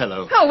with that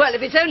fellow. Oh, well,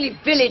 if it's only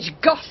village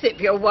gossip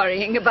you're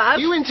worrying about...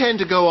 Do you intend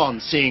to go on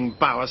seeing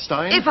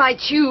Bowerstein? If I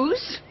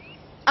choose.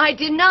 I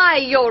deny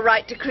your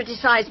right to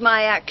criticise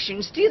my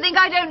actions. Do you think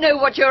I don't know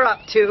what you're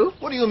up to?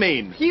 What do you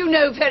mean? You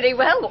know very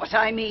well what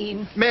I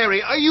mean.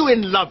 Mary, are you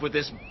in love with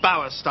this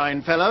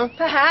Bowerstein fellow?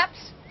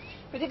 Perhaps.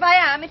 But if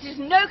I am, it is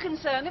no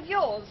concern of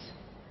yours.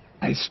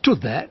 I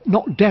stood there,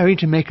 not daring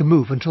to make a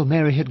move until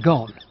Mary had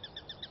gone.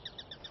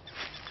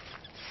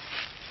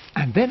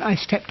 And then I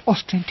stepped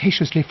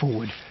ostentatiously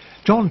forward.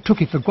 John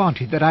took it for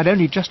granted that I'd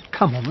only just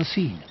come on the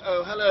scene.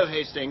 Oh, hello,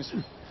 Hastings.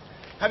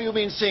 Have you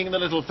been seeing the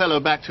little fellow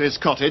back to his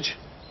cottage?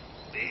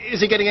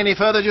 Is he getting any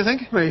further, do you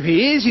think? Well, if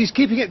he is, he's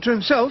keeping it to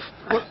himself.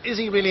 Well, is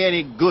he really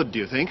any good, do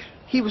you think?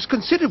 He was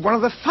considered one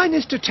of the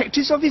finest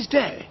detectives of his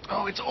day.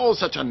 Oh, it's all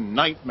such a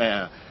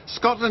nightmare.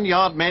 Scotland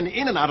Yard men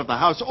in and out of the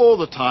house all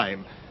the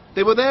time.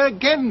 They were there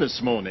again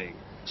this morning.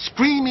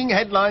 Screaming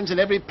headlines in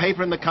every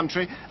paper in the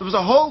country. There was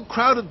a whole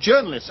crowd of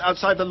journalists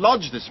outside the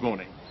lodge this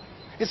morning.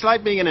 It's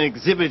like being in an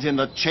exhibit in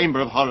the Chamber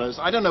of Horrors.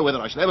 I don't know whether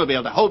I shall ever be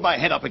able to hold my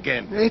head up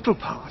again. It'll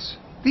pass.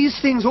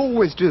 These things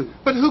always do.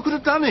 But who could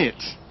have done it?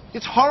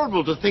 It's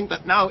horrible to think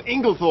that now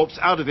Inglethorpe's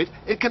out of it,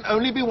 it can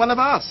only be one of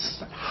us.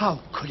 But how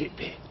could it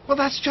be? Well,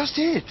 that's just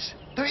it.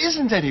 There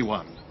isn't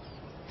anyone.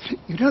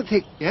 You don't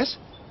think... Yes?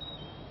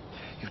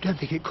 You don't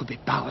think it could be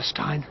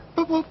Bowerstein?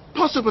 But what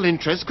possible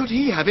interest could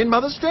he have in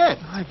Mother's death?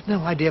 I've no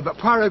idea, but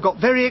Poirot got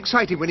very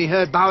excited when he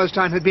heard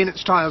Bowerstein had been at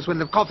Styles when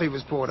the coffee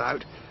was poured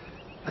out.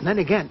 And then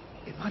again,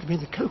 it might have been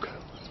the cocoa.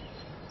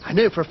 I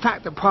know for a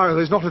fact that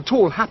Poirot is not at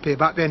all happy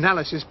about the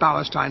analysis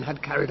Bowerstein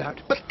had carried out.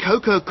 But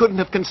cocoa couldn't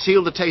have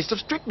concealed the taste of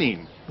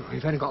strychnine.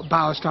 We've only got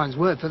Bowerstein's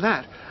word for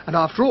that. And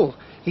after all,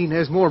 he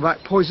knows more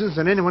about poisons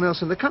than anyone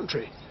else in the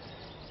country.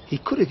 He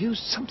could have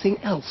used something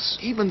else.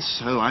 Even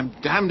so, I'm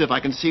damned if I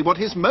can see what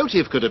his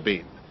motive could have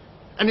been.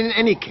 And in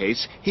any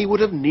case, he would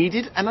have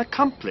needed an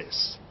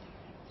accomplice.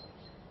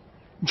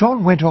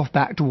 John went off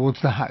back towards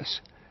the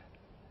house.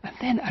 And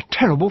then a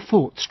terrible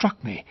thought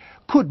struck me.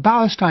 Could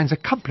Bowerstein's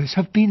accomplice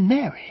have been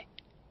Mary?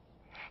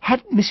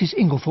 Had Mrs.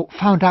 Inglethorpe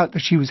found out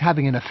that she was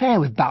having an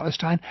affair with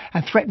Bowerstein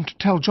and threatened to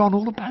tell John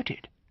all about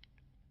it?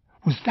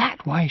 Was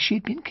that why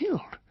she'd been killed?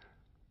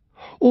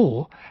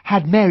 Or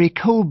had Mary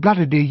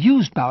cold-bloodedly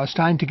used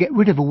Bowerstein to get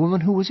rid of a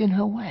woman who was in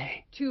her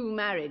way? Two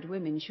married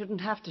women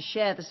shouldn't have to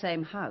share the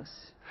same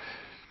house.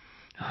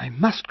 I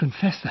must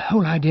confess the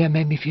whole idea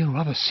made me feel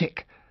rather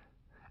sick.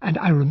 And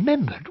I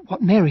remembered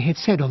what Mary had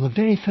said on the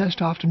very first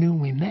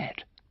afternoon we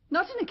met.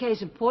 Not in a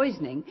case of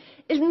poisoning.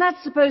 Isn't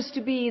that supposed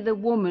to be the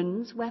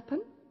woman's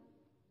weapon?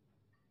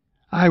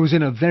 I was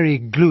in a very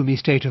gloomy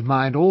state of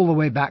mind all the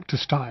way back to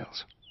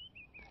Styles.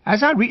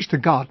 As I reached the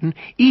garden,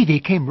 Evie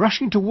came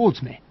rushing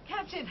towards me.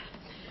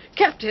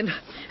 Captain,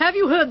 have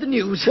you heard the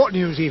news? What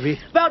news, Evie?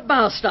 About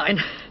Bowerstein.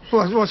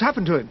 What's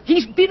happened to him?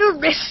 He's been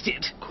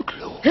arrested. Good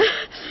Lord.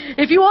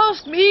 If you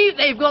ask me,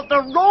 they've got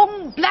the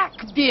wrong black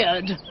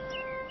beard.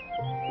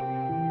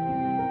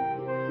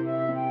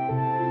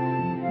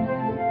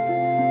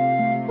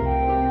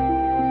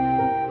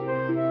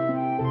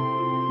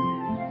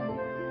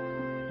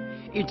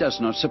 It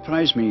does not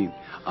surprise me.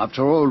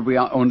 After all, we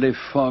are only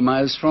 4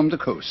 miles from the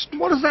coast.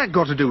 What has that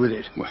got to do with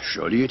it? Well,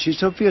 surely it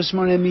is obvious,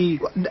 mon ami.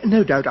 Well,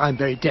 no doubt I'm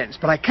very dense,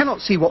 but I cannot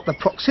see what the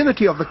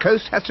proximity of the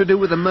coast has to do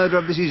with the murder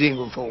of Mrs.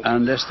 Inglethorpe.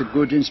 Unless the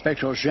good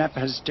Inspector Japp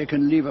has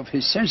taken leave of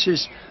his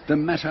senses, the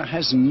matter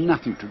has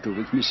nothing to do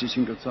with Mrs.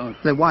 Inglethorpe.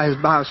 Then why has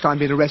Beilstein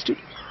been arrested?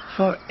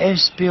 For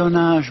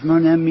espionage,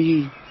 mon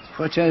ami.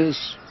 What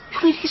else?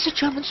 You mean he's a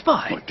German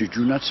spy? What, did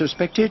you not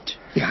suspect it?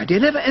 The idea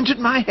never entered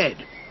my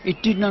head.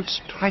 It did not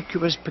strike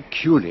you as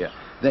peculiar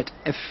that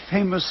a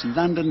famous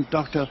London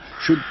doctor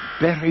should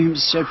bury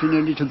himself in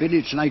a little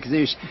village like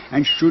this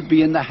and should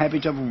be in the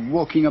habit of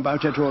walking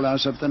about at all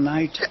hours of the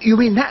night? You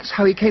mean that's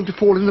how he came to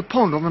fall in the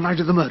pond on the night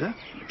of the murder?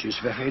 It is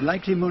very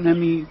likely, mon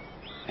ami.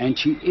 And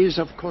he is,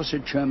 of course, a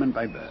German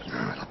by birth.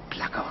 Oh, the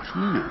blackguard.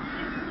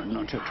 No,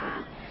 not at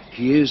all.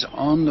 He is,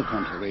 on the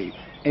contrary,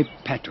 a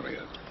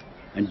patriot.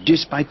 And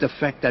despite the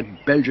fact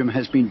that Belgium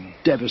has been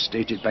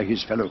devastated by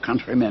his fellow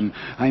countrymen,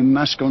 I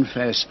must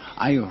confess,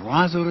 I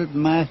rather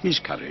admire his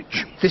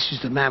courage. This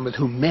is the man with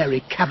whom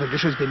Mary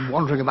Cavendish has been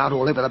wandering about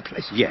all over the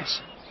place.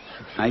 Yes.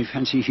 I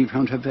fancy he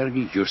found her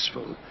very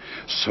useful.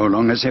 So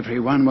long as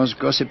everyone was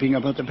gossiping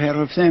about the pair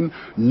of them,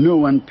 no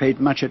one paid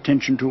much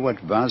attention to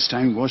what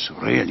Beilstein was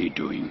really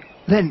doing.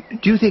 Then,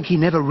 do you think he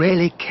never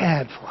really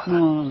cared for her?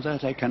 No,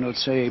 that I cannot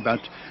say,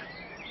 but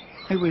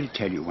I will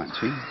tell you one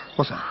thing.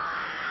 What's that?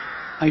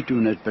 I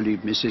do not believe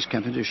Mrs.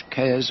 Cavendish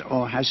cares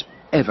or has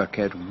ever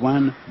cared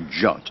one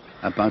jot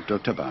about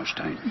Dr.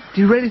 Beilstein.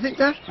 Do you really think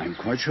that? I'm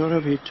quite sure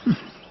of it.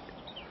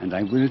 And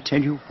I will tell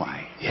you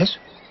why. Yes?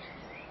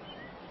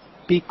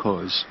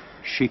 Because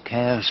she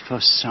cares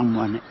for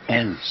someone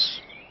else.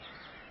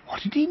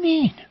 What did he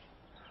mean?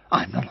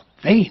 I'm not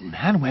a vain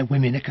man where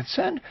women are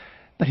concerned,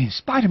 but in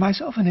spite of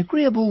myself an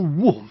agreeable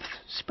warmth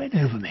spread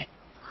over me.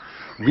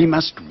 We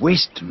must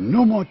waste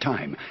no more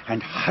time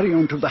and hurry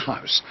on to the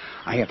house.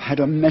 I have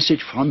had a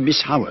message from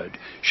Miss Howard.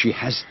 She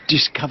has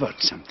discovered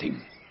something.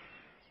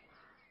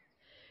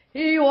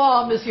 Here you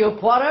are, Monsieur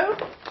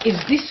Poirot. Is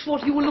this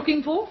what you were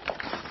looking for?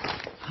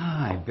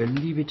 I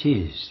believe it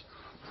is.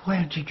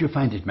 Where did you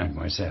find it,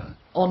 mademoiselle?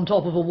 On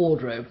top of a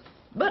wardrobe.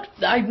 But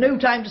I've no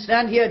time to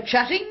stand here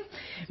chatting.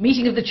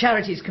 Meeting of the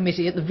Charities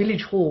Committee at the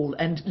village hall,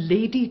 and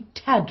Lady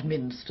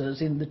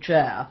Tadminster's in the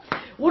chair.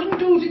 Wouldn't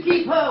do to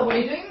keep her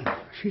waiting.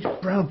 Sheet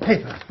of brown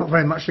paper. Not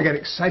very much to get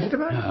excited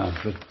about.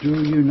 Ah, but do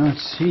you not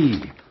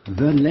see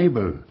the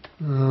label?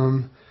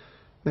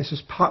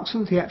 Mrs.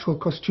 Parkson, theatrical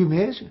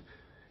costumiers.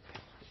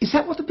 Is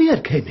that what the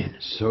beard came in?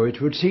 So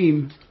it would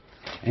seem.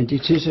 And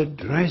it is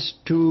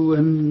addressed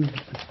to,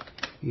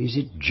 is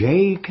it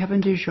J.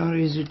 Cavendish or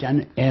is it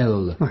an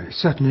L? Well, it's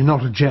certainly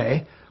not a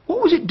J.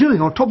 What was it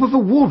doing on top of a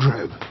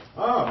wardrobe?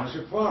 Oh,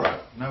 Monsieur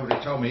Poirot.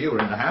 Nobody told me you were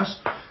in the house.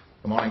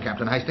 Good morning,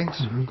 Captain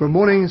Hastings. Good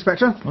morning,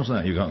 Inspector. What's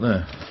that you got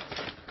there?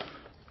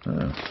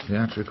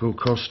 Theatrical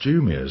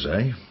costumiers,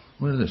 eh?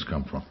 Where did this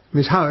come from?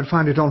 Miss Howard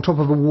found it on top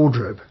of a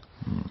wardrobe.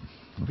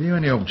 Have you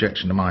any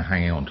objection to my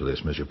hanging on to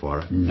this, Monsieur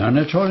Poirot? None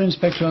at all,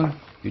 Inspector.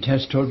 It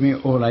has told me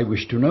all I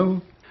wish to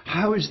know.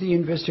 How is the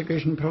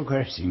investigation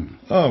progressing?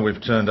 Oh,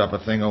 we've turned up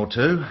a thing or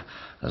two.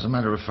 As a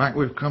matter of fact,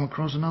 we've come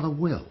across another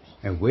will.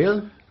 A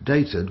will?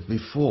 Dated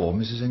before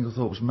Mrs.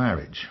 Inglethorpe's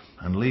marriage,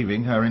 and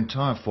leaving her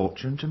entire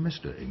fortune to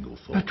Mr.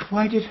 Inglethorpe. But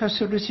why did her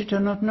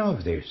solicitor not know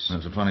of this?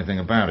 That's the funny thing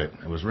about it.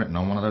 It was written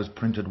on one of those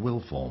printed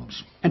will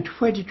forms. And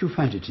where did you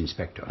find it,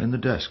 Inspector? In the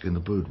desk in the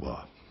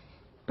boudoir.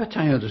 But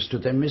I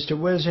understood that Mr.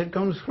 Wells had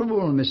gone through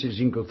all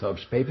Mrs.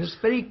 Inglethorpe's papers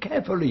very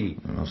carefully.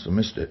 I must have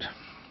missed it.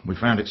 We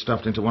found it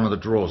stuffed into one of the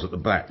drawers at the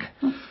back.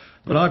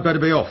 But I'd better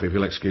be off, if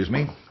you'll excuse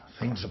me.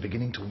 Things are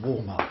beginning to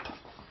warm up.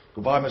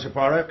 Goodbye, Monsieur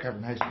Poirot,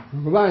 Captain Hastings.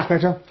 Goodbye,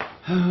 Inspector.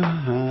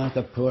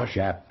 The poor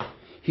chap.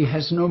 He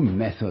has no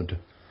method.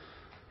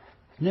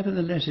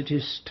 Nevertheless, it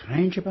is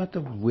strange about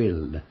the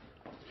will.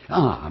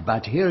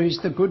 But here is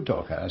the good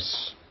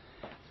Dorcas.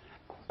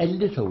 A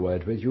little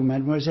word with you,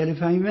 mademoiselle,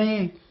 if I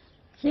may.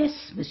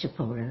 Yes, Mr.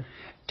 Poirot.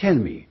 Tell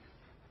me,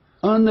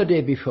 on the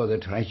day before the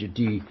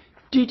tragedy,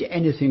 did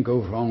anything go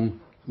wrong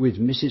with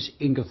Mrs.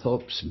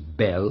 Inglethorpe's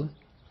bell?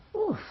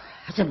 Oh,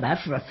 as a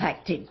matter of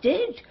fact, it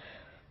did.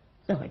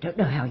 Though I don't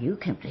know how you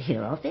came to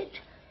hear of it.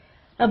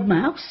 A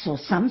mouse or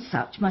some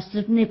such must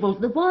have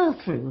nibbled the wire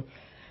through.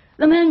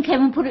 The man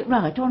came and put it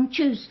right on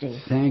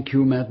Tuesday. Thank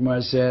you,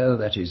 mademoiselle.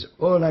 That is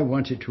all I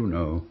wanted to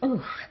know.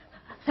 Oh,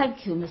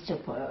 thank you,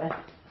 Mr. Poirot.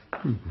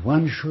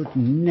 One should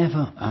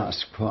never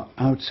ask for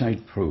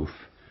outside proof.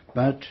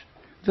 But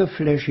the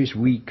flesh is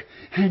weak,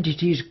 and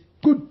it is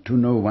good to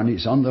know one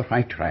is on the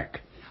right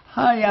track.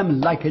 I am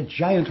like a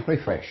giant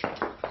refreshed.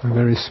 A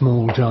very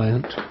small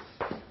giant.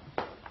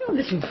 Your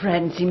little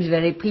friend seems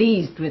very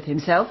pleased with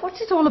himself.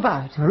 What's it all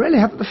about? I really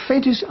haven't the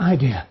faintest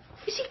idea.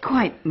 Is he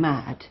quite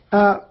mad?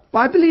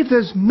 I believe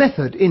there's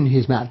method in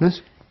his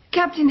madness.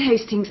 Captain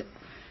Hastings,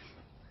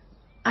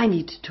 I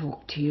need to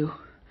talk to you.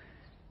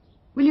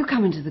 Will you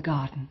come into the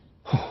garden?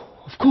 Oh,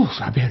 of course,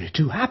 I'd be only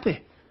too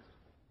happy.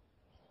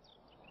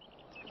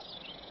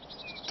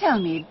 Tell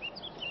me,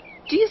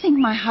 do you think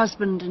my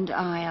husband and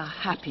I are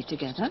happy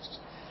together?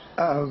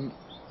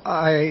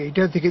 I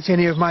don't think it's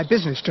any of my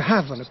business to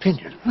have an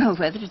opinion. Well,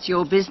 whether it's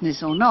your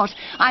business or not,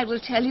 I will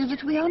tell you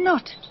that we are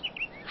not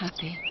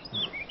happy.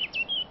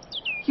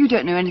 You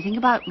don't know anything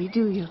about me,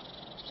 do you?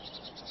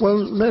 Well,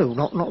 no,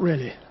 not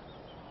really.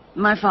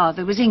 My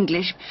father was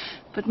English,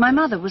 but my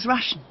mother was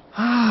Russian.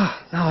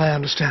 Ah, now I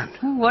understand.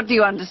 What do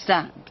you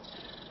understand?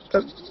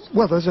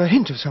 Well, there's a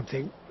hint of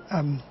something,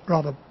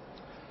 rather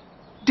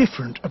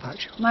different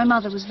about you. My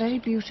mother was very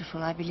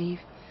beautiful, I believe.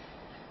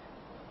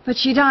 But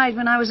she died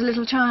when I was a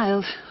little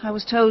child. I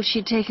was told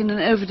she'd taken an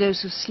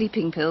overdose of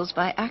sleeping pills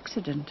by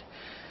accident.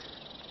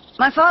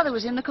 My father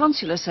was in the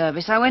consular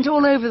service. I went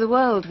all over the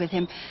world with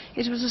him.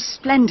 It was a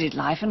splendid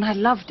life, and I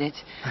loved it.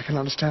 I can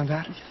understand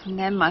that. And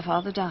then my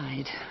father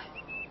died.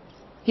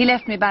 He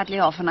left me badly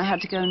off, and I had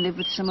to go and live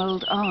with some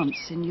old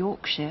aunts in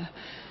Yorkshire.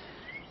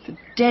 The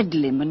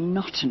deadly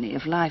monotony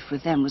of life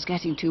with them was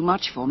getting too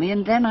much for me,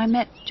 and then I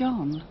met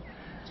John.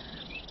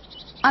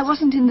 I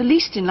wasn't in the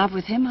least in love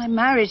with him. I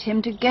married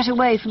him to get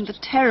away from the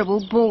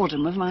terrible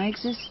boredom of my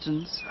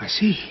existence. I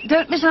see.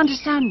 Don't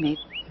misunderstand me.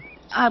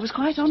 I was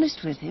quite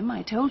honest with him.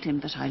 I told him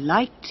that I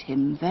liked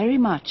him very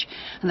much,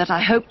 and that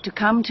I hoped to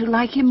come to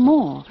like him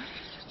more.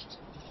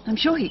 I'm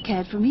sure he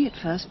cared for me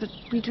at first, but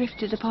we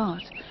drifted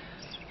apart.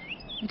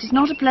 It is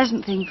not a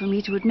pleasant thing for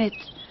me to admit,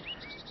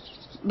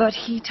 but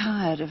he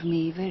tired of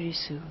me very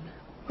soon.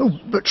 Oh,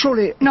 but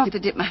surely... Not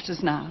that it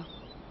matters now.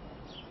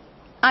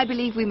 I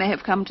believe we may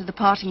have come to the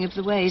parting of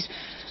the ways.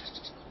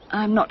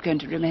 I'm not going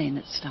to remain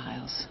at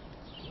Styles.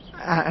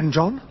 And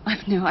John?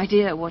 I've no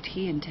idea what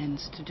he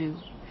intends to do.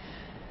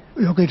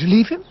 You're going to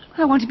leave him?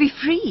 I want to be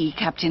free,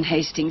 Captain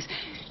Hastings.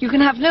 You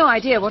can have no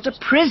idea what a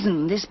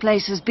prison this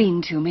place has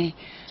been to me.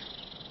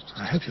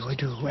 I hope you won't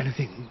do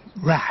anything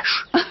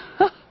rash.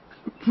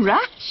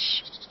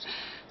 Rash?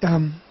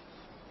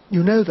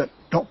 You know that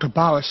Dr.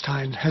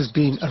 Bauerstein has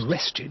been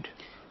arrested.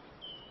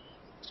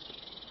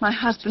 My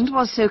husband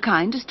was so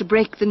kind as to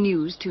break the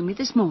news to me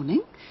this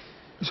morning.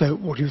 So,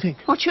 what do you think?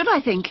 What should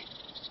I think?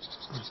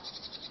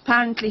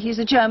 Apparently he's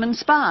a German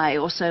spy,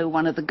 or so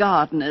one of the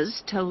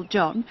gardeners told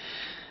John.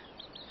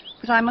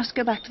 But I must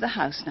go back to the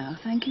house now.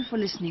 Thank you for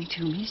listening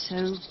to me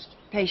so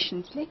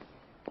patiently.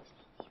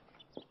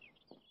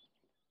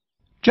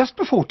 Just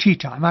before tea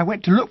time, I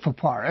went to look for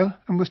Poirot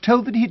and was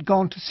told that he had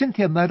gone to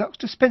Cynthia Murdoch's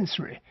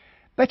dispensary.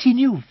 But he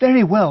knew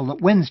very well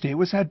that Wednesday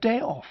was her day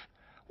off.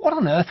 What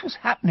on earth was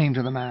happening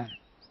to the man?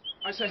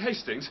 I say,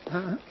 Hastings,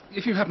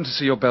 if you happen to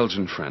see your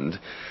Belgian friend...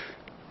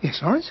 Yes,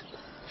 Horace?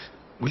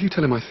 Will you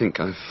tell him I think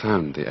I've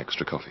found the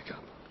extra coffee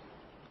cup?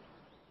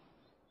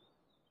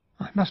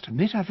 I must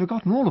admit I'd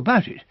forgotten all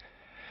about it.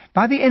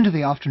 By the end of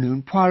the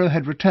afternoon, Poirot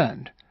had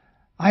returned.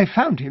 I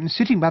found him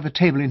sitting by the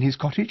table in his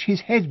cottage,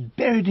 his head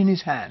buried in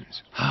his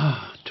hands.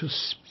 Ah, to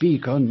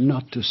speak or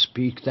not to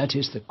speak, that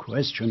is the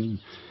question,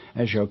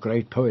 as your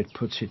great poet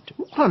puts it.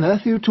 What on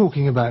earth are you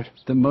talking about?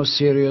 The most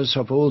serious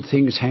of all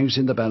things hangs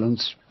in the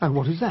balance. And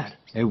what is that?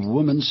 A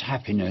woman's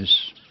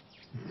happiness.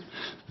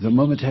 The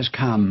moment has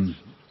come,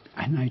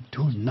 and I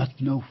do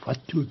not know what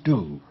to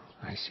do.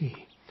 I see.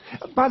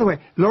 By the way,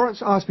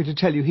 Lawrence asked me to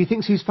tell you he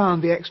thinks he's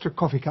found the extra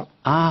coffee cup.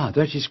 Ah,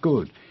 that is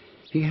good.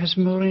 He has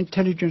more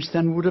intelligence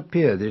than would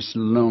appear, this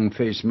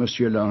long-faced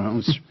Monsieur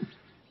Lawrence.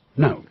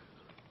 Now,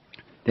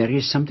 there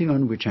is something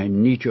on which I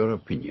need your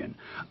opinion.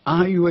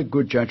 Are you a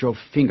good judge of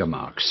finger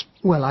marks?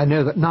 Well, I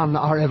know that none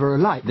are ever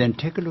alike. Then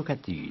take a look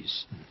at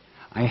these.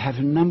 I have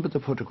numbered the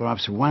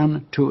photographs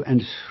 1, 2,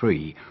 and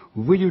 3.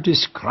 Will you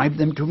describe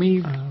them to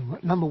me?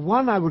 Number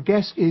 1, I would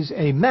guess, is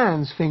a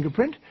man's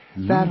fingerprint,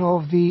 that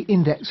of the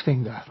index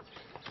finger.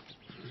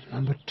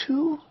 Number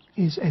 2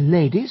 is a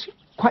lady's,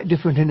 quite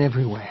different in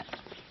every way.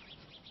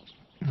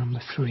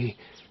 Number 3,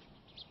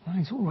 well,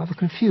 he's all rather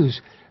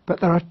confused, but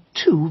there are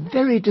 2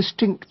 very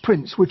distinct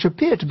prints which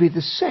appear to be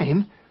the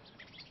same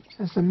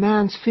as the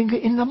man's finger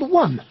in number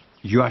 1.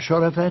 You are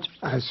sure of that?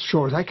 As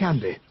sure as I can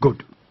be.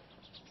 Good.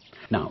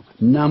 Now,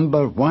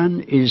 number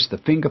 1 is the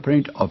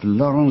fingerprint of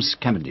Lawrence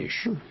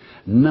Cavendish.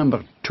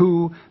 Number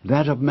 2,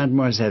 that of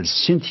Mademoiselle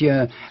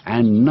Cynthia.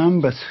 And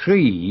number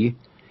 3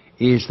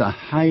 is the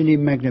highly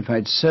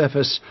magnified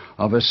surface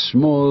of a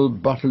small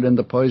bottle in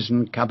the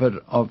poison cupboard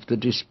of the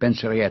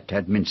dispensary at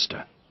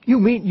Tadminster. You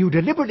mean you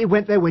deliberately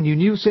went there when you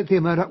knew Cynthia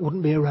Murdoch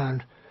wouldn't be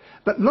around?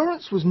 But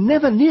Lawrence was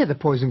never near the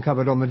poison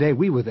cupboard on the day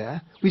we were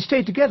there. We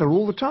stayed together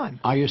all the time.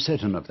 Are you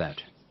certain of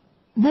that?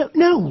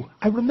 No,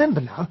 I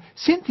remember now.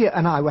 Cynthia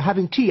and I were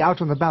having tea out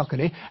on the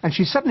balcony, and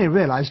she suddenly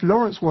realized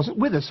Lawrence wasn't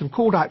with us and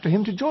called out to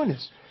him to join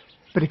us.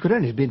 But it could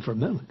only have been for a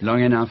moment.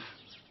 Long enough.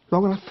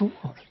 Long enough for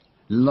what?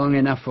 Long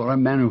enough for a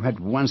man who had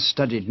once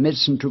studied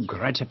medicine to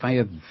gratify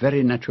a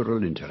very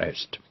natural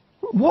interest.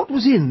 What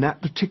was in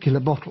that particular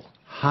bottle?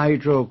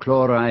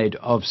 Hydrochloride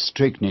of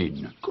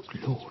strychnine. Good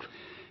Lord.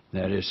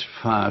 There is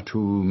far too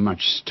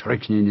much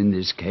strychnine in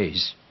this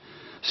case.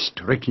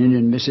 Strychnine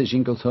in Mrs.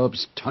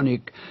 Inglethorpe's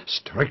tonic,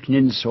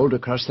 strychnine sold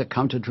across the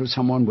counter to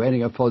someone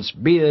wearing a false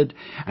beard,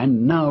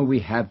 and now we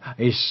have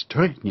a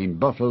strychnine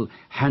bottle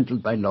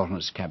handled by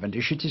Lawrence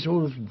Cavendish. It is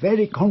all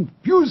very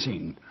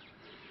confusing.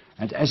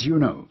 And as you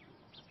know,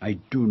 I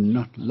do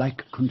not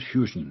like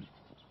confusion.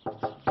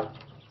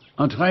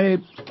 Entrez.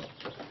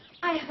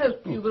 I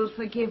hope you will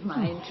forgive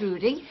my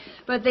intruding,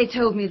 but they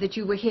told me that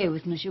you were here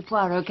with Monsieur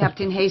Poirot,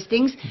 Captain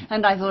Hastings,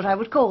 and I thought I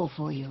would call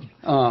for you.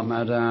 Oh,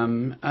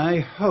 madame, I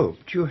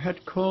hoped you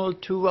had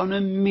called to honour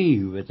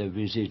me with a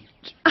visit.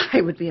 I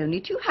would be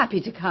only too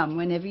happy to come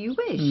whenever you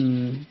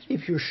wish.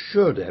 If you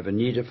should ever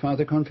need a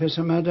father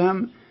confessor,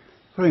 madame,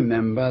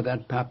 remember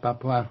that Papa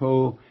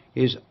Poirot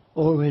is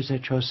always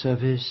at your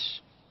service.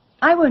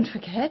 I won't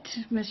forget,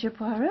 Monsieur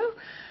Poirot.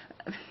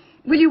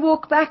 Will you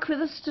walk back with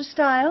us to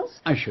Styles?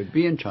 I should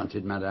be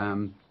enchanted,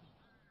 madame.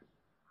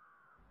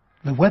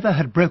 The weather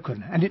had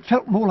broken, and it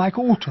felt more like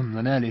autumn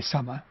than early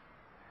summer.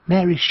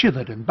 Mary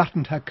shivered and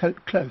buttoned her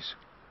coat close.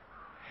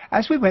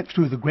 As we went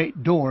through the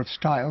great door of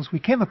Styles, we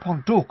came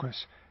upon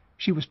Dorcas.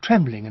 She was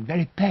trembling and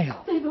very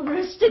pale. They've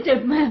arrested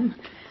him, ma'am.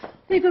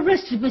 They've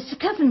arrested Mr.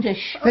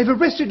 Cavendish. They've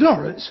arrested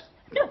Lawrence?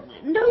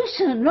 No,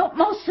 sir, not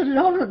Master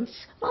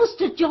Lawrence.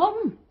 Master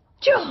John.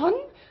 John?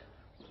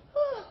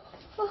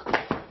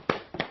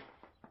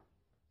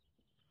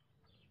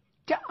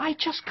 I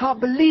just can't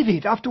believe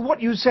it. After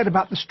what you said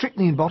about the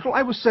strychnine bottle,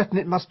 I was certain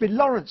it must be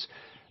Lawrence.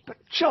 But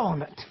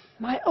John,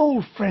 my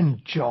old friend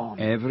John.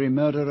 Every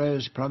murderer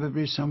is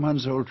probably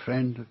someone's old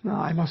friend. No,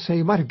 I must say,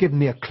 you might have given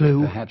me a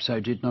clue. Perhaps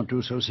I did not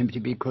do so simply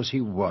because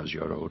he was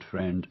your old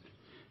friend.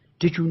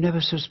 Did you never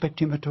suspect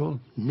him at all?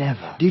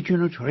 Never. Did you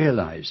not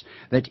realize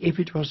that if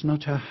it was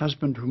not her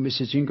husband whom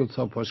Mrs.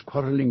 Inglethorpe was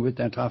quarrelling with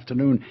that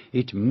afternoon,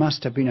 it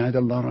must have been either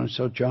Lawrence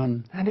or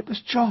John? And it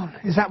was John.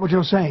 Is that what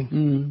you're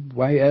saying?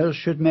 Why else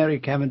should Mary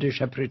Cavendish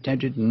have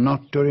pretended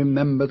not to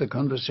remember the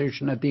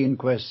conversation at the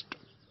inquest?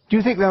 Do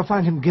you think they'll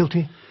find him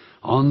guilty?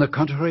 On the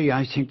contrary,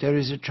 I think there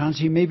is a chance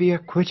he may be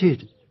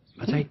acquitted.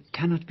 But I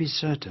cannot be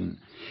certain.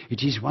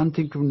 It is one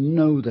thing to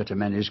know that a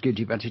man is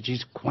guilty, but it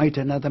is quite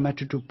another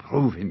matter to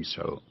prove him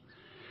so.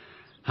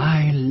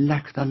 I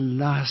lack the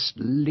last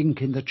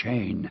link in the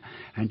chain,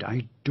 and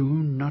I do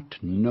not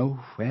know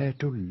where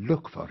to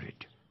look for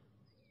it.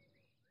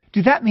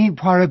 Did that mean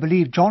Poirot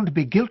believed John to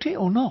be guilty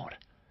or not?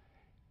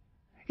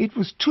 It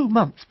was 2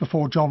 months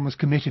before John was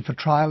committed for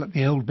trial at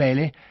the Old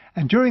Bailey,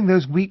 and during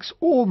those weeks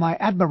all my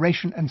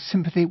admiration and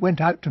sympathy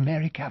went out to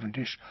Mary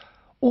Cavendish.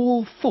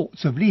 All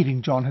thoughts of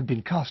leaving John had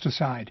been cast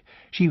aside.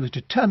 She was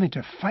determined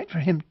to fight for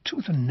him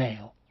tooth and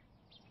nail.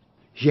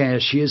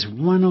 Yes, she is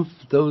one of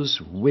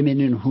those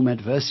women in whom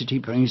adversity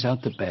brings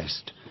out the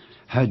best.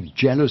 Her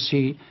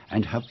jealousy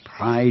and her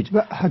pride...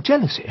 But her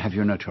jealousy? Have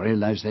you not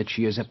realized that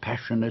she is a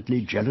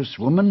passionately jealous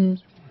woman?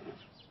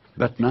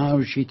 But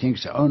now she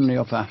thinks only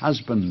of her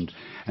husband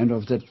and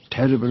of the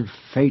terrible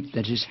fate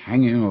that is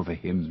hanging over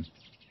him.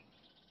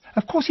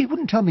 Of course he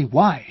wouldn't tell me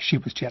why she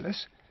was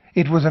jealous.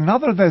 It was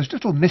another of those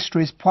little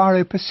mysteries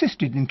Poirot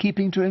persisted in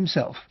keeping to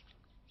himself.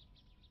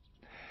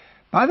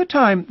 By the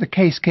time the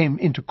case came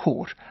into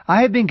court,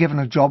 I had been given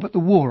a job at the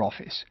War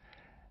Office.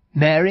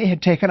 Mary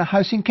had taken a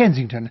house in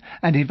Kensington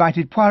and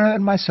invited Poirot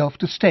and myself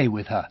to stay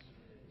with her.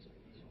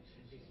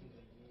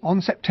 On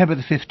September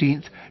the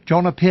 15th,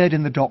 John appeared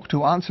in the dock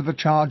to answer the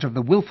charge of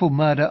the wilful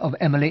murder of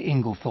Emily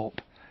Inglethorpe.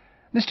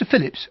 Mr.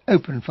 Phillips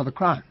opened for the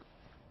Crown.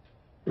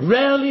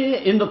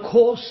 Rarely in the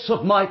course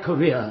of my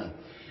career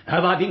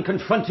have I been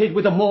confronted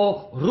with a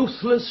more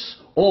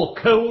ruthless or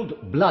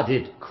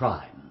cold-blooded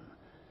crime.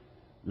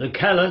 The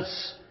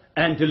callous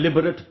and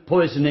deliberate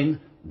poisoning,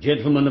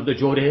 gentlemen of the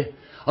jury,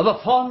 of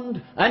a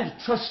fond and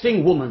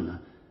trusting woman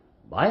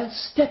by a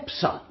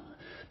stepson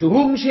to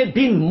whom she had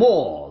been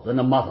more than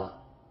a mother,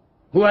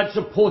 who had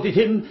supported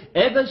him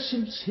ever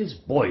since his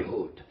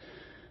boyhood,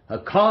 a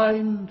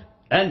kind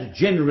and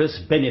generous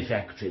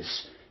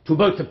benefactress to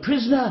both the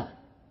prisoner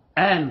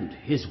and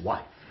his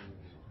wife.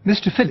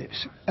 Mr.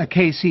 Phillips, a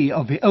KC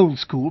of the old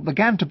school,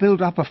 began to build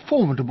up a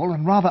formidable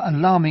and rather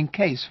alarming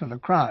case for the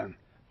Crown.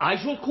 I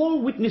shall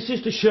call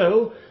witnesses to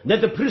show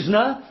that the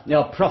prisoner,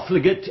 a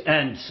profligate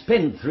and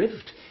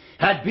spendthrift,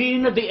 had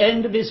been at the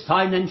end of his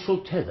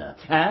financial tether,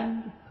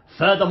 and,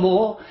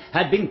 furthermore,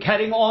 had been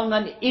carrying on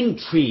an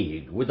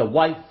intrigue with the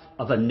wife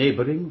of a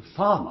neighbouring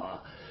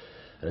farmer,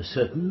 a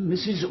certain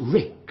Mrs.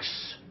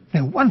 Ricks.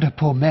 No wonder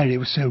poor Mary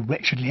was so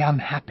wretchedly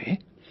unhappy.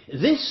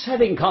 This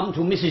having come to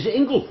Mrs.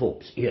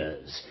 Inglethorpe's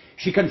ears,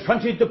 she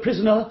confronted the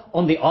prisoner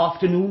on the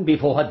afternoon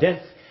before her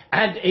death,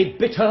 and a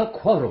bitter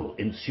quarrel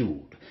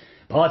ensued,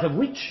 part of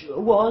which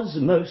was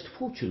most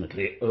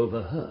fortunately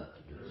overheard.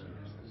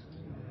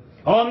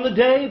 On the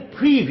day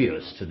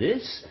previous to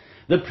this,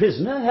 the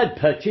prisoner had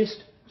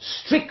purchased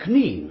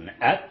strychnine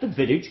at the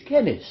village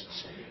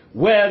chemist's,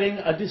 wearing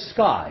a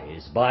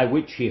disguise by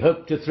which he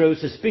hoped to throw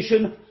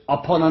suspicion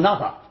upon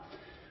another.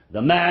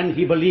 The man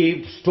he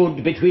believed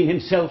stood between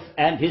himself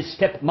and his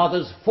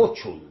stepmother's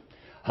fortune,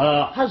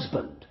 her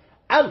husband,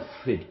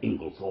 Alfred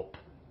Inglethorpe.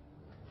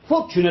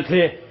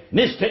 Fortunately,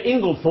 Mr.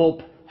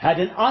 Inglethorpe had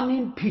an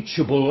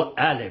unimpeachable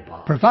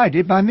alibi.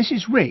 Provided by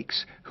Mrs.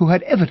 Rakes, who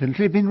had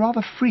evidently been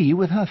rather free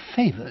with her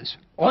favours.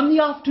 On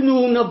the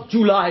afternoon of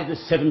July the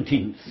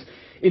 17th,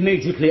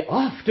 immediately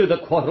after the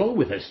quarrel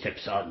with her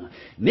stepson,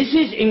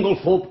 Mrs.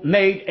 Inglethorpe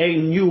made a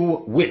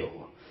new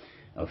will.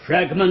 A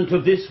fragment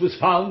of this was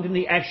found in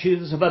the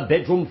ashes of a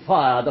bedroom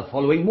fire the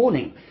following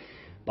morning,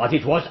 but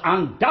it was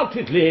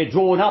undoubtedly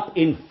drawn up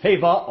in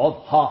favour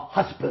of her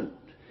husband.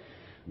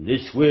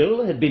 This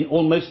will had been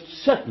almost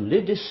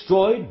certainly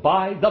destroyed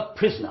by the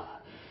prisoner,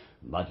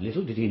 but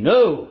little did he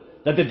know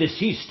that the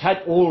deceased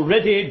had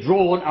already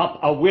drawn up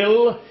a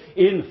will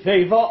in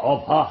favour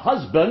of her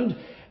husband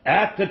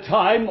at the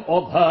time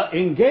of her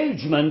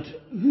engagement,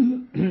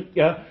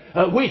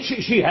 which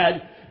she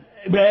had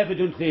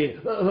evidently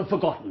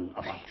forgotten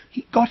about.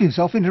 He got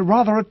himself into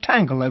rather a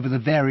tangle over the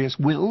various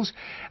wills,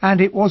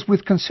 and it was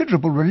with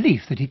considerable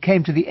relief that he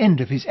came to the end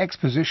of his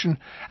exposition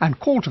and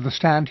called to the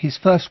stand his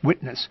first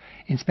witness,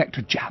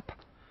 Inspector Japp.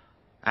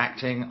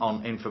 Acting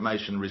on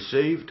information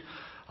received,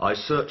 I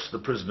searched the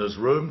prisoner's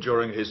room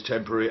during his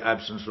temporary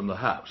absence from the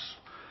house.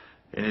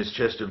 In his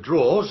chest of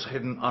drawers,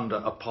 hidden under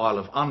a pile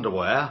of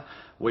underwear,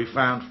 we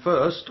found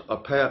first a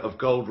pair of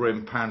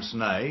gold-rimmed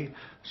pince-nez,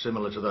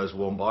 similar to those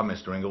worn by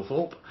Mr.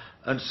 Inglethorpe,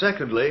 and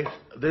secondly,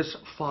 this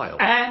file.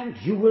 And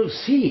you will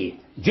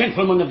see,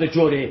 gentlemen of the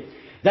jury,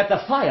 that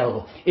the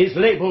file is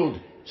labelled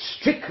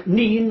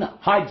strychnine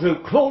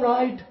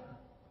hydrochloride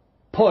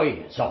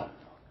poison.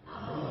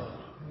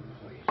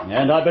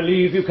 And I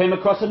believe you came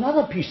across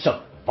another piece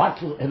of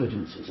vital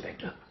evidence,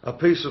 Inspector. A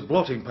piece of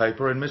blotting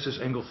paper in Mrs.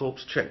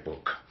 Inglethorpe's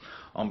chequebook.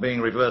 On being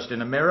reversed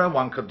in a mirror,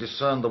 one could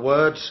discern the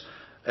words,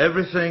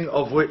 "Everything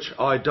of which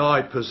I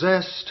die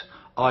possessed,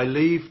 I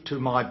leave to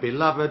my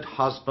beloved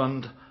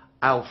husband,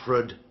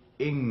 Alfred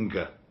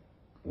Inge."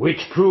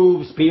 Which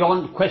proves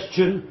beyond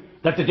question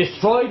that the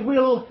destroyed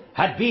will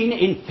had been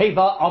in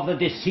favour of the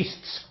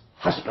deceased's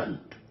husband.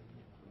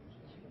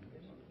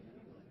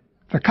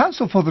 The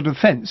counsel for the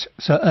defence,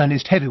 Sir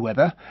Ernest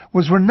Heavyweather,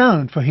 was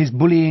renowned for his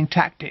bullying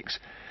tactics,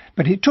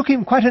 but it took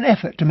him quite an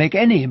effort to make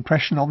any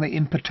impression on the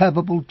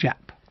imperturbable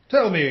Japp.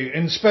 Tell me,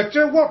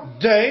 Inspector, what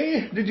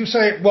day did you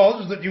say it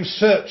was that you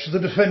searched the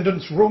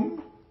defendant's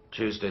room?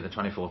 Tuesday, the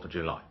 24th of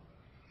July.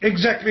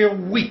 Exactly a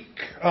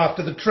week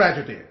after the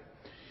tragedy.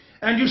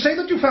 And you say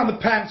that you found the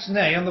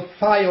pince-nez and the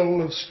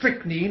phial of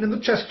strychnine in the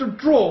chest of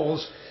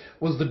drawers.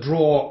 Was the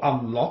drawer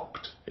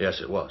unlocked?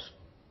 Yes, it was.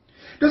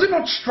 Does it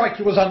not strike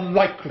you as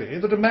unlikely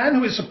that a man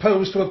who is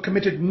supposed to have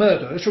committed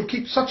murder should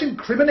keep such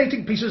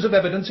incriminating pieces of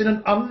evidence in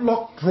an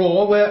unlocked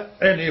drawer where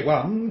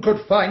anyone could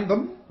find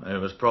them? He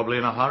was probably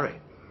in a hurry.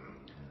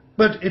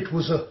 But it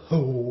was a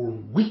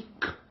whole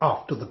week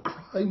after the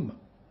crime.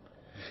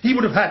 He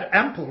would have had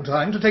ample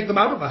time to take them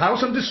out of the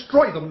house and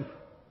destroy them.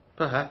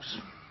 Perhaps.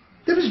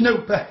 There is no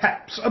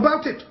perhaps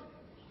about it.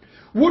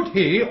 Would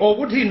he or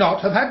would he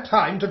not have had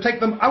time to take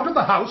them out of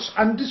the house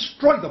and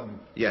destroy them?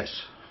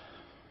 Yes.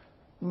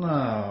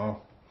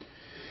 Now,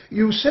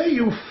 you say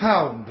you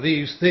found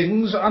these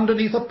things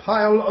underneath a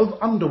pile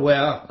of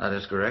underwear. That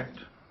is correct.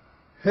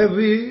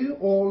 Heavy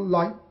or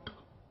light?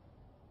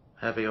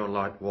 Heavy or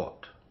light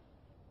what?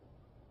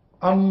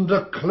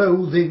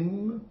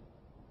 Underclothing.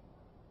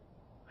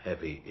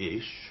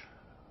 Heavy-ish.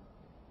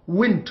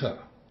 Winter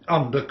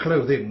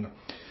underclothing.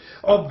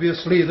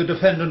 Obviously, the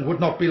defendant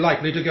would not be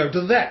likely to go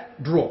to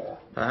that drawer.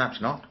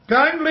 Perhaps not.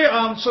 Kindly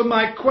answer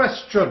my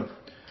question.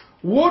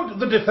 Would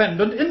the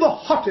defendant, in the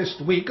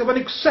hottest week of an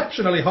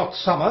exceptionally hot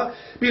summer,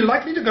 be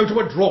likely to go to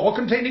a drawer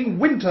containing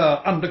winter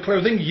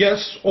underclothing,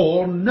 yes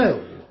or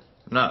no?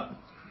 No.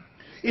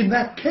 In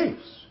that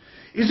case,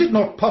 is it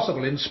not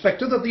possible,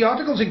 Inspector, that the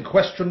articles in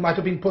question might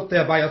have been put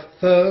there by a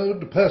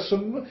third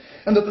person,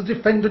 and that the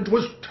defendant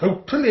was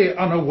totally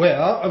unaware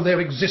of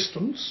their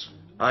existence?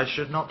 I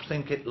should not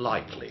think it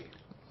likely.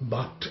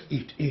 But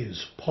it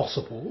is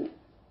possible?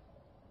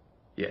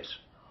 Yes.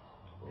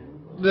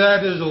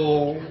 That is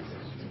all.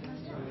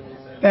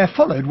 There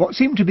followed what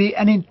seemed to be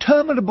an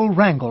interminable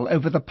wrangle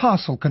over the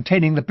parcel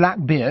containing the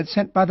black beard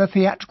sent by the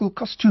theatrical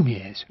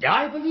costumiers.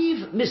 I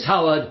believe, Miss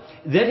Howard,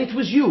 that it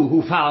was you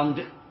who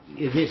found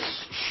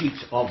this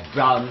sheet of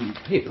brown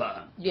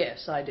paper.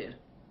 Yes, I did.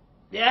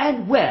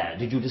 And where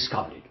did you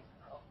discover it?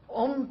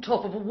 On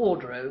top of a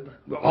wardrobe.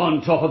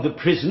 On top of the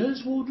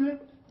prisoner's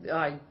wardrobe?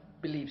 I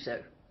believe so.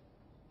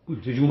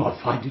 Did you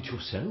not find it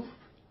yourself?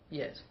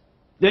 Yes.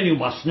 Then you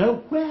must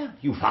know where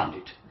you found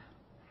it.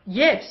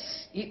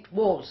 Yes, it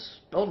was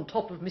on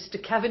top of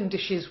Mr.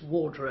 Cavendish's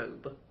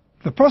wardrobe.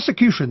 The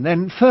prosecution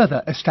then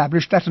further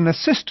established that an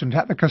assistant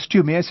at the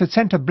costumiers had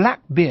sent a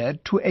black beard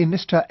to a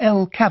Mr.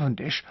 L.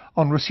 Cavendish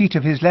on receipt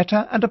of his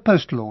letter and a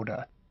postal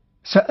order.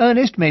 Sir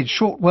Ernest made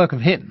short work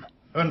of him.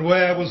 And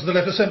where was the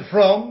letter sent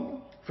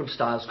from? From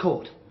Styles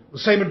Court. The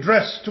same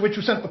address to which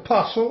you sent the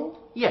parcel?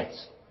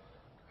 Yes.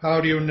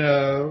 How do you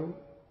know?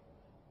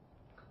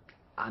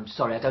 I'm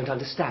sorry, I don't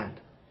understand.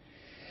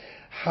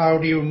 How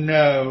do you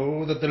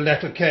know that the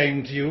letter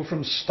came to you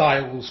from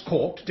Styles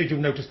Court? Did you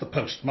notice the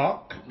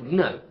postmark?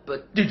 No,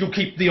 but... Did you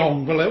keep the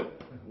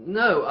envelope?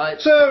 No, I...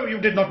 So you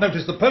did not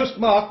notice the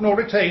postmark nor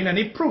retain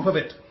any proof of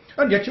it.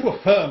 And yet you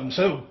affirm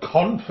so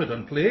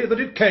confidently that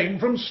it came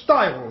from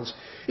Styles.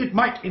 It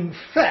might, in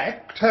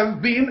fact,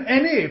 have been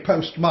any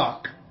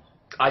postmark.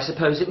 I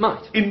suppose it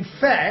might. In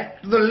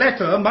fact, the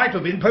letter might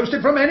have been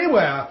posted from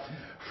anywhere.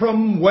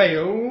 From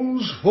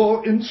Wales,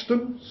 for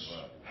instance.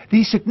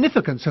 The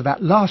significance of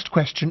that last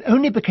question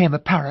only became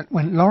apparent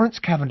when Lawrence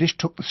Cavendish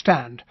took the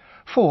stand,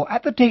 for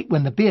at the date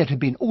when the beard had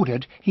been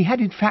ordered, he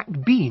had in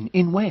fact been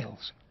in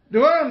Wales.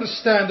 Do I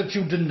understand that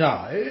you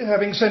deny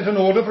having sent an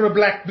order for a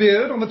black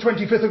beard on the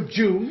 25th of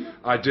June?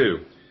 I do.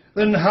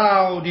 Then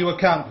how do you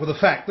account for the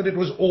fact that it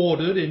was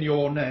ordered in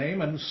your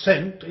name and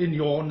sent in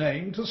your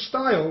name to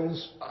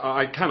Styles?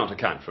 I cannot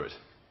account for it.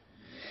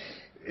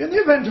 In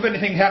the event of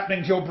anything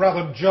happening to your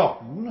brother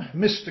John,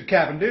 Mr.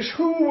 Cavendish,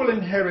 who will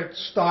inherit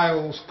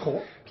Styles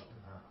Court?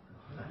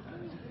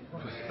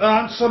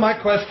 Answer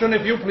my question,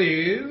 if you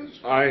please.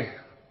 I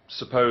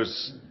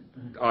suppose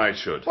I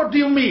should. What do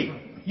you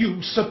mean,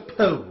 you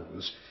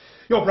suppose?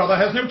 Your brother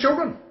has no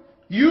children.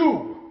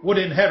 You would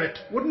inherit,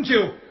 wouldn't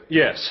you?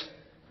 Yes.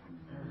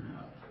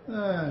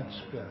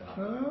 That's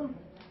better.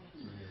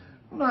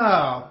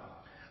 Now,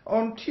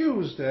 on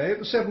Tuesday,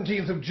 the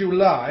 17th of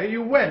July,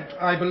 you went,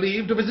 I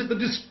believe, to visit the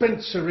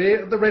dispensary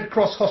at the Red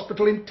Cross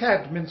Hospital in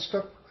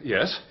Tadminster.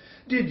 Yes.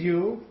 Did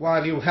you,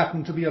 while you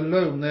happened to be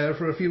alone there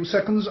for a few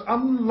seconds,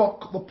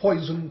 unlock the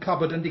poison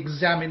cupboard and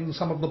examine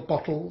some of the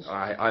bottles?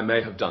 I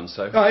may have done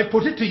so. I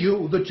put it to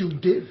you that you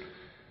did.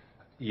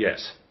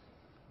 Yes.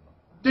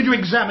 Did you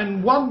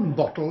examine one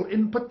bottle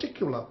in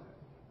particular?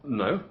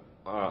 No,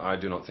 I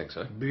do not think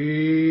so.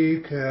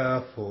 Be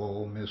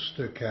careful,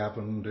 Mr.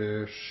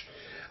 Cavendish.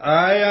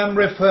 I am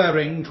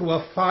referring to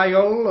a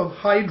phial of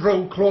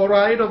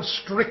hydrochloride of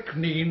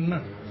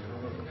strychnine.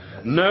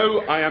 No,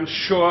 I am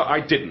sure I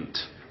didn't.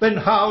 Then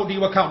how do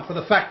you account for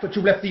the fact that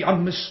you left the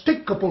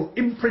unmistakable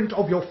imprint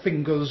of your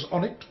fingers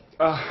on it?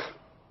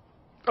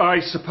 I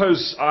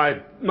suppose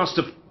I must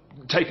have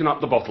taken up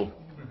the bottle.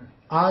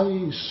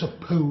 I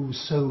suppose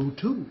so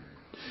too.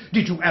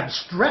 Did you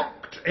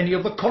abstract any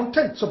of the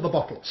contents of the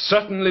bottle?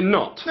 Certainly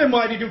not. Then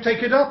why did you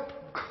take it up?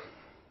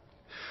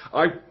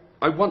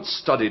 I once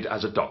studied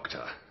as a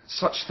doctor.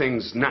 Such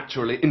things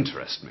naturally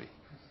interest me.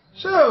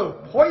 So,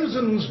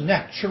 poisons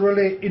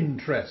naturally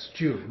interest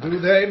you, do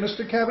they,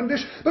 Mr.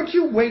 Cavendish? But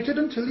you waited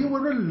until you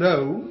were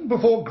alone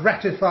before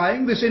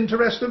gratifying this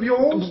interest of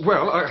yours?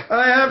 Well,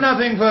 I have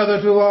nothing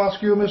further to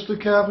ask you,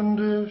 Mr.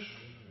 Cavendish.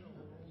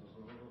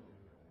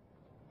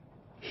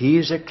 He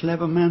is a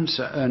clever man,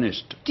 Sir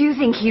Ernest. Do you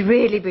think he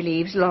really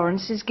believes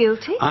Lawrence is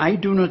guilty? I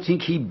do not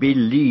think he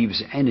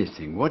believes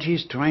anything. What he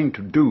is trying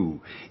to do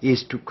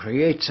is to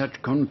create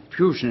such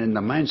confusion in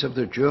the minds of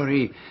the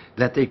jury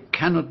that they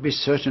cannot be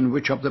certain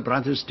which of the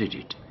brothers did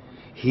it.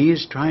 He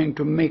is trying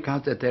to make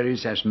out that there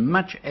is as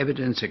much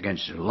evidence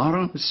against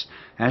Lawrence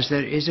as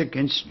there is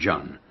against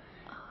John.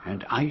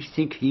 And I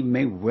think he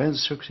may well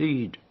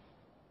succeed.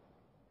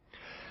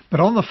 But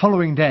on the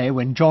following day,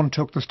 when John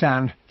took the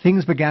stand,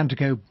 things began to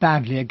go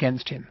badly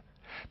against him,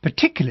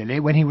 particularly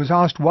when he was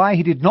asked why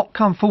he did not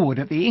come forward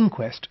at the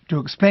inquest to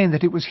explain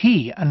that it was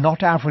he and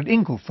not Alfred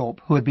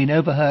Inglethorpe who had been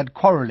overheard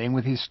quarrelling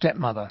with his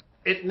stepmother.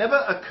 It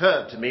never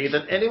occurred to me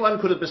that anyone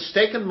could have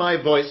mistaken my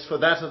voice for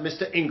that of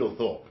Mr.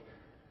 Inglethorpe.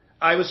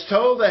 I was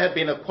told there had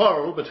been a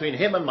quarrel between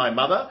him and my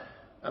mother,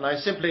 and I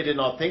simply did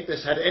not think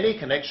this had any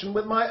connection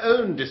with my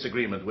own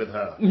disagreement with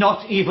her.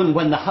 Not even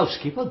when the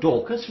housekeeper,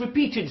 Dorcas,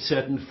 repeated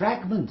certain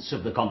fragments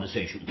of the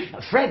conversation.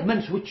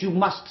 Fragments which you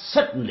must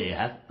certainly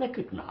have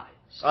recognized.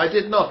 I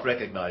did not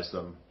recognize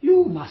them.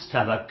 You must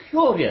have a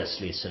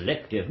curiously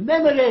selective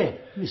memory,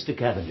 Mr.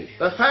 Cavendish.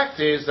 The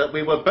fact is that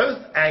we were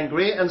both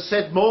angry and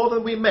said more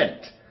than we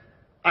meant.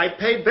 I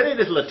paid very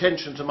little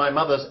attention to my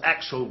mother's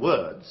actual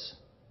words.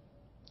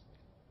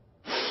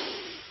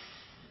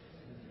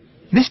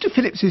 Mr.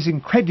 Phillips's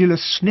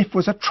incredulous sniff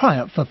was a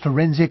triumph for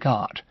forensic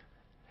art.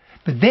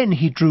 But then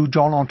he drew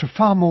John onto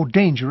far more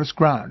dangerous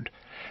ground.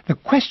 The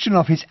question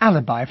of his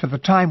alibi for the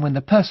time when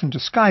the person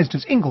disguised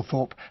as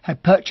Inglethorpe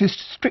had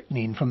purchased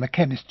strychnine from the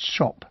chemist's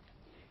shop.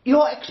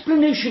 Your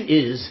explanation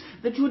is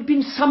that you had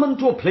been summoned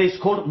to a place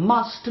called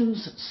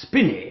Marston's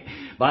Spinney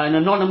by an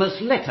anonymous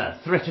letter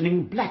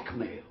threatening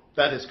blackmail.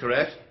 That is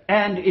correct.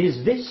 And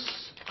is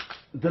this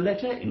the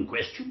letter in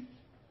question?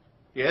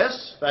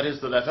 Yes, that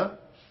is the letter.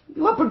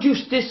 You have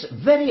produced this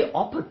very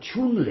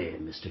opportunely,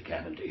 Mr.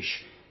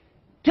 Cavendish.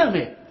 Tell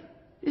me,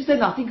 is there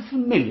nothing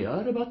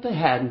familiar about the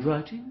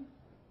handwriting?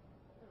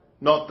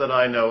 Not that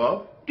I know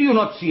of. Do you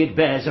not see it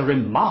bears a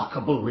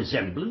remarkable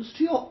resemblance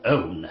to your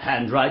own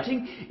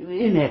handwriting,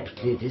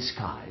 ineptly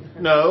disguised?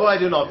 No, I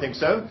do not think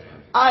so.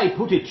 I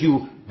put it to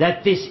you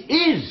that this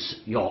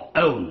is your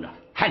own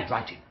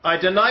handwriting. I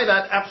deny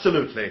that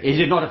absolutely. Is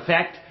it not a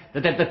fact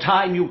that at the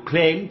time you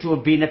claim to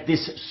have been at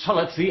this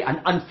solitary and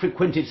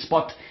unfrequented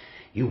spot,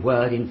 you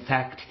were, in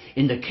fact,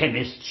 in the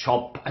chemist's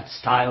shop at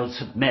Styles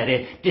St.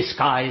 Mary,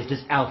 disguised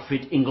as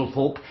Alfred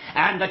Inglethorpe,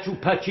 and that you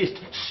purchased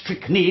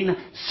strychnine,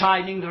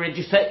 signing the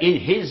register in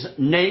his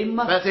name?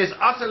 That is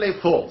utterly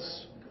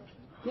false.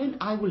 Then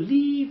I will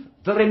leave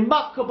the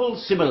remarkable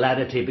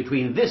similarity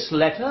between this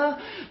letter,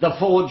 the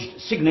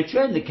forged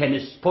signature in the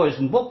chemist's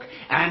poison book,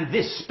 and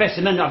this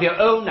specimen of your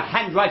own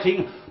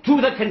handwriting to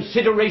the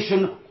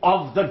consideration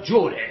of the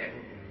jury.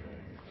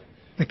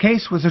 The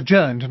case was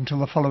adjourned until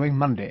the following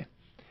Monday.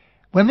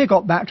 When they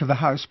got back to the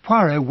house,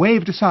 Poirot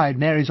waved aside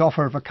Mary's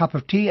offer of a cup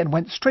of tea and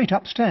went straight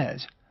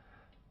upstairs.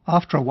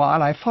 After a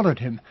while I followed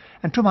him,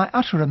 and to my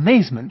utter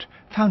amazement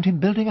found him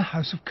building a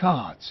house of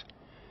cards.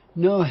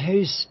 No,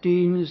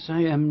 Hastings,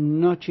 I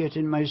am not yet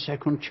in my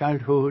second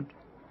childhood.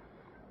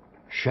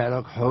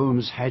 Sherlock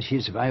Holmes had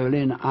his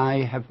violin,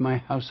 I have my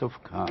house of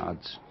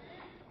cards.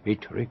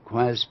 It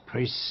requires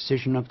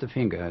precision of the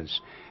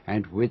fingers,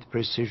 and with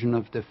precision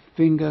of the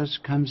fingers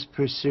comes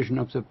precision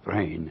of the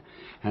brain,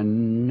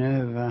 and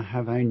never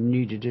have I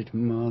needed it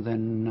more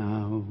than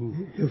now.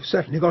 You've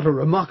certainly got a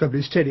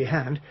remarkably steady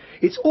hand.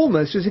 It's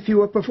almost as if you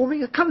were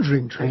performing a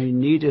conjuring trick. I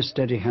need a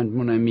steady hand,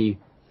 mon ami.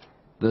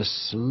 The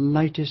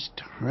slightest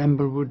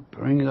tremble would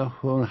bring the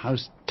whole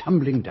house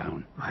tumbling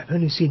down. I've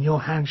only seen your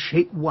hand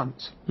shake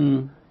once.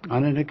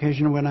 On an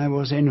occasion when I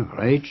was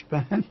enraged,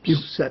 perhaps? You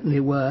certainly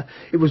were.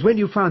 It was when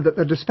you found that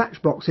the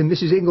dispatch box in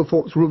Mrs.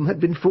 Inglethorpe's room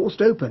had been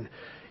forced open.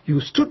 You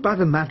stood by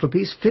the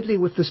mantelpiece fiddling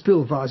with the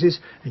spill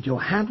vases, and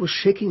your hand was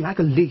shaking like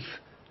a leaf.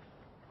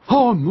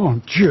 Oh,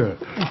 mon Dieu!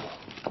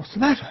 What's the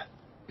matter?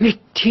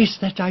 It is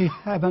that I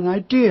have an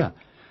idea.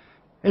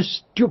 A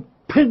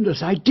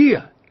stupendous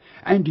idea.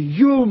 And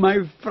you, my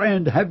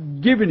friend,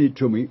 have given it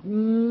to me.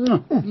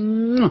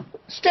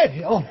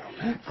 Steady on.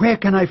 Where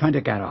can I find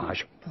a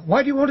garage?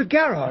 Why do you want a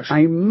garage?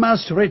 I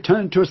must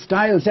return to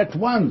Styles at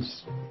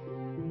once.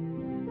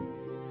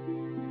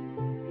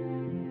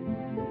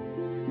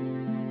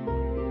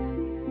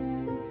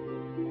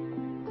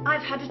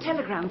 I've had a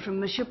telegram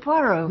from Monsieur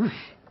Poirot.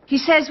 He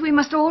says we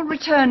must all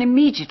return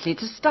immediately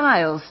to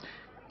Styles.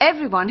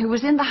 Everyone who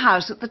was in the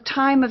house at the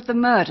time of the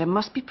murder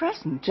must be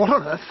present. What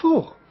on earth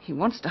for? He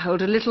wants to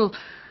hold a little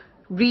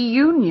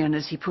reunion,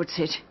 as he puts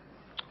it.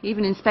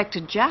 Even Inspector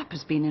Japp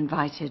has been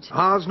invited.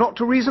 Ours not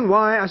to reason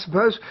why, I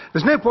suppose.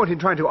 There's no point in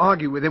trying to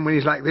argue with him when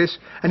he's like this,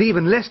 and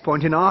even less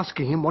point in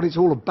asking him what it's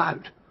all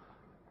about.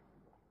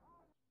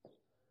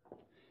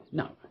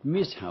 Now,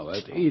 Miss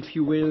Howard, if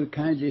you will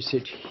kindly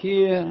sit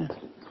here.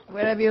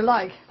 Wherever you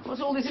like.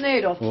 What's all this in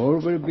aid of? All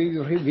will be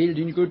revealed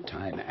in good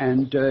time.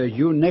 And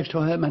you next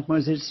to her,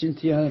 Mademoiselle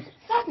Cynthia.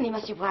 Certainly,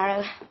 Monsieur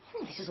Poirot.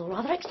 This is all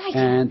rather exciting.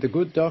 And the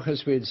good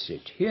Dorcas will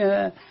sit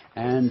here.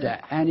 And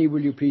Annie, will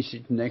you please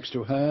sit next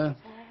to her?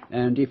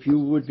 And if you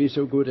would be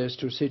so good as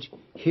to sit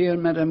here,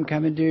 Madame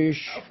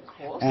Cavendish. Of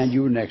course. And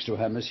you next to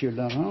her, Monsieur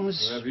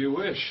Laurence. Wherever you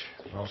wish.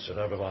 I'll sit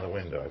over by the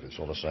window if it's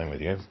all the same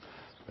with you.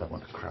 Don't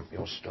want to cramp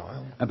your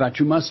style. But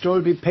you must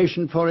all be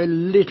patient for a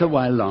little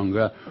while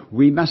longer.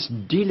 We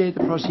must delay the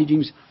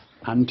proceedings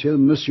until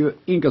Monsieur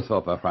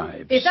Inglethorpe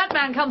arrives. If that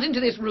man comes into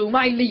this room,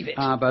 I leave it.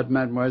 But,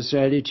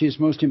 mademoiselle, it is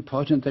most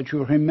important that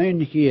you remain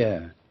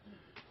here.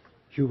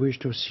 You wish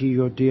to see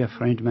your dear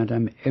friend,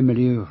 Madame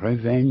Emily,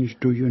 revenged,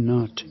 do you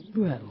not?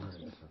 Well,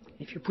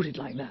 if you put it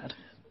like that.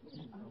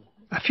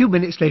 A few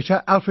minutes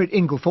later, Alfred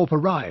Inglethorpe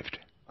arrived.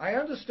 I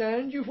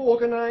understand you've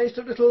organised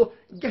a little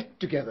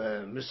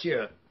get-together,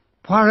 monsieur.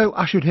 Poirot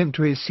ushered him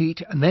to his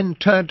seat and then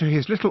turned to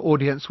his little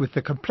audience with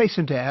the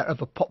complacent air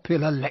of a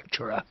popular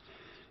lecturer.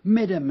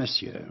 Mesdames,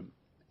 Monsieur,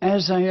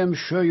 as I am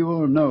sure you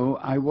all know,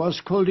 I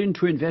was called in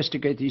to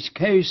investigate this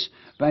case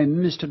by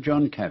Mr.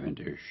 John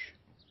Cavendish.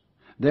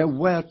 There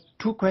were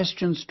two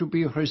questions to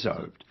be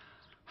resolved.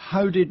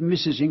 How did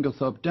Mrs.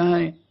 Inglethorpe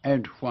die,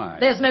 and why?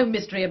 There's no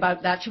mystery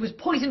about that. She was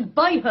poisoned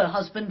by her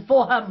husband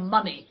for her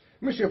money.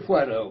 Monsieur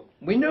Poirot,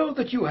 we know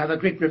that you have a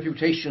great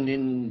reputation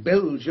in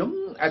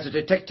Belgium as a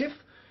detective,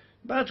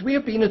 but we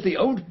have been at the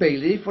Old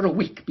Bailey for a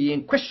week,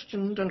 being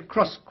questioned and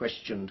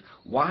cross-questioned.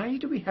 Why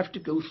do we have to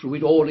go through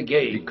it all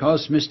again?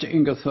 Because, Mr.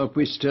 Inglethorpe,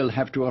 we still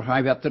have to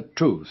arrive at the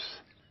truth.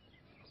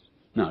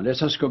 Now,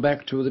 let us go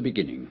back to the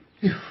beginning.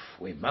 If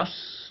we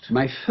must.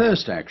 My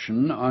first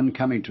action on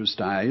coming to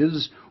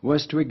Styles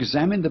was to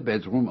examine the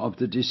bedroom of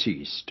the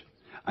deceased.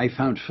 I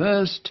found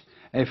first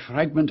a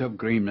fragment of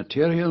green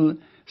material,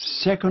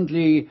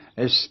 secondly,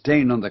 a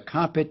stain on the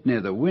carpet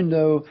near the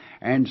window,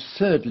 and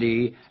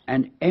thirdly,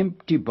 an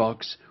empty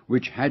box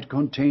which had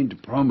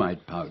contained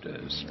bromide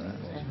powders.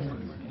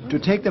 To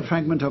take the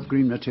fragment of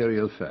green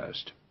material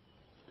first,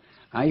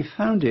 I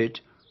found it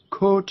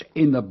caught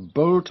in the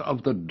bolt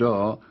of the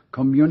door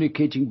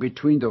communicating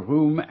between the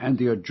room and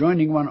the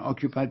adjoining one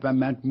occupied by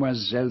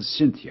Mademoiselle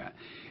Cynthia.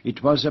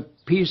 It was a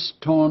piece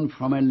torn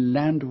from a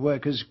land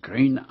worker's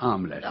green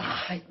armlet.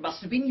 It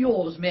must have been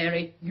yours,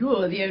 Mary.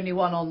 You're the only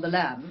one on the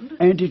land.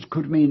 And it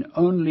could mean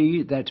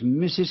only that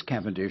Mrs.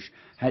 Cavendish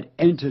had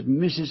entered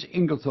Mrs.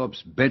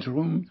 Inglethorpe's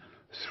bedroom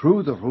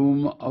through the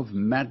room of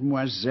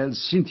Mademoiselle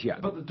Cynthia.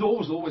 But the door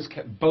was always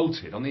kept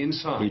bolted on the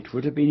inside. It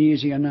would have been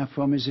easy enough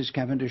for Mrs.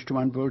 Cavendish to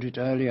unbolt it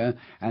earlier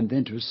and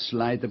then to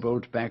slide the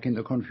bolt back in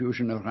the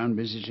confusion around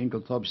Mrs.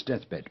 Inglethorpe's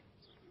deathbed.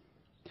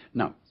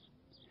 Now,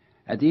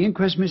 at the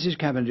inquest, Mrs.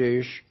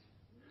 Cavendish,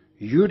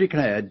 you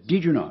declared,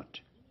 did you not,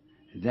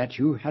 that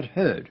you had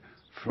heard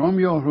from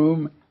your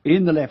room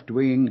in the left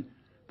wing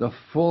the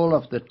fall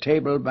of the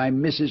table by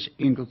Mrs.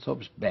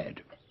 Inglethorpe's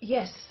bed?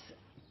 Yes,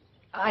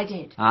 I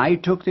did. I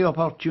took the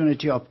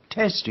opportunity of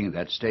testing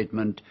that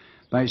statement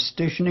by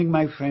stationing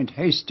my friend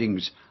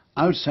Hastings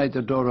outside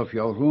the door of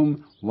your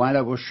room while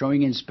I was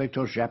showing Inspector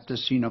Japp the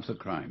scene of the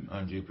crime.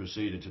 And you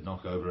proceeded to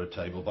knock over a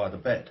table by the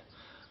bed.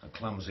 A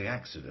clumsy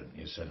accident,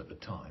 you said at the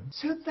time.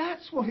 So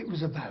that's what it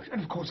was about.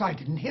 And of course I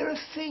didn't hear a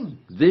thing.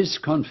 This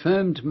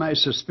confirmed my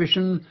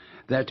suspicion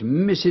that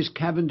Mrs.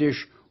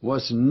 Cavendish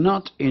was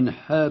not in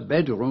her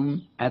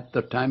bedroom at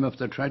the time of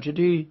the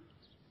tragedy,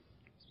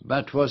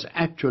 but was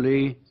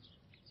actually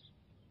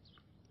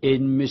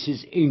in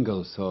Mrs.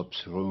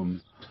 Inglethorpe's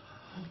room.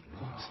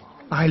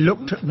 I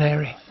looked at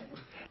Mary.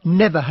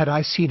 Never had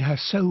I seen her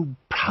so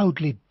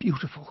proudly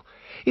beautiful.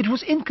 It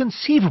was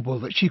inconceivable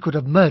that she could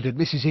have murdered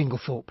Mrs.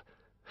 Inglethorpe.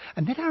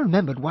 And then I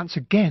remembered once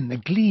again the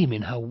gleam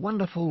in her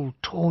wonderful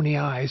tawny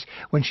eyes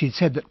when she had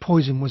said that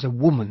poison was a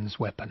woman's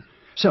weapon.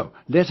 So,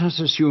 let us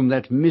assume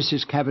that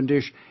Mrs.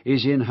 Cavendish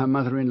is in her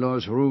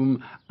mother-in-law's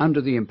room under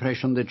the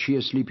impression that she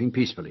is sleeping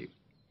peacefully.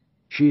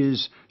 She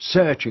is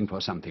searching for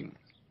something.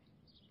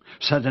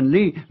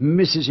 Suddenly,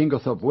 Mrs.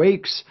 Inglethorpe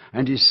wakes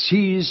and is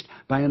seized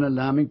by an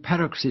alarming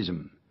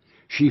paroxysm.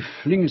 She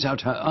flings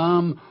out her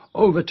arm,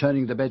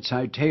 overturning the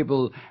bedside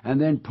table,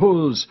 and then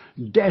pulls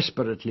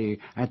desperately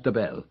at the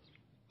bell.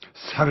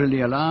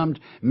 Thoroughly alarmed,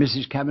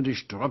 Mrs.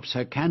 Cavendish drops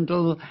her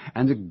candle,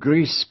 and the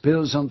grease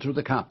spills onto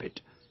the carpet.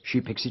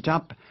 She picks it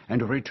up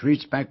and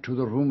retreats back to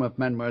the room of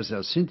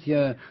Mademoiselle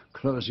Cynthia,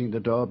 closing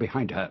the door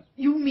behind her.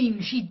 You mean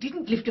she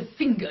didn't lift a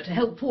finger to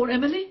help poor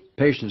Emily?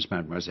 Patience,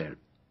 mademoiselle.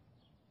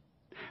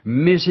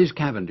 Mrs.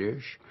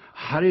 Cavendish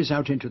hurries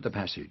out into the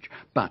passage,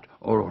 but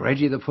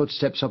already the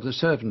footsteps of the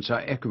servants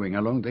are echoing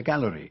along the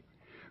gallery.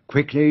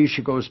 Quickly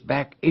she goes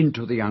back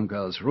into the young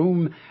girl's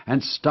room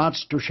and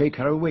starts to shake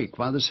her awake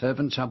while the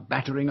servants are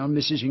battering on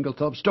Mrs.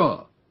 Inglethorpe's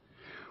door.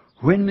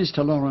 When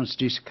Mr. Lawrence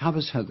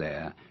discovers her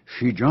there,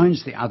 she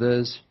joins the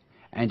others,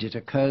 and it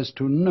occurs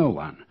to no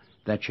one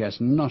that she has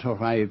not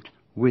arrived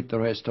with the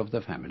rest of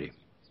the family.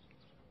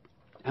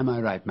 Am I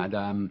right,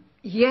 madame?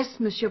 Yes,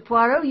 Monsieur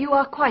Poirot, you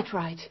are quite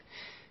right.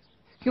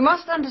 You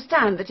must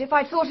understand that if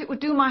I thought it would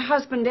do my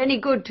husband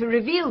any good to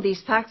reveal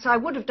these facts, I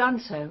would have done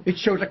so. It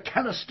shows a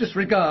callous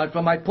disregard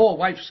for my poor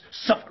wife's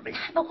suffering.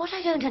 But what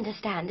I don't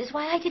understand is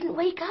why I didn't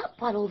wake up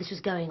while all this was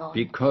going on.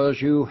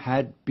 Because you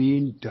had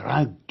been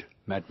drugged,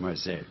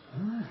 mademoiselle.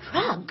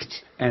 Drugged?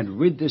 And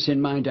with this in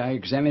mind, I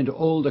examined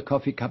all the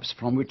coffee cups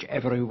from which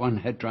everyone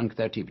had drunk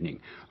that evening,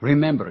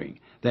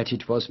 remembering that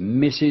it was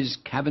Mrs.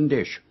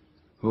 Cavendish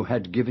who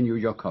had given you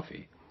your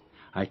coffee.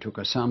 I took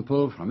a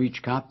sample from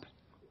each cup,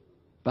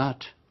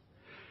 but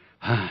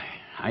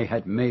I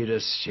had made a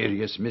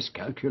serious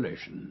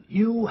miscalculation.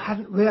 You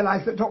hadn't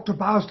realized that Dr.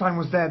 Beilstein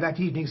was there that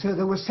evening, so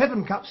there were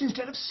 7 cups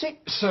instead of 6.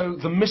 So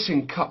the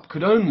missing cup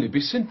could only be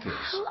Cynthia's.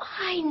 Oh,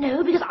 I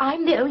know, because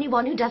I'm the only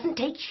one who doesn't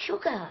take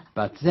sugar.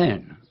 But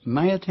then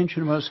my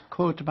attention was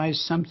caught by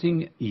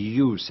something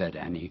you said,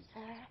 Annie,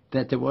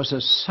 that there was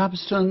a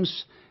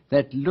substance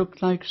that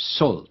looked like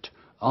salt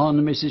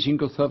on Mrs.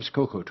 Inglethorpe's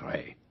cocoa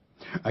tray.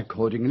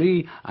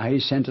 Accordingly, I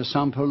sent a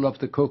sample of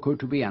the cocoa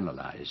to be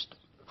analyzed.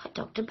 But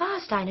Dr.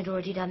 Beilstein had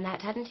already done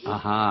that, hadn't he?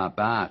 Aha,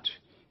 but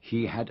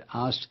he had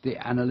asked the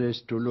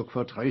analyst to look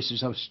for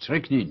traces of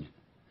strychnine.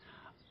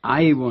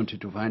 I wanted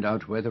to find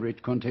out whether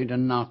it contained a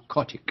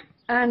narcotic.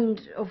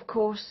 And, of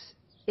course,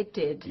 it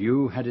did.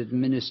 You had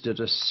administered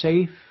a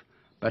safe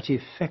but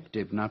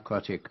effective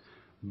narcotic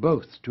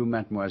both to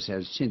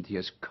Mademoiselle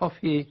Cynthia's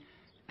coffee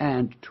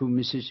and to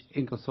Mrs.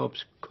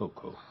 Inglethorpe's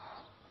cocoa.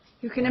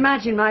 You can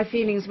imagine my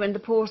feelings when the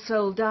poor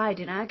soul died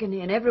in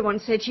agony and everyone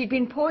said she'd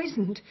been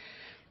poisoned.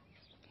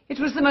 It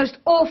was the most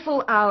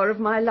awful hour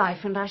of my life,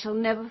 and I shall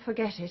never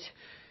forget it.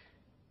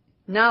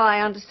 Now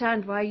I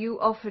understand why you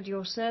offered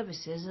your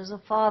services as a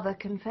father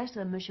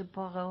confessor, Monsieur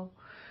Poirot.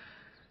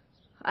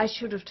 I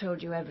should have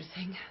told you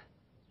everything.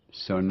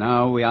 So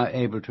now we are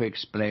able to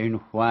explain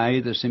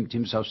why the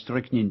symptoms of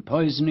strychnine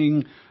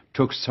poisoning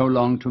took so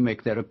long to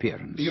make their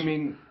appearance. You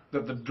mean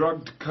that the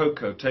drugged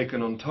cocoa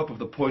taken on top of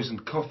the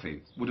poisoned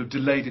coffee would have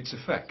delayed its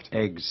effect?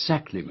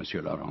 Exactly,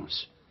 Monsieur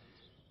Lawrence.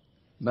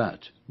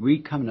 But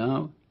we come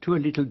now to a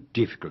little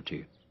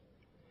difficulty.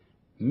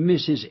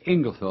 Mrs.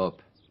 Inglethorpe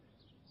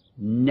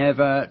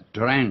never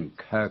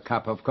drank her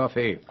cup of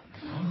coffee.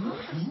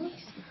 Do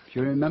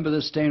you remember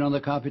the stain on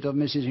the carpet of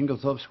Mrs.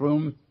 Inglethorpe's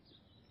room?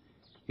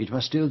 It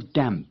was still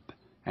damp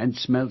and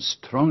smelled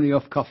strongly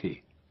of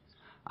coffee.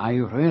 I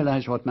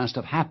realized what must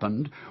have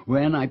happened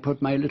when I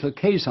put my little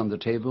case on the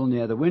table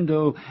near the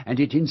window and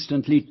it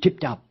instantly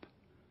tipped up.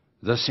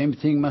 The same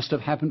thing must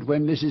have happened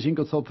when Mrs.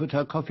 Inglethorpe put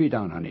her coffee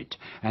down on it,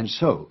 and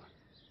so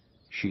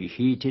she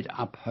heated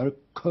up her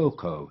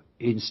cocoa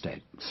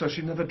instead. So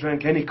she never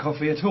drank any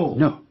coffee at all?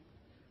 No.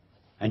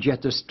 And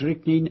yet the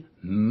strychnine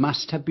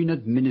must have been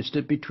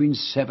administered between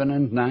 7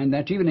 and 9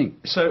 that evening.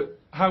 So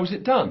how was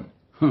it done?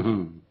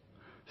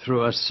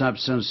 Through a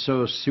substance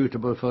so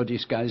suitable for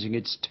disguising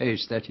its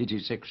taste that it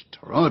is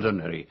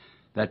extraordinary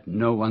that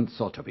no one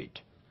thought of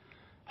it.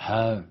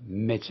 Her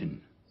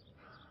medicine.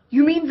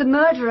 You mean the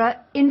murderer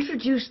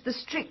introduced the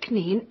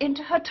strychnine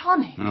into her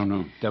tonic?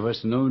 No, there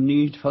was no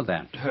need for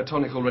that. Her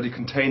tonic already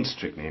contained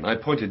strychnine. I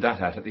pointed that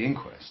out at the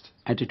inquest.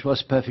 And it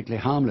was perfectly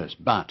harmless,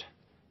 but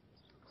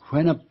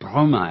when a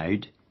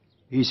bromide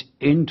is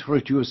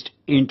introduced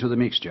into the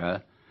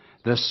mixture,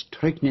 the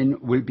strychnine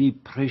will be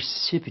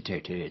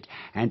precipitated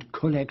and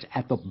collect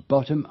at the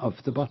bottom of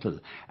the bottle,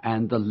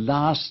 and the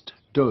last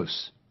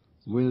dose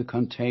will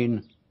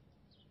contain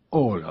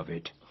all of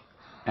it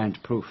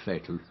and prove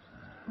fatal.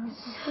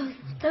 So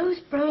those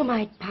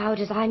bromide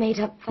powders I made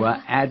up for...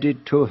 were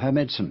added to her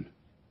medicine.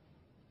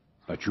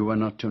 But you were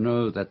not to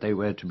know that they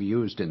were to be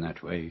used in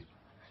that way.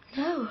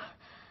 No.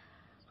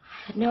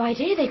 I had no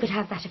idea they could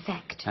have that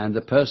effect. And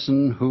the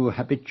person who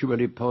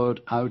habitually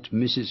poured out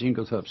Mrs.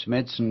 Inglethorpe's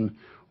medicine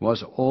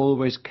was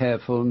always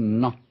careful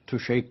not to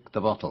shake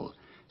the bottle,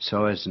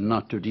 so as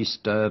not to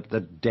disturb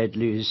the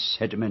deadly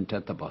sediment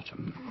at the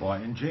bottom.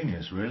 Quite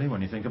ingenious, really,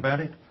 when you think about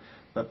it.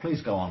 But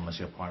please go on,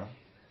 Monsieur Poirot.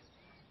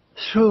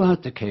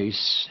 Throughout the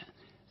case,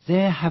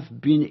 there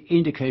have been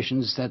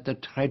indications that the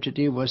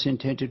tragedy was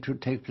intended to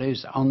take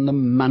place on the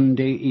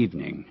Monday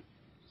evening.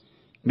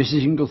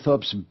 Mrs.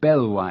 Inglethorpe's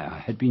bell wire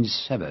had been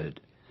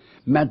severed.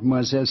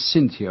 Mademoiselle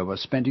Cynthia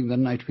was spending the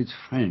night with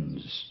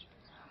friends.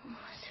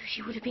 So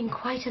she would have been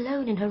quite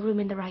alone in her room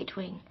in the right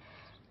wing,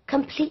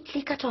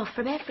 completely cut off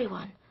from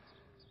everyone.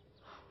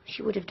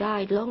 She would have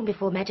died long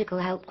before medical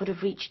help could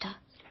have reached her.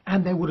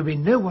 And there would have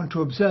been no one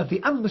to observe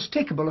the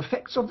unmistakable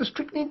effects of the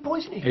strychnine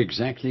poisoning.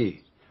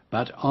 Exactly.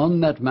 But on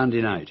that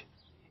Monday night,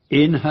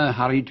 in her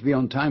hurry to be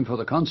on time for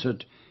the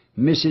concert,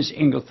 Mrs.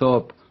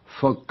 Inglethorpe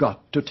forgot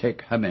to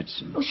take her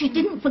medicine. Oh, she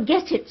didn't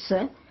forget it,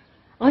 sir.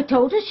 I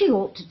told her she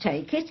ought to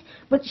take it,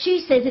 but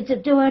she said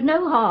it'd do her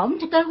no harm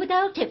to go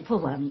without it for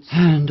once.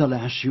 And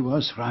alas, she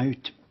was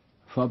right.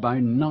 For by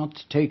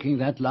not taking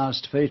that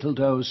last fatal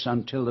dose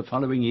until the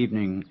following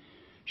evening,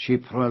 she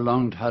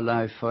prolonged her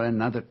life for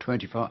another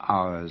 24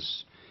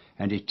 hours,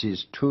 and it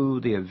is to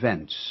the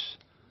events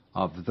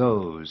of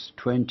those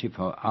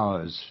 24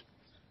 hours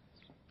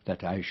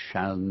that I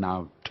shall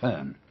now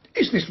turn.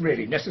 Is this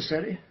really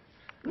necessary?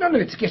 None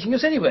of it's getting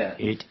us anywhere.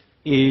 It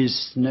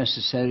is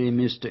necessary,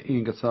 Mr.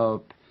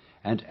 Inglethorpe,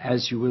 and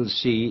as you will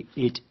see,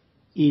 it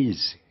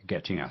is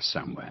getting us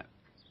somewhere.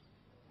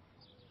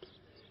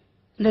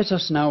 Let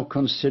us now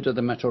consider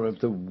the matter of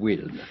the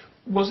will.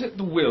 Was it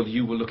the will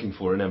you were looking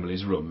for in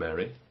Emily's room,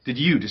 Mary? Did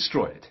you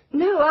destroy it?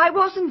 No, I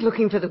wasn't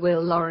looking for the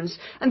will, Lawrence,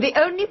 and the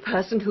only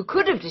person who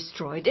could have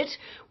destroyed it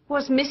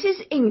was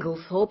Mrs.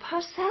 Inglethorpe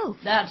herself.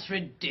 That's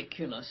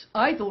ridiculous.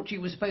 I thought she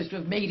was supposed to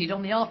have made it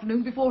on the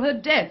afternoon before her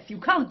death. You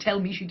can't tell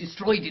me she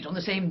destroyed it on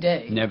the same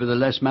day.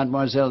 Nevertheless,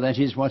 mademoiselle, that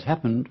is what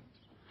happened.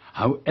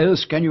 How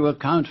else can you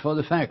account for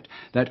the fact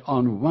that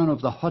on one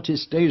of the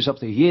hottest days of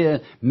the year,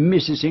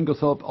 Mrs.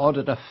 Inglethorpe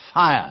ordered a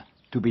fire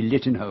to be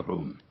lit in her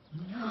room?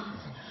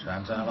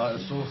 Sounds out like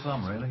a sore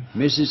thumb, really.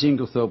 Mrs.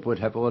 Inglethorpe would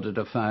have ordered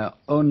a fire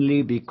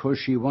only because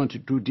she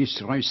wanted to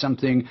destroy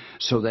something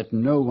so that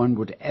no one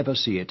would ever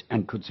see it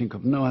and could think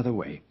of no other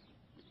way.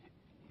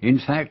 In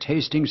fact,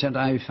 Hastings and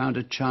I found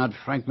a charred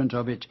fragment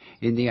of it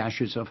in the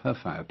ashes of her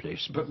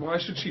fireplace. But why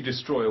should she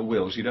destroy a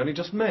will she'd only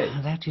just made?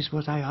 That is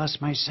what I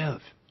asked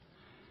myself.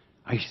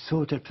 I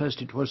thought at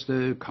first it was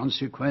the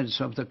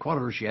consequence of the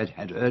quarrel she had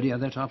had earlier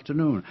that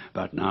afternoon,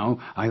 but now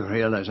I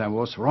realize I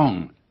was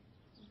wrong.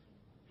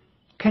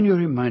 Can you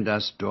remind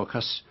us,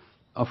 Dorcas,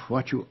 of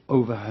what you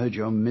overheard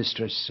your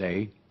mistress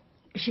say?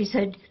 She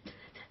said,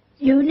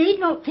 "You need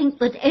not think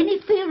that any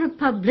fear of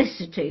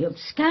publicity, of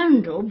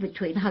scandal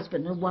between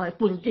husband and wife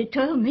will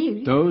deter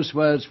me." Those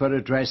words were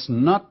addressed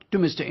not to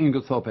Mr.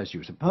 Inglethorpe, as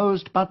you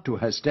supposed, but to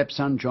her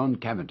stepson, John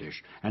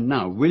Cavendish. And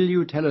now, will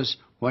you tell us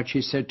what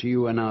she said to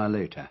you an hour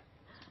later?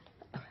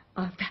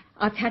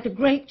 I've had a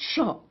great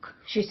shock,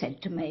 she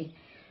said to me.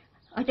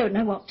 I don't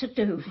know what to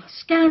do.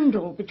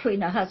 Scandal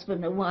between a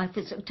husband and wife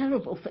is a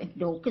terrible thing,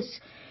 Dorcas.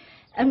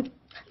 And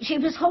she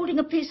was holding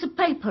a piece of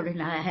paper in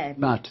her hand.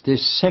 But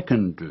this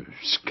second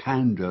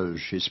scandal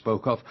she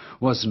spoke of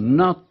was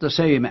not the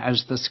same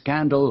as the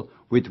scandal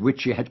with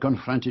which she had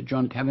confronted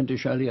John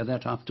Cavendish earlier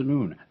that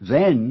afternoon.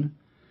 Then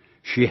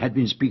she had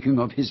been speaking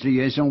of his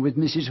liaison with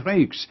Mrs.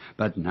 Raikes,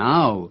 but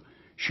now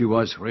she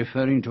was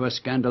referring to a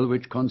scandal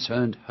which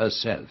concerned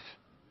herself.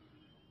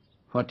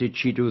 What did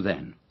she do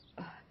then?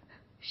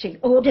 She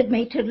ordered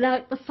me to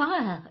light the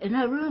fire in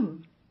her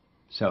room.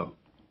 So,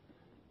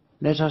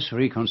 let us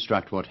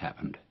reconstruct what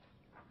happened.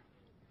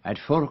 At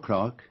 4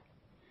 o'clock,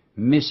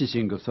 Mrs.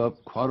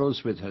 Inglethorpe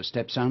quarrels with her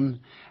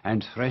stepson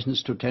and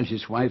threatens to tell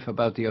his wife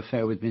about the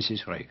affair with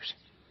Mrs. Raikes.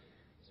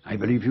 I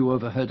believe you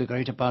overheard the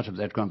greater part of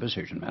that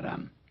conversation,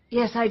 madame.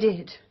 Yes, I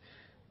did.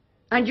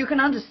 And you can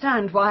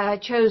understand why I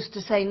chose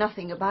to say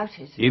nothing about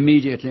it.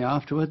 Immediately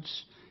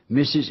afterwards,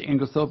 Mrs.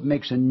 Inglethorpe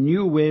makes a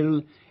new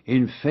will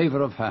in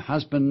favour of her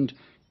husband,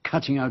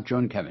 cutting out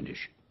John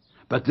Cavendish.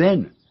 But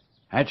then,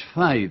 at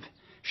 5,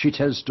 she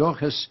tells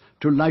Dorcas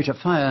to light a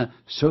fire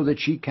so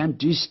that she can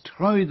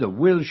destroy the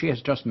will she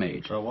has just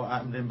made. So what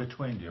happened in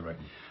between, do you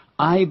reckon?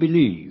 I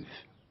believe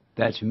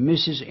that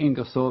Mrs.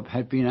 Inglethorpe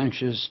had been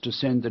anxious to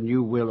send the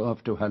new will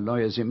off to her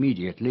lawyers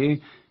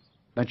immediately,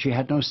 but she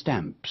had no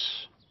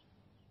stamps.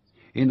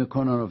 In the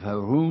corner of her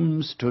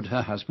room stood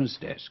her husband's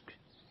desk.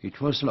 It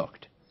was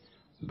locked,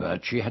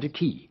 but she had a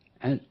key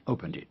and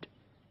opened it.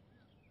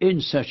 In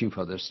searching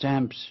for the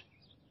stamps,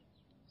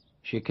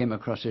 she came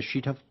across a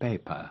sheet of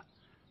paper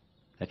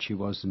that she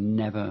was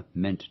never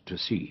meant to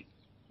see.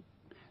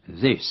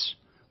 This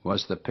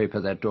was the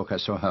paper that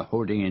Dorcas saw her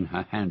holding in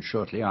her hand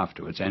shortly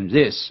afterwards, and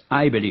this,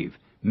 I believe,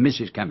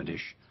 Mrs.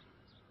 Cavendish,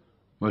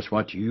 was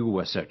what you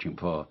were searching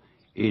for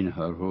in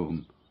her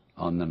room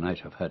on the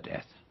night of her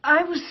death.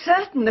 I was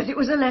certain that it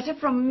was a letter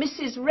from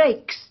Mrs.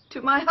 Raikes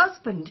to my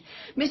husband.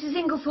 Mrs.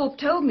 Inglethorpe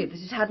told me that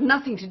it had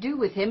nothing to do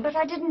with him, but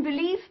I didn't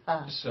believe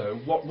her.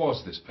 So, what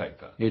was this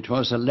paper? It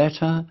was a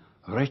letter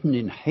written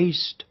in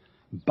haste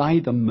by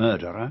the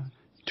murderer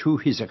to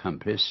his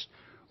accomplice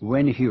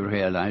when he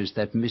realized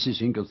that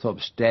Mrs.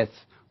 Inglethorpe's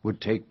death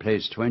would take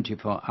place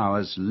 24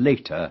 hours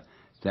later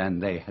than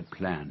they had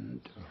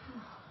planned.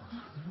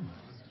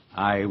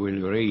 I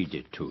will read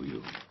it to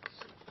you.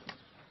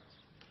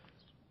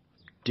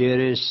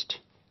 Dearest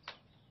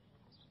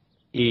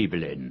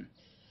Evelyn,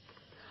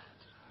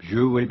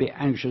 you will be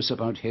anxious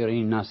about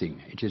hearing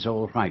nothing. It is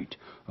all right,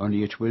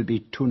 only it will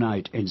be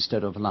tonight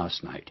instead of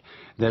last night.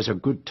 There's a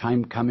good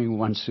time coming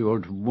once the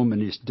old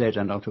woman is dead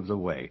and out of the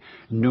way.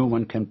 No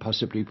one can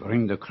possibly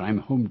bring the crime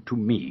home to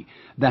me.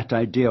 That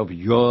idea of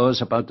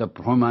yours about the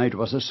bromide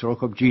was a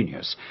stroke of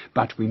genius,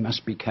 but we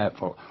must be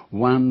careful.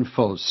 One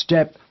false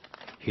step,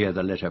 here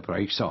the letter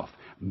breaks off.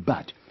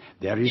 But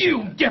there is...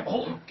 You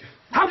devil!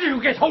 How did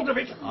you get hold of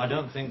it? I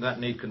don't think that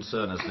need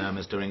concern us now,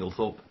 Mr.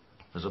 Inglethorpe.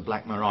 There's a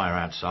Black Maria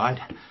outside.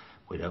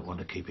 We don't want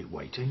to keep it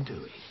waiting, do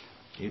we?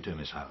 You too,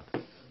 Miss Howard.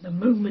 The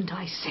moment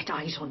I set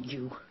eyes on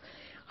you,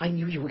 I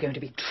knew you were going to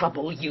be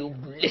trouble, you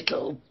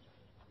little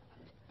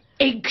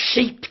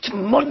egg-shaped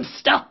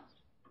monster.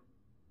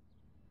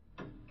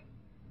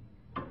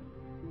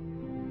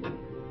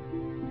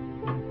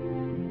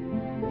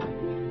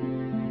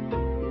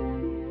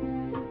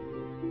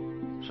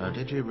 So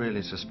did you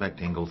really suspect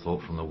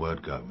Inglethorpe from the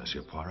word go,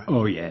 Monsieur Poirot?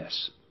 Oh,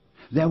 yes.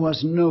 There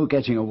was no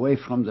getting away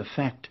from the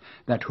fact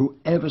that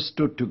whoever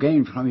stood to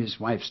gain from his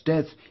wife's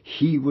death,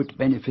 he would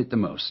benefit the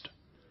most.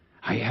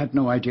 I had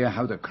no idea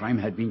how the crime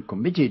had been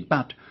committed,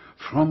 but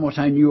from what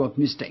I knew of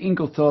Mr.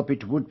 Inglethorpe,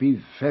 it would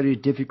be very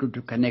difficult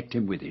to connect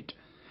him with it.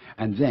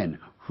 And then,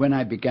 when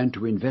I began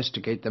to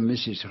investigate the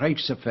Mrs.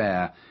 Raikes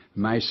affair,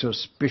 my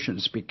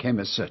suspicions became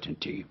a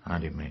certainty. How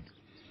do you mean?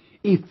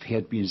 If he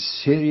had been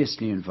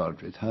seriously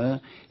involved with her,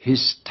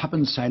 his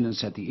stubborn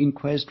silence at the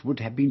inquest would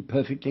have been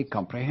perfectly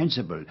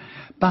comprehensible.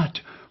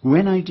 But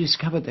when I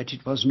discovered that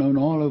it was known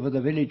all over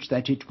the village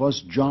that it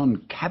was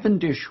John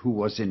Cavendish who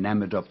was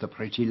enamoured of the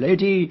pretty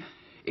lady,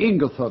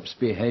 Inglethorpe's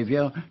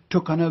behaviour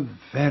took on a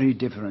very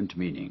different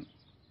meaning.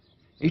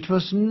 It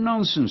was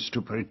nonsense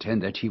to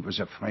pretend that he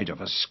was afraid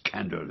of a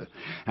scandal,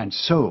 and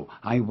so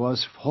I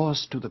was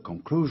forced to the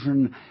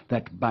conclusion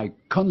that by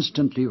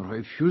constantly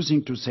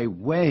refusing to say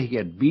where he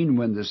had been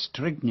when the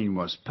strychnine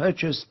was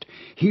purchased,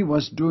 he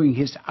was doing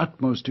his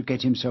utmost to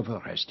get himself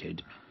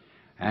arrested.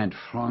 And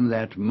from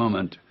that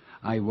moment,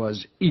 I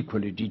was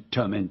equally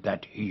determined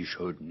that he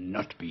should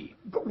not be.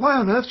 But why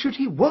on earth should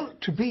he want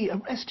to be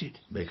arrested?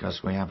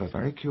 Because we have a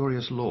very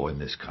curious law in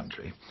this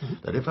country,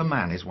 that if a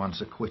man is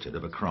once acquitted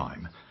of a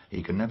crime,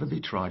 he can never be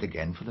tried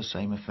again for the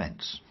same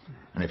offence.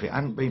 And if it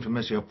hadn't been for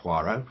Monsieur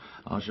Poirot,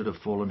 I should have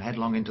fallen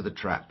headlong into the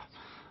trap.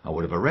 I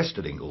would have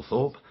arrested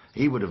Inglethorpe,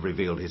 he would have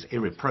revealed his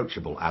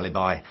irreproachable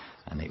alibi,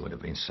 and he would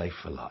have been safe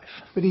for life.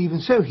 But even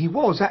so, he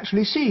was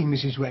actually seeing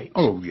Mrs. Raikes.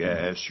 Oh,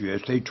 yes,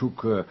 they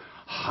took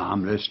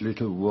harmless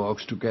little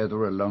walks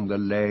together along the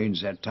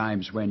lanes at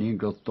times when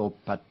Inglethorpe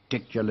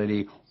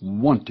particularly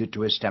wanted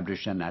to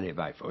establish an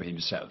alibi for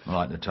himself.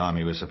 Like the time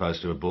he was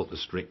supposed to have bought the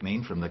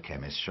strychnine from the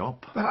chemist's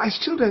shop. But I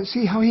still don't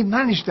see how he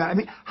managed that. I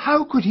mean,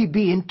 how could he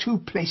be in two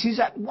places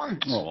at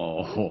once?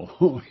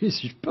 Oh, is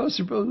it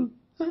possible?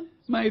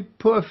 My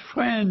poor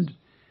friend,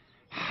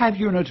 have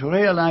you not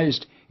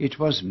realized it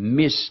was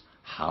Miss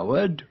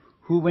Howard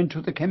who went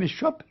to the chemist's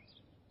shop?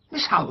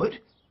 Miss Howard?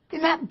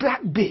 In that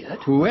black beard?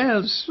 Who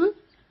else?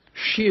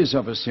 She is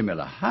of a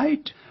similar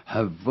height,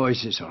 her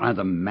voice is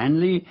rather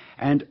manly,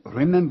 and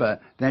remember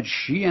that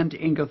she and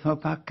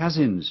Inglethorpe are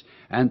cousins,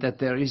 and that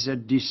there is a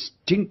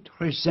distinct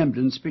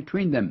resemblance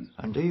between them.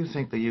 And do you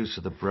think the use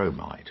of the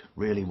bromide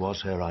really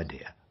was her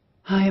idea?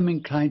 I am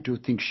inclined to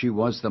think she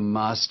was the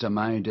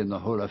mastermind in the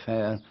whole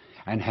affair,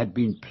 and had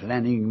been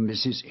planning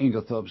Mrs.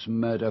 Inglethorpe's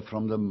murder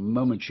from the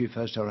moment she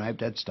first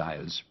arrived at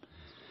Styles.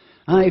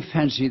 I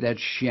fancy that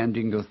she and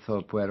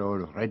Inglethorpe were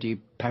already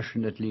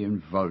passionately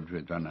involved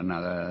with one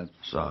another.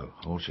 So,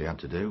 all she had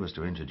to do was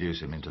to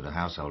introduce him into the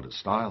household at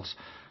Styles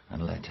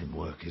and let him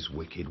work his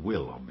wicked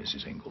will on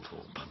Mrs.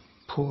 Inglethorpe.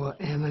 Poor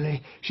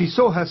Emily. She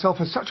saw herself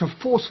as such a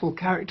forceful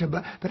character,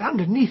 but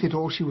underneath it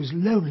all she was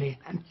lonely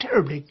and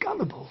terribly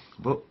gullible.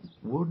 But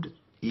would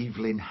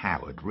Evelyn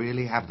Howard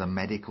really have the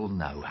medical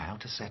know-how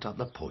to set up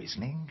the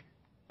poisoning?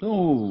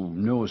 Oh,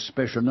 no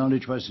special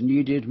knowledge was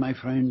needed, my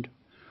friend.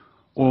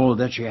 All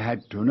that she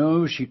had to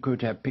know she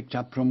could have picked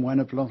up from one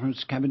of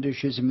Lawrence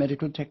Cavendish's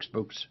medical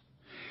textbooks.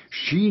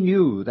 She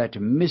knew that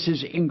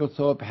Mrs.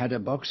 Inglethorpe had a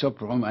box of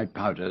bromide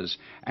powders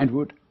and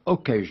would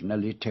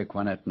occasionally take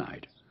one at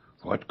night.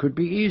 What could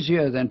be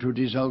easier than to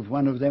dissolve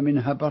one of them in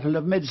her bottle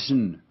of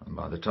medicine? And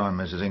by the time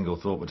Mrs.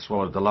 Inglethorpe had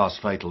swallowed the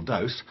last fatal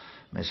dose,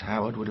 Miss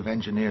Howard would have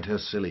engineered her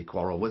silly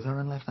quarrel with her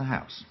and left the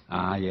house.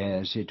 Ah,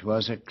 yes, it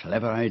was a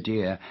clever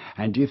idea,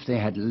 and if they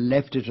had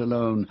left it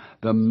alone,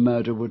 the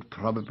murder would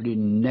probably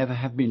never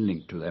have been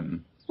linked to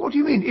them. What do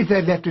you mean, if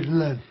they'd left it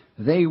alone?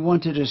 They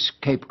wanted a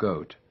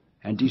scapegoat,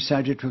 and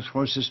decided to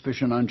throw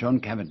suspicion on John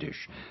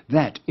Cavendish.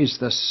 That is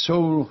the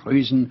sole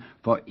reason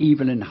for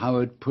Evelyn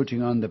Howard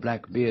putting on the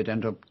black beard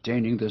and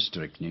obtaining the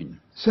strychnine.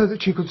 So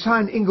that she could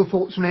sign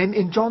Inglethorpe's name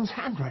in John's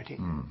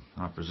handwriting?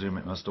 I presume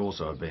it must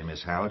also have been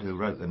Miss Howard who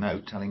wrote the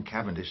note telling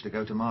Cavendish to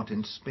go to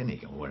Martin's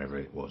Spinney, or wherever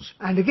it was.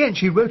 And again,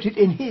 she wrote it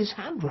in his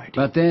handwriting.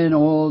 But then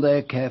all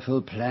their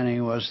careful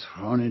planning was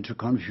thrown into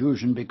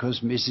confusion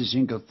because Mrs.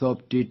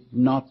 Inglethorpe did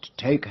not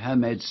take her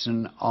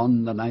medicine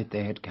on the night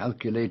they had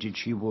calculated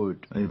she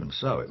would. Even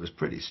so, it was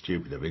pretty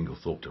stupid of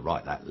Inglethorpe to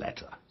write that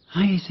letter.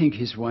 I think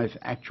his wife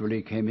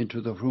actually came into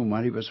the room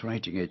while he was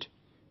writing it.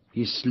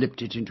 He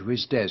slipped it into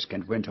his desk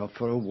and went off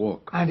for a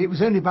walk. And it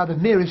was only by the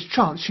merest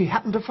chance she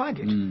happened to find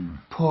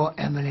it. Poor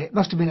Emily. It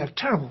must have been a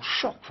terrible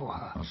shock for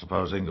her. I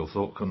suppose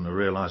Inglethorpe couldn't have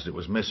realised it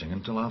was missing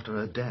until after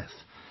her death.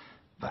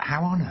 But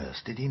how on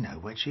earth did he know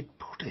where she'd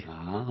put it?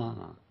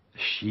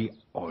 She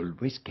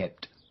always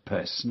kept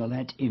personal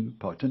and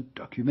important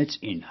documents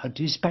in her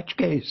dispatch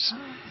case.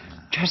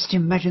 Just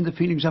imagine the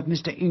feelings of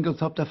Mr.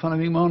 Inglethorpe the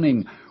following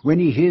morning when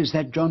he hears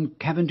that John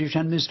Cavendish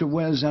and Mr.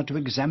 Wells are to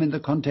examine the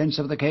contents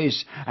of the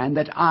case and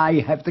that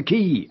I have the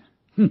key.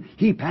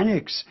 He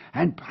panics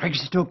and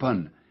breaks it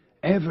open.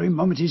 Every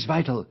moment is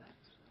vital.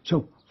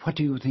 So what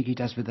do you think he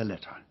does with the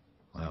letter?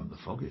 I haven't the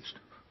foggiest.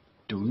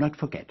 Do not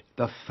forget,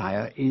 the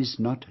fire is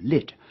not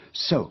lit,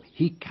 so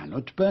he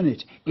cannot burn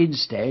it.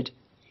 Instead,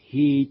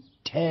 he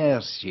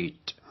tears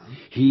it.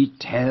 He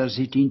tears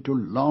it into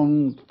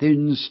long,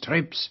 thin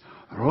strips,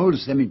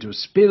 rolls them into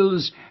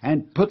spills,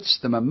 and puts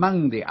them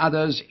among the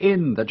others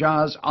in the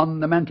jars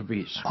on the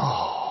mantelpiece.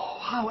 Oh,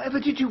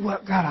 however did you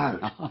work that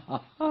out?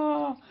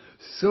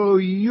 So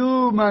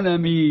you, mon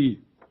ami.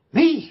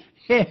 Me?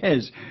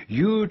 Yes,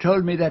 you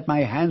told me that my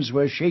hands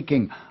were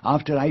shaking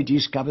after I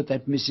discovered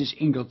that Mrs.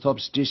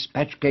 Inglethorpe's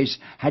dispatch case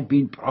had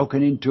been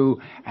broken into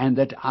and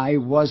that I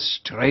was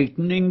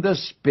straightening the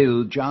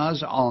spill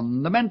jars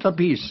on the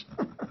mantelpiece.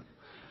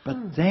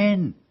 But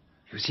then,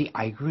 you see,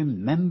 I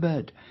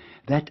remembered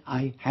that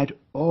I had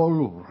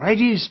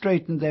already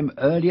straightened them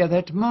earlier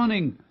that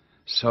morning.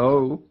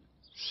 So,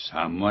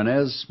 someone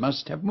else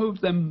must have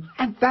moved them.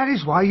 And that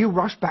is why you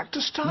rushed back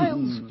to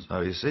Styles. So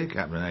you see,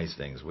 Captain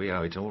Hastings, we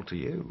owe it all to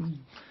you.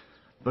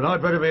 But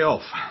I'd better be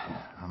off.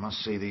 I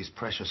must see these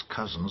precious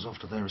cousins off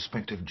to their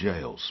respective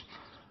jails.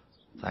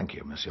 Thank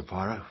you, Monsieur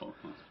Poirot.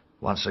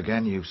 Once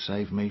again, you've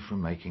saved me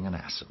from making an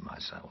ass of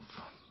myself.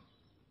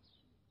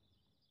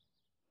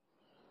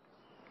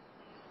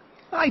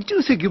 I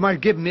do think you might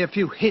have given me a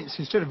few hints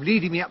instead of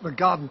leading me up the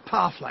garden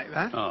path like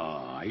that. Oh,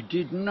 I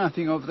did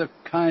nothing of the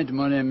kind,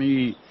 mon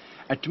ami.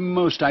 At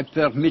most, I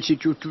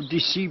permitted you to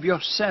deceive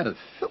yourself.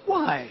 But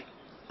why?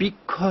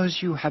 Because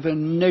you have a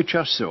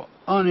nature so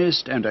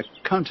honest and a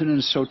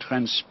countenance so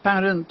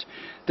transparent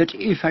that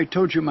if I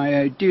told you my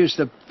ideas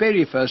the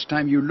very first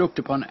time you looked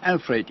upon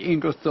Alfred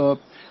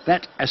Inglethorpe,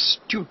 that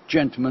astute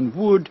gentleman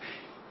would,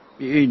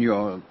 in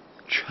your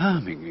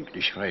charming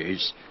English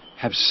phrase,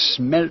 have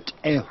smelt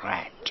a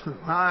rat.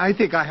 I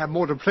think I have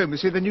more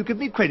diplomacy than you give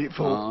me credit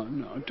for. Oh,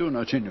 no, do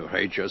not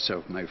enrage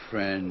yourself, my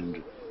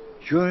friend.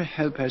 Your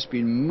help has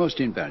been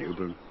most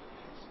invaluable.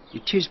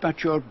 It is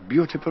but your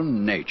beautiful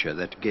nature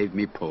that gave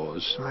me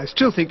pause. I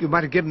still think you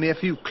might have given me a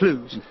few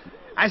clues.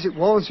 As it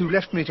was, you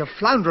left me to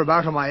flounder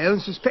about on my own,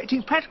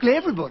 suspecting practically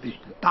everybody.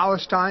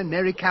 Bowerstein,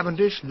 Mary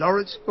Cavendish,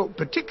 Lawrence, well,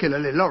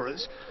 particularly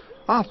Lawrence.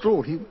 After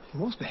all, he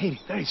was behaving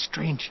very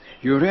strangely.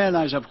 You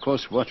realize, of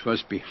course, what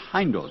was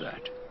behind all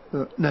that?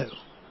 No.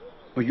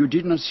 Well, you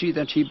did not see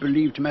that he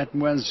believed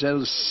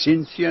Mademoiselle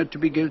Cynthia to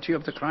be guilty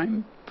of the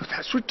crime? But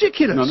that's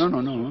ridiculous. No,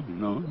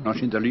 not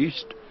in the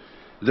least.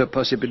 The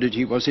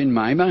possibility was in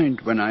my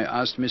mind when I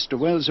asked Mr.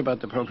 Wells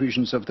about the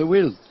provisions of the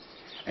will.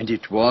 And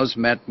it was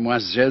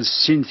Mademoiselle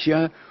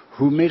Cynthia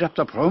who made up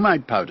the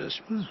bromide powders.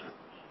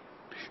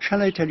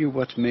 Shall I tell you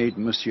what made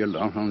Monsieur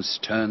Laurence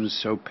turn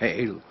so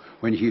pale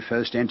when he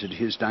first entered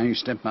his dying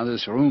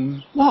stepmother's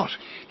room? What?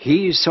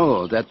 He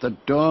saw that the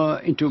door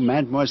into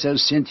Mademoiselle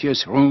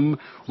Cynthia's room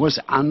was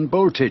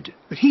unbolted.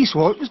 But he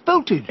swore it was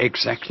bolted.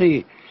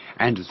 Exactly.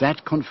 And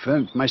that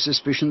confirmed my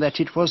suspicion that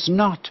it was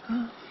not.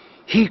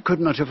 He could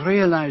not have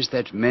realized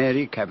that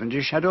Mary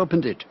Cavendish had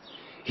opened it.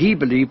 He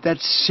believed that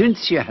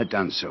Cynthia had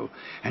done so,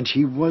 and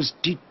he was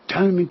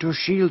determined to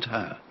shield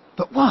her.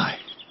 But why?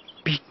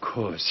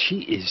 Because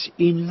he is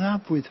in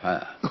love with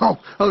her. Oh,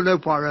 no,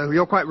 Poirot,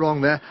 you're quite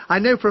wrong there. I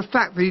know for a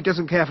fact that he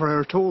doesn't care for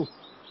her at all.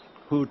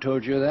 Who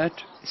told you that?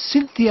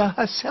 Cynthia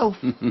herself.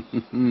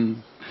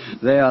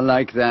 They are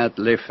like that,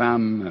 les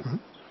femmes.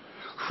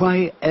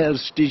 Why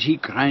else did he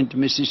grind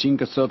Mrs.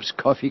 Inglethorpe's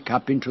coffee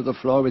cup into the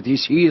floor with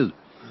his heel?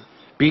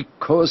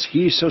 Because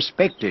he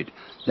suspected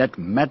that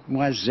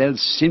Mademoiselle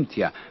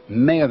Cynthia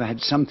may have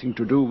had something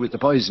to do with the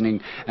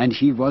poisoning, and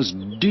he was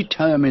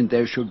determined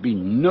there should be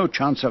no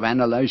chance of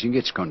analyzing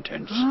its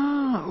contents.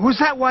 Ah, was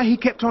that why he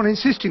kept on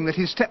insisting that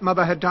his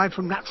stepmother had died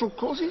from natural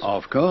causes?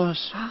 Of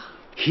course.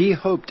 He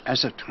hoped,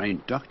 as a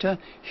trained doctor,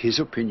 his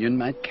opinion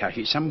might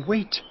carry some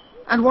weight.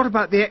 And what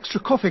about the extra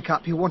coffee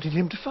cup you wanted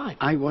him to find?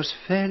 I was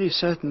fairly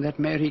certain that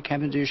Mary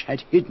Cavendish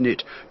had hidden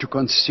it to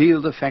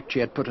conceal the fact she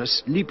had put a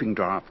sleeping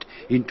draught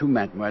into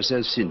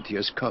Mademoiselle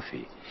Cynthia's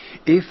coffee.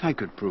 If I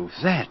could prove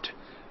that,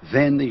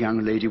 then the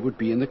young lady would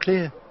be in the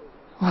clear.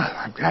 Well,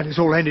 I'm glad it's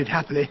all ended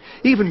happily.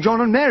 Even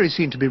John and Mary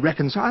seem to be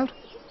reconciled.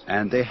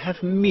 And they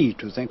have me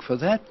to thank for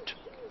that.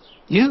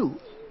 You?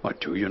 What,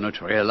 do you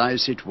not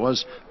realize it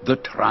was the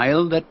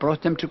trial that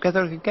brought them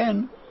together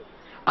again?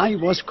 I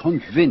was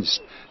convinced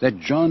that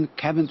John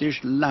Cavendish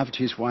loved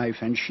his wife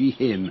and she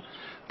him,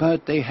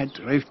 but they had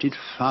drifted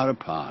far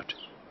apart.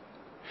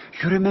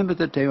 You remember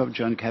the day of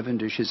John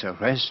Cavendish's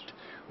arrest,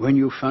 when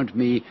you found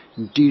me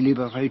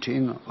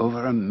deliberating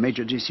over a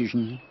major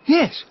decision?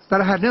 Yes,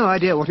 but I had no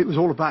idea what it was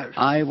all about.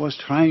 I was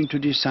trying to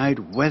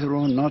decide whether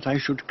or not I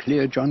should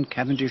clear John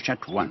Cavendish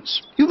at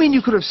once. You mean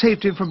you could have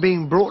saved him from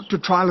being brought to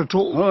trial at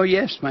all? Oh,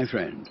 yes, my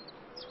friend.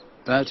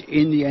 But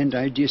in the end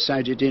I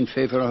decided in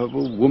favor of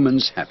a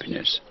woman's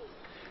happiness.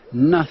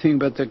 Nothing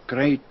but the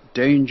great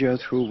danger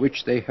through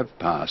which they have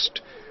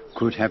passed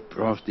could have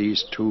brought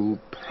these two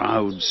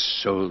proud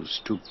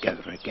souls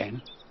together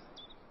again.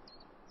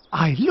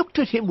 I looked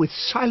at him with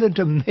silent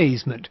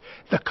amazement.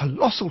 The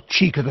colossal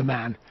cheek of the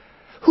man.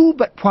 Who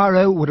but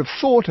Poirot would have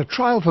thought a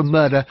trial for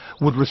murder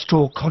would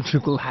restore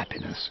conjugal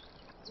happiness?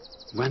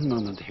 One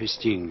moment,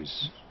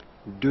 Hastings.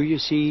 Do you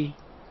see,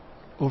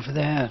 over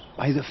there,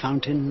 by the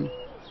fountain?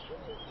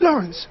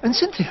 Lawrence and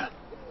Cynthia.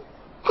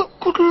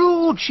 Good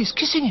Lord, she's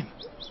kissing him.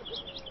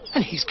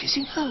 And he's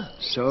kissing her.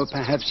 So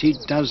perhaps he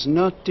does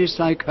not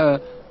dislike her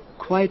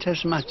quite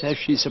as much as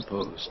she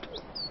supposed.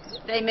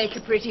 They make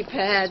a pretty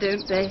pair,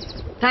 don't they?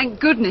 Thank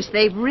goodness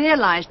they've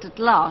realized at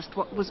last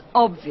what was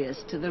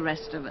obvious to the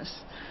rest of us.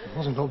 It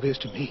wasn't obvious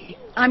to me.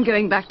 I'm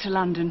going back to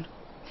London.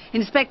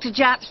 Inspector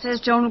Japp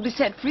says John will be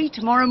set free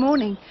tomorrow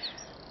morning.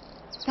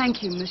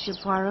 Thank you, Monsieur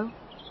Poirot.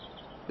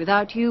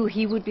 Without you,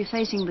 he would be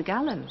facing the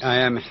gallows. I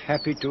am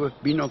happy to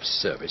have been of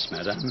service,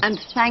 madame. And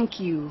thank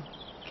you,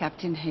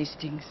 Captain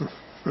Hastings.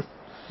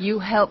 You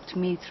helped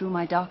me through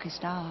my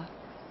darkest hour.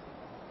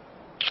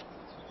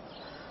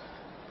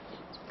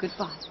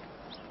 Goodbye.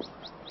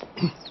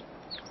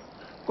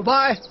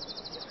 Goodbye.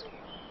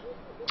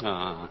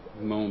 Ah,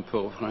 mon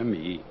pauvre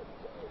ami.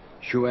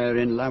 You were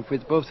in love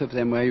with both of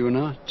them, were you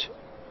not?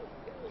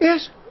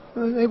 Yes,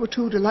 they were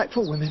two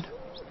delightful women.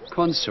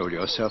 Console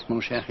yourself,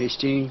 mon cher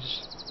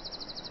Hastings.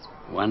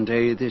 One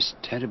day this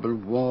terrible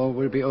war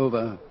will be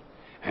over,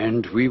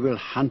 and we will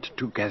hunt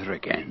together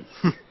again.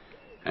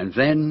 And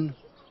then,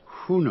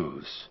 who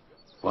knows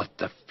what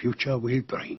the future will bring.